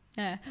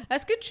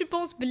 Est-ce que tu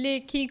penses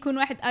que يكون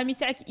واحد ami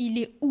تاعك il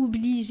est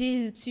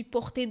obligé de te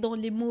supporter dans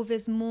les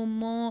mauvais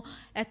moments,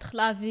 être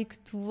là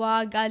avec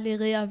toi,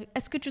 galérer avec...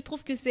 Est-ce que tu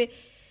trouves que c'est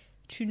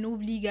une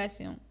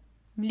obligation?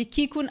 اللي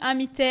كيكون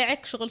امي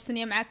تاعك شغل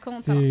سنيه معاك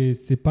كونطرا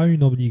c'est pas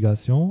une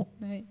obligation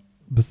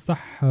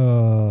بصح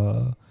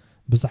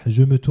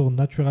je me tourne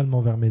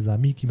naturellement vers mes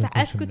amis qui me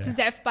connaissent. Est-ce que tu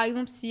sais, par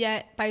exemple, si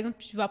par exemple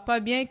tu vas pas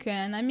bien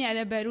qu'un ami à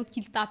la balou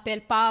qu'il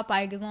t'appelle pas par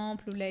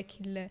exemple ou là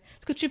qu'il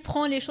est-ce que tu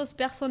prends les choses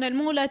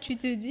personnellement ou là tu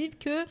te dis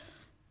que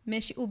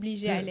ماشي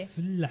obligé عليه في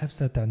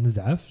العفسه تاع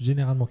نزعف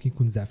جينيرالمون كي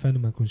نكون زعفان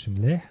وما نكونش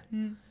مليح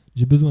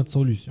جي بوزوان دو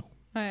سوليوشن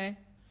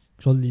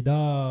شغل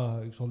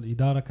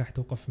اذا راك راح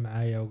توقف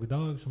معايا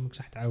وكذا شغل ماكش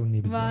راح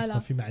تعاوني بزاف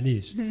صافي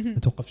معليش ما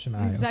توقفش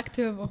معايا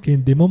اكزاكتومون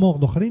كاين دي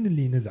مومون اخرين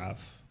اللي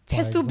نزعف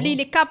تحسوا بلي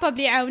لي كابابل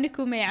يعاونك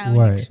وما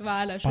يعاونكش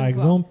فوالا شوف باغ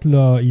اكزومبل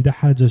اذا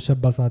حاجه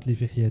شابه صارت لي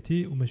في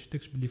حياتي وما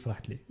شفتكش بلي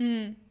فرحت لي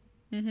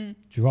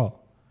tu vois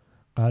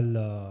قال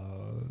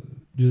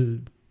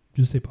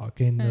je sais pas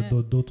كاين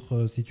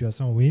d'autres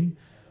situations وين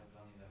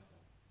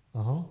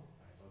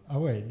ah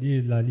ouais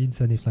la ligne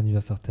ça في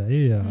l'anniversaire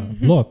تاعي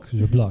bloque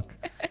je bloque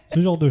ce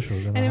genre de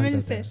choses انا ما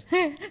ننساش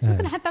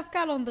ممكن حتى في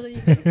كالندري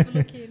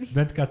بلوكيني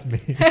 24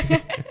 mai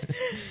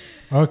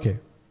ok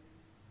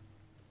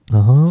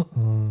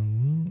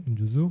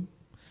نجوزو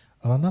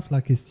رانا في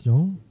la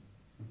question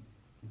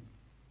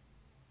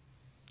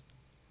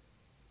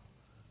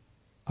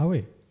ah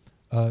ouais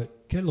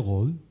quel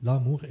rôle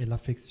l'amour et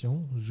l'affection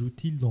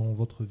jouent-ils dans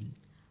votre vie?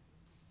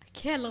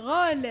 Quel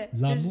rôle?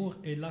 L'amour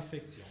et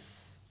l'affection.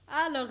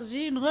 Alors,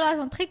 j'ai une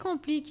relation très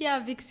compliquée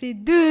avec ces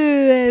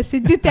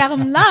deux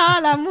termes-là, hein,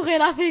 l'amour et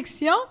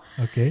l'affection.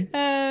 Ok.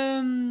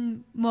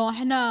 Bon,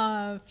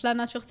 la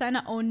nature,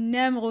 on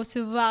aime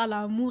recevoir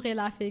l'amour et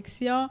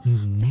l'affection.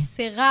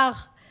 C'est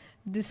rare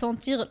de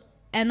sentir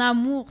un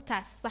amour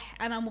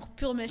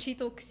pur, mais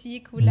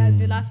toxique, ou là,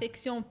 de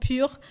l'affection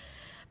pure.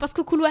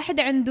 باسكو كل واحد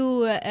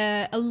عنده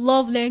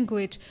اللوف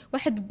لانجويج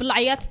واحد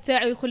بالعياط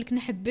تاعو يقول لك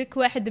نحبك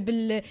واحد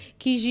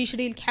كيجي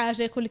يشري لك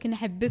حاجه يقول لك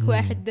نحبك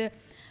واحد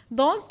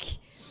دونك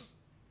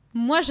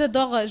موا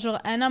جادور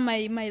انا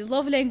ماي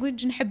لوف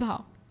لانجويج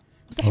نحبها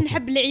بصح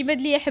نحب العباد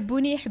اللي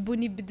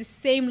يحبوني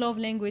بالسيم لوف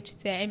لانجويج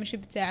تاعي ماشي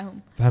بتاعهم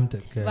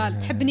فهمتك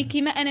تحبني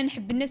كيما انا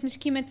نحب الناس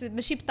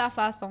ماشي بتا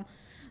فاصون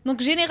دونك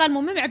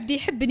جينيرالمون ميم عبدي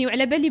يحبني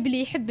وعلى بالي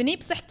بلي يحبني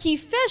بصح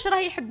كيفاش راه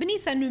يحبني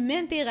سا نو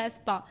مانتيريس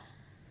با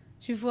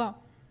tu vois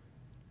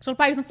genre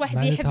par exemple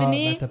واحد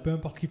يحبني انت peu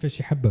importe كيفاش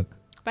يحبك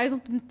par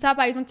exemple انت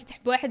par exemple كي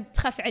تحب واحد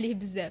تخاف عليه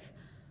بزاف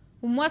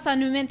وموا ça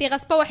ne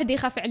m'intéresse pas واحد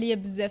يخاف عليا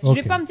بزاف je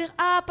vais pas me dire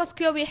parce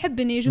que هو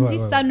يحبني je me dis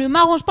ça ne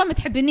m'arrange pas ما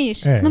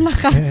تحبنيش من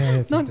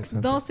الاخر donc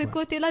dans ce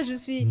côté là je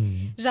suis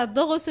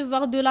j'adore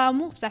recevoir de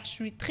l'amour بصح je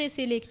suis très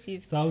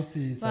sélective ça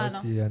aussi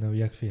انا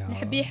وياك فيها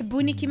نحب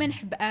يحبوني كيما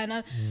نحب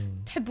انا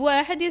تحب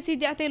واحد يا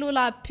سيدي اعطيله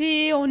لا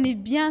بي on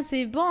est bien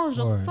c'est bon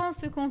genre sans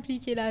se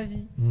compliquer la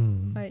vie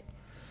ouais.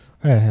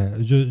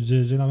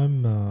 J'ai la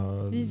même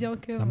vision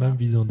que même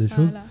vision des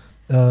choses.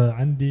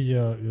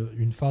 عندي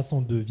une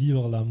façon de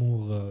vivre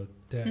l'amour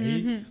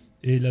تاعي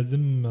et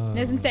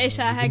لازم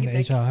تعيشها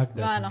هكذاك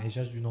ما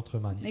نعيشهاش d'une autre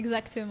manière.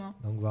 Exactement.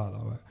 Donc voilà,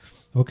 ouais.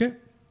 OK.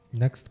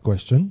 Next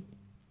question.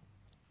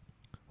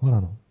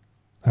 Voilà non.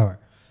 Ah ouais.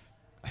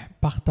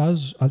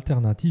 Partage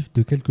alternatif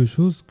de quelque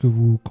chose que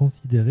vous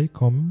considérez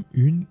comme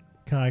une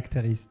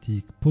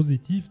caractéristique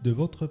positive de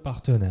votre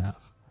partenaire.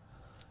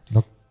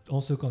 Donc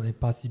on se connaît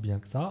pas si bien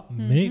que ça,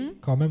 mais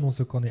quand même on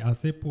se connaît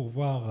assez pour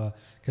voir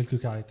quelques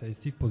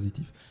caractéristiques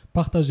positives.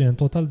 Partager un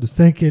total de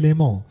 5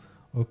 éléments.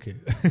 Ok.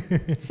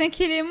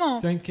 5 éléments.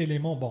 5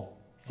 éléments, bon.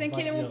 5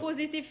 éléments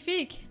positifs.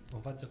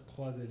 On va dire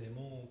 3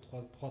 éléments,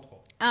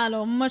 3.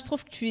 Alors moi je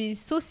trouve que tu es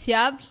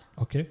sociable.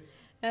 Ok.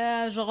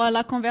 Genre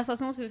la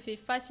conversation se fait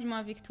facilement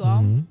avec toi.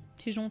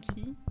 Tu es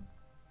gentil.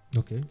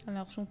 Ok.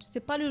 Alors, tu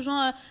sais pas le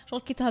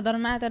genre qui t'adore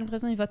mal, t'as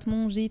l'impression qu'il va te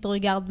manger, il te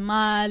regarde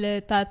mal,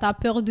 t'as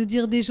peur de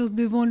dire des choses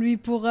devant lui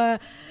pour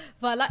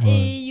voilà. Ouais.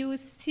 Et you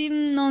seem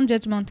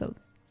non-judgmental.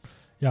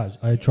 Yeah,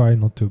 I try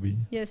not to be.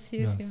 Yes,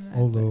 you seem.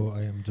 Although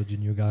I am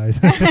judging you guys.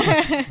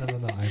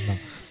 no, I'm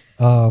not.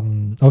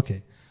 Ok.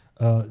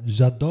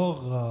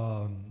 J'adore.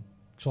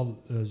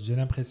 J'ai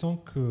l'impression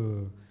que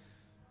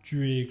tu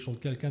es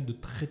quelqu'un de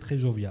très très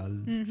jovial.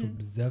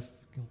 Bzaf.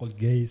 نقول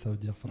gay ça veut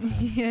dire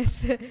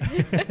yes.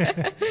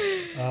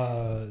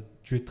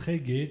 Tu es très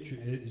gay,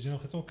 j'ai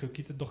l'impression que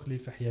كي تدخلي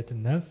في حياة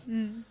الناس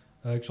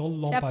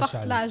شغل لامباش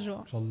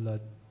عليك شغل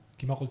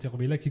كيما قلتي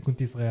قبيله كي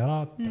كنتي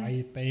صغيره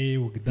تعيطي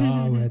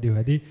وكذا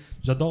وهذه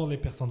j'adore les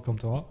personnes comme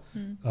toi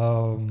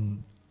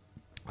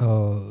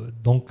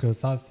donc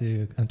ça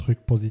c'est un truc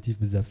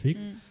positif بزاف فيك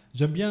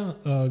j'aime bien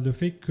le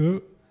fait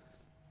que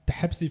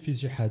تحبسي في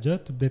شي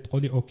حاجات تبدا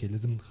تقولي اوكي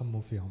لازم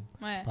نخمموا فيهم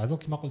باغ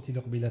اكزومبل كيما قلتي لي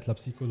قبيله لا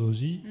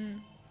بسيكولوجي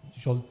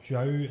شغل tu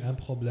as eu un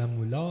problème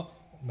ولا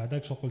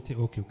بعدك شغل قلتي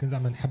اوكي وكان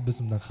زعما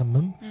نحبس ونبدا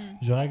نخمم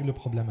جو ريغل لو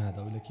بروبليم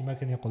هذا ولا كيما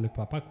كان يقول لك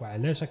باباك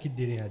وعلاش راكي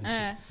ديري هذا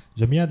الشيء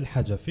جميع هذه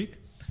الحاجه فيك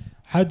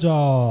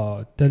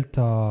حاجه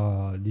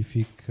ثالثه اللي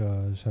فيك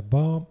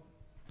شابه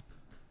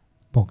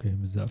اوكي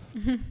بزاف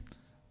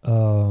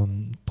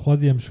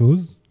troisième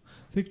chose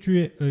c'est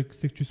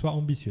que tu sois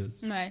ambitieuse.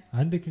 Ouais.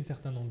 Avec une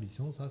certaine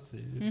ambition, ça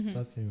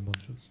c'est une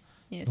bonne chose.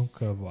 Yes. Donc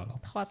voilà.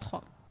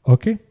 3-3.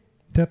 OK.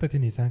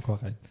 تعطيني 5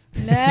 واحد.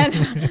 لا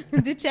ما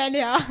ديتش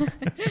عليها.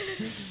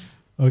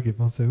 Ok,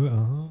 pensez-vous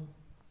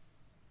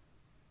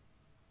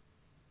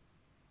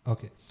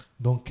Ok.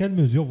 Dans quelle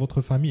mesure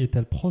votre famille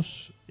est-elle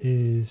proche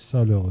et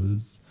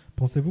chaleureuse?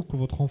 Pensez-vous que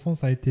votre enfance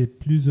a été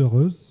plus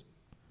heureuse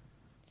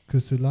que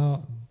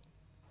cela?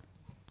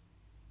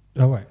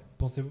 Ah ouais.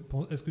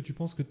 Est-ce que tu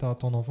penses que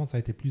ton enfance a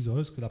été plus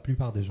heureuse que la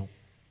plupart des gens?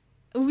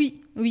 Oui,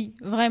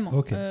 vraiment.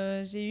 Okay.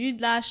 J'ai eu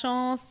de la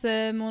chance.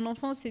 Mon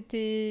enfance,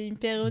 c'était une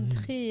période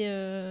très...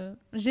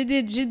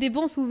 J'ai des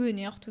bons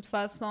souvenirs, de toute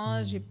façon.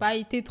 J'ai pas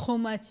été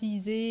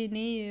traumatisée,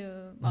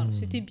 voilà,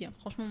 c'était bien.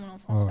 Franchement, mon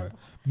enfance,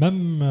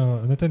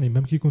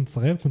 Même qui compte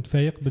صغير كنت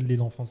فايق باللي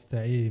l'enfance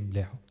تاعي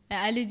مليحة.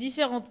 Elle est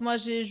différente. Moi,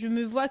 je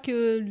me vois que...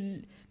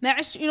 Mais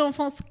j'ai une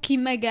enfance qui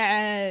m'a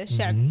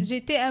gâché.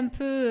 J'étais un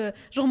peu...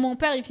 Genre, mon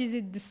père, il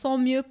faisait de son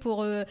mieux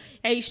pour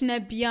عيشنا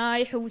bien,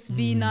 يحوس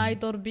بينا,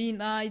 يدور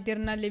بينا,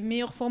 يديرنا les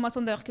meilleures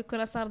formations. D'ailleurs, que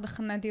كنا صار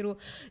دخلنا نديرو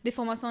des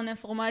formations en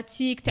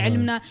informatique,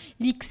 تعلمنا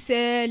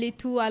l'Excel et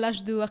tout. À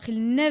l'âge de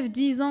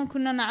 9-10 ans,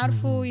 كنا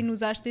نعرفوا. Il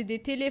nous a acheté des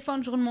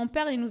téléphones. Genre, mon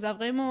père, il nous a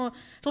vraiment...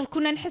 Genre,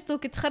 كنا نحسوا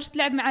que تخرج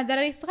تلعب مع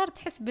دراري صغار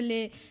تحس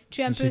باللي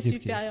tu es un peu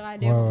supérieur à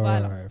lui.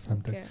 Voilà.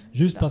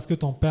 Juste parce que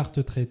ton père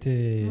te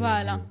traitait...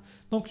 Voilà.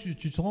 Donc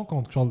tu te rends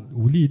compte que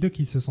les deux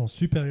qui se sentent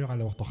supérieurs à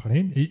leur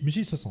d'Okhrain, et mais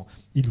se sent,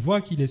 il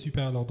voit qu'il est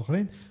supérieur à leur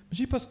d'Okhrain,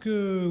 mais parce que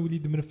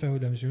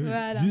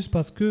juste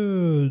parce que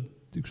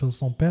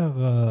son père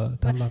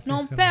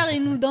mon père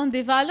il nous donne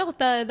des valeurs.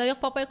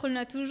 D'ailleurs papa il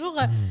dit toujours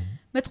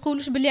ما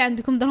تقولوش باللي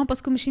عندكم دراهم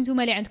باسكو ماشي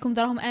نتوما اللي عندكم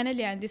دراهم انا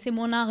اللي عندي سي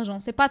مون ارجون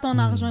سي با طون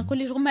ارجون يقول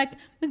لي شغل ما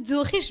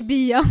تزوخيش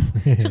بيا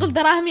شغل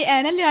دراهمي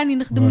انا اللي راني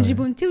نخدم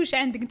ونجيبو انت واش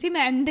عندك انت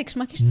ما عندكش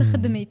ما كاينش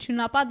تخدمي tu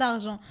n'as pas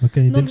d'argent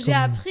donc j'ai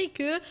appris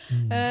que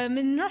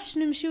ما نروحش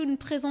نمشيو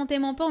نبريزونتي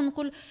مون با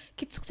ونقول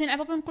كي تسقسيني على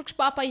بابا ما نقولكش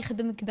بابا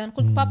يخدم كذا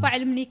نقولك بابا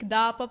علمني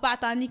كذا بابا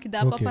عطاني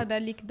كذا بابا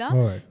دار لي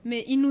كذا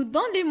مي il nous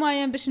donne les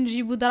moyens باش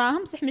نجيبو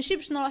دراهم بصح ماشي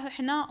باش نروحو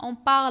حنا on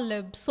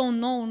parle son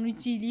nom on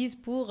utilise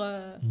pour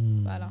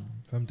voilà.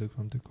 فهمتك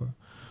quoi.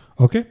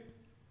 Ok.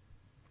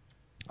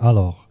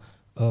 Alors,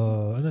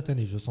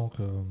 je sens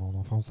que mon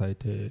enfance a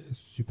été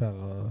super.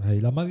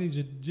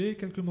 J'ai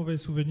quelques mauvais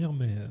souvenirs,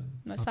 mais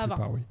ça va.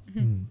 Oui.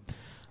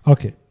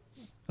 Ok.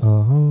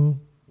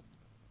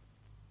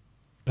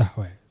 Ah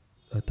ouais.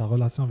 Ta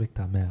relation avec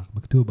ta mère,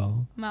 Maktouba.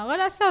 Ma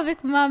relation avec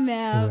ma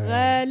mère,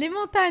 les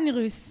montagnes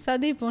russes, ça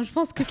dépend. Je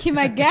pense que qui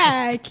m'a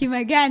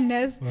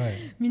gagné.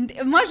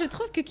 Moi, je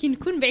trouve que qui ne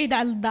connaît بعيد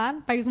على الدار.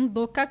 Par exemple,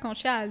 Doka, quand je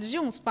suis à Alger,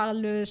 on se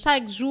parle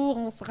chaque jour,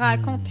 on se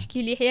raconte.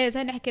 تحكي لي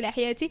حياتها نحكي لها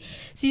حياتي.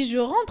 Si je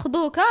rentre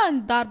Doka,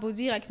 نضربو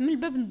direct من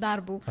الباب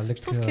نضربو. Je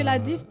trouve que la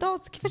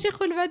distance, كيفاش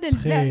يقولوا هذا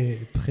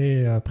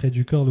الباب. Près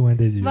du cœur, loin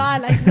des yeux.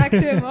 Voilà,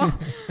 exactement.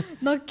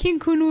 Donc كي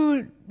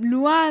نكونوا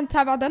لوان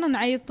تاع بعضنا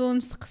نعيطوا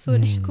نسقسوا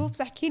نحكوا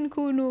بصح كي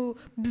نكونوا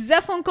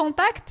بزاف اون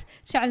كونتاكت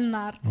تشعل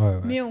النار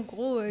مي اون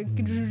غرو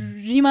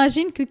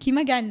جيماجين كو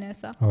كيما كاع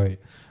الناس وي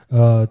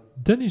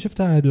تاني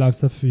شفتها هاد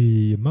العبسه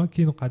في ما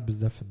كي نقعد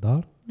بزاف في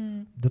الدار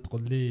بدا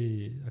تقول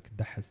لي راك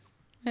تدحس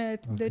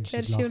تبدا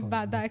تشرشيو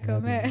لبعضاكم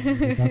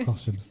داكور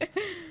شمس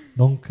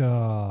دونك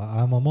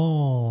ا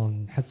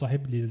مومون نحس روحي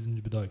بلي لازم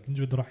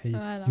نجبد روحي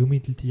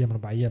يومين 3 ايام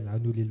 4 ايام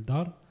نعاود نولي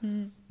للدار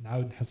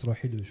نعاود نحس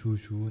روحي لو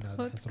شوشو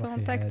نعاود نحس روحي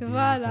كونتاكت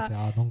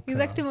فوالا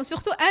اكزاكتومون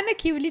سورتو انا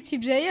كي وليت في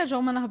بجايه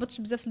جو ما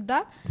نهبطش بزاف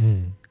للدار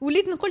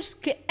وليت نقول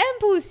سكو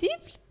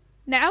امبوسيبل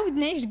نعاود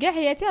نعيش كاع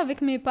حياتي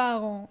افيك مي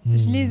بارون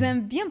جو لي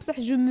زام بيان بصح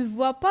جو مي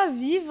فوا با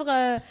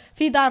فيفر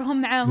في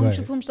دارهم معاهم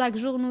نشوفهم شاك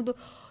جور نوضو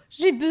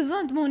j'ai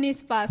besoin de mon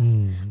espace.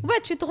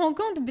 Ouais, tu te rends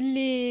compte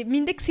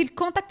que c'est le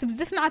contact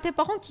avec tes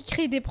parents qui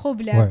crée des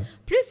problèmes.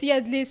 Plus il y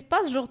a de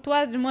l'espace, genre toi,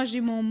 moi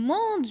j'ai mon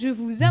monde, je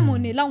vous aime,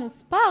 on est là, on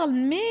se parle,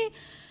 mais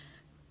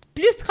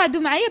plus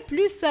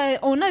plus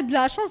on a de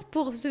la chance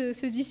pour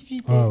se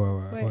disputer.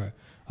 Ouais.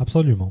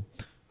 Absolument.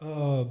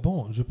 Bon,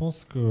 je pense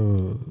que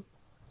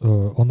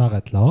on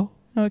arrête là.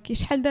 Ok,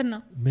 شحال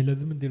درنا؟ Mais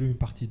لازم نديرو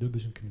une partie 2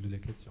 باش نكملوا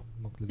les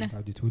questions. Donc لازم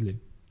تعاودي تولي.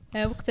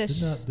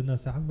 وقتاش؟ درنا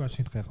ساعة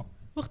و20 دقيقة.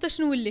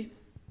 وقتاش نولي؟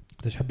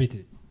 وقتاش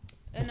حبيتي؟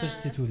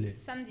 وقتاش تولي؟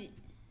 سامدي.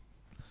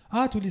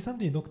 تولي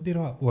سامدي دونك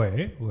نديروها.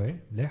 وي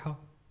مليحة.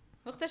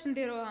 وقتاش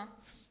نديروها؟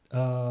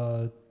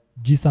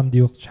 تجي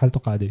سامدي وقت شحال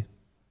تقعدي؟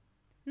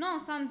 نو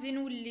سامدي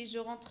نولي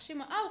جو رونتر شي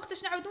موا.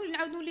 وقتاش نعاود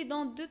نولي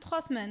دون 2-3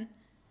 سمان.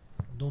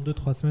 Dans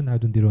 2-3 semaines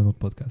نعاودو نديرو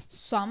نوت بودكاست.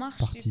 Ça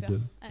marche partie super.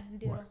 2.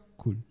 نديروها.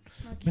 Cool.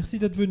 Merci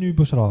d'être venu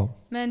Bouchra.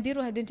 ما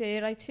نديرو هذا انت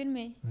رايت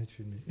فيلمي.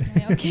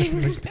 اوكي.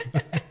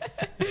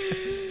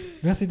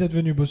 Merci d'être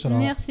venu Bouchra.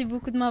 Merci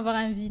beaucoup de m'avoir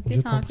invité,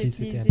 ça m'a fait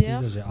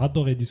plaisir. J'ai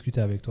adoré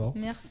discuter avec toi.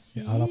 Merci.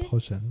 Et à la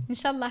prochaine.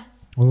 Inch'Allah.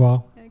 Au revoir.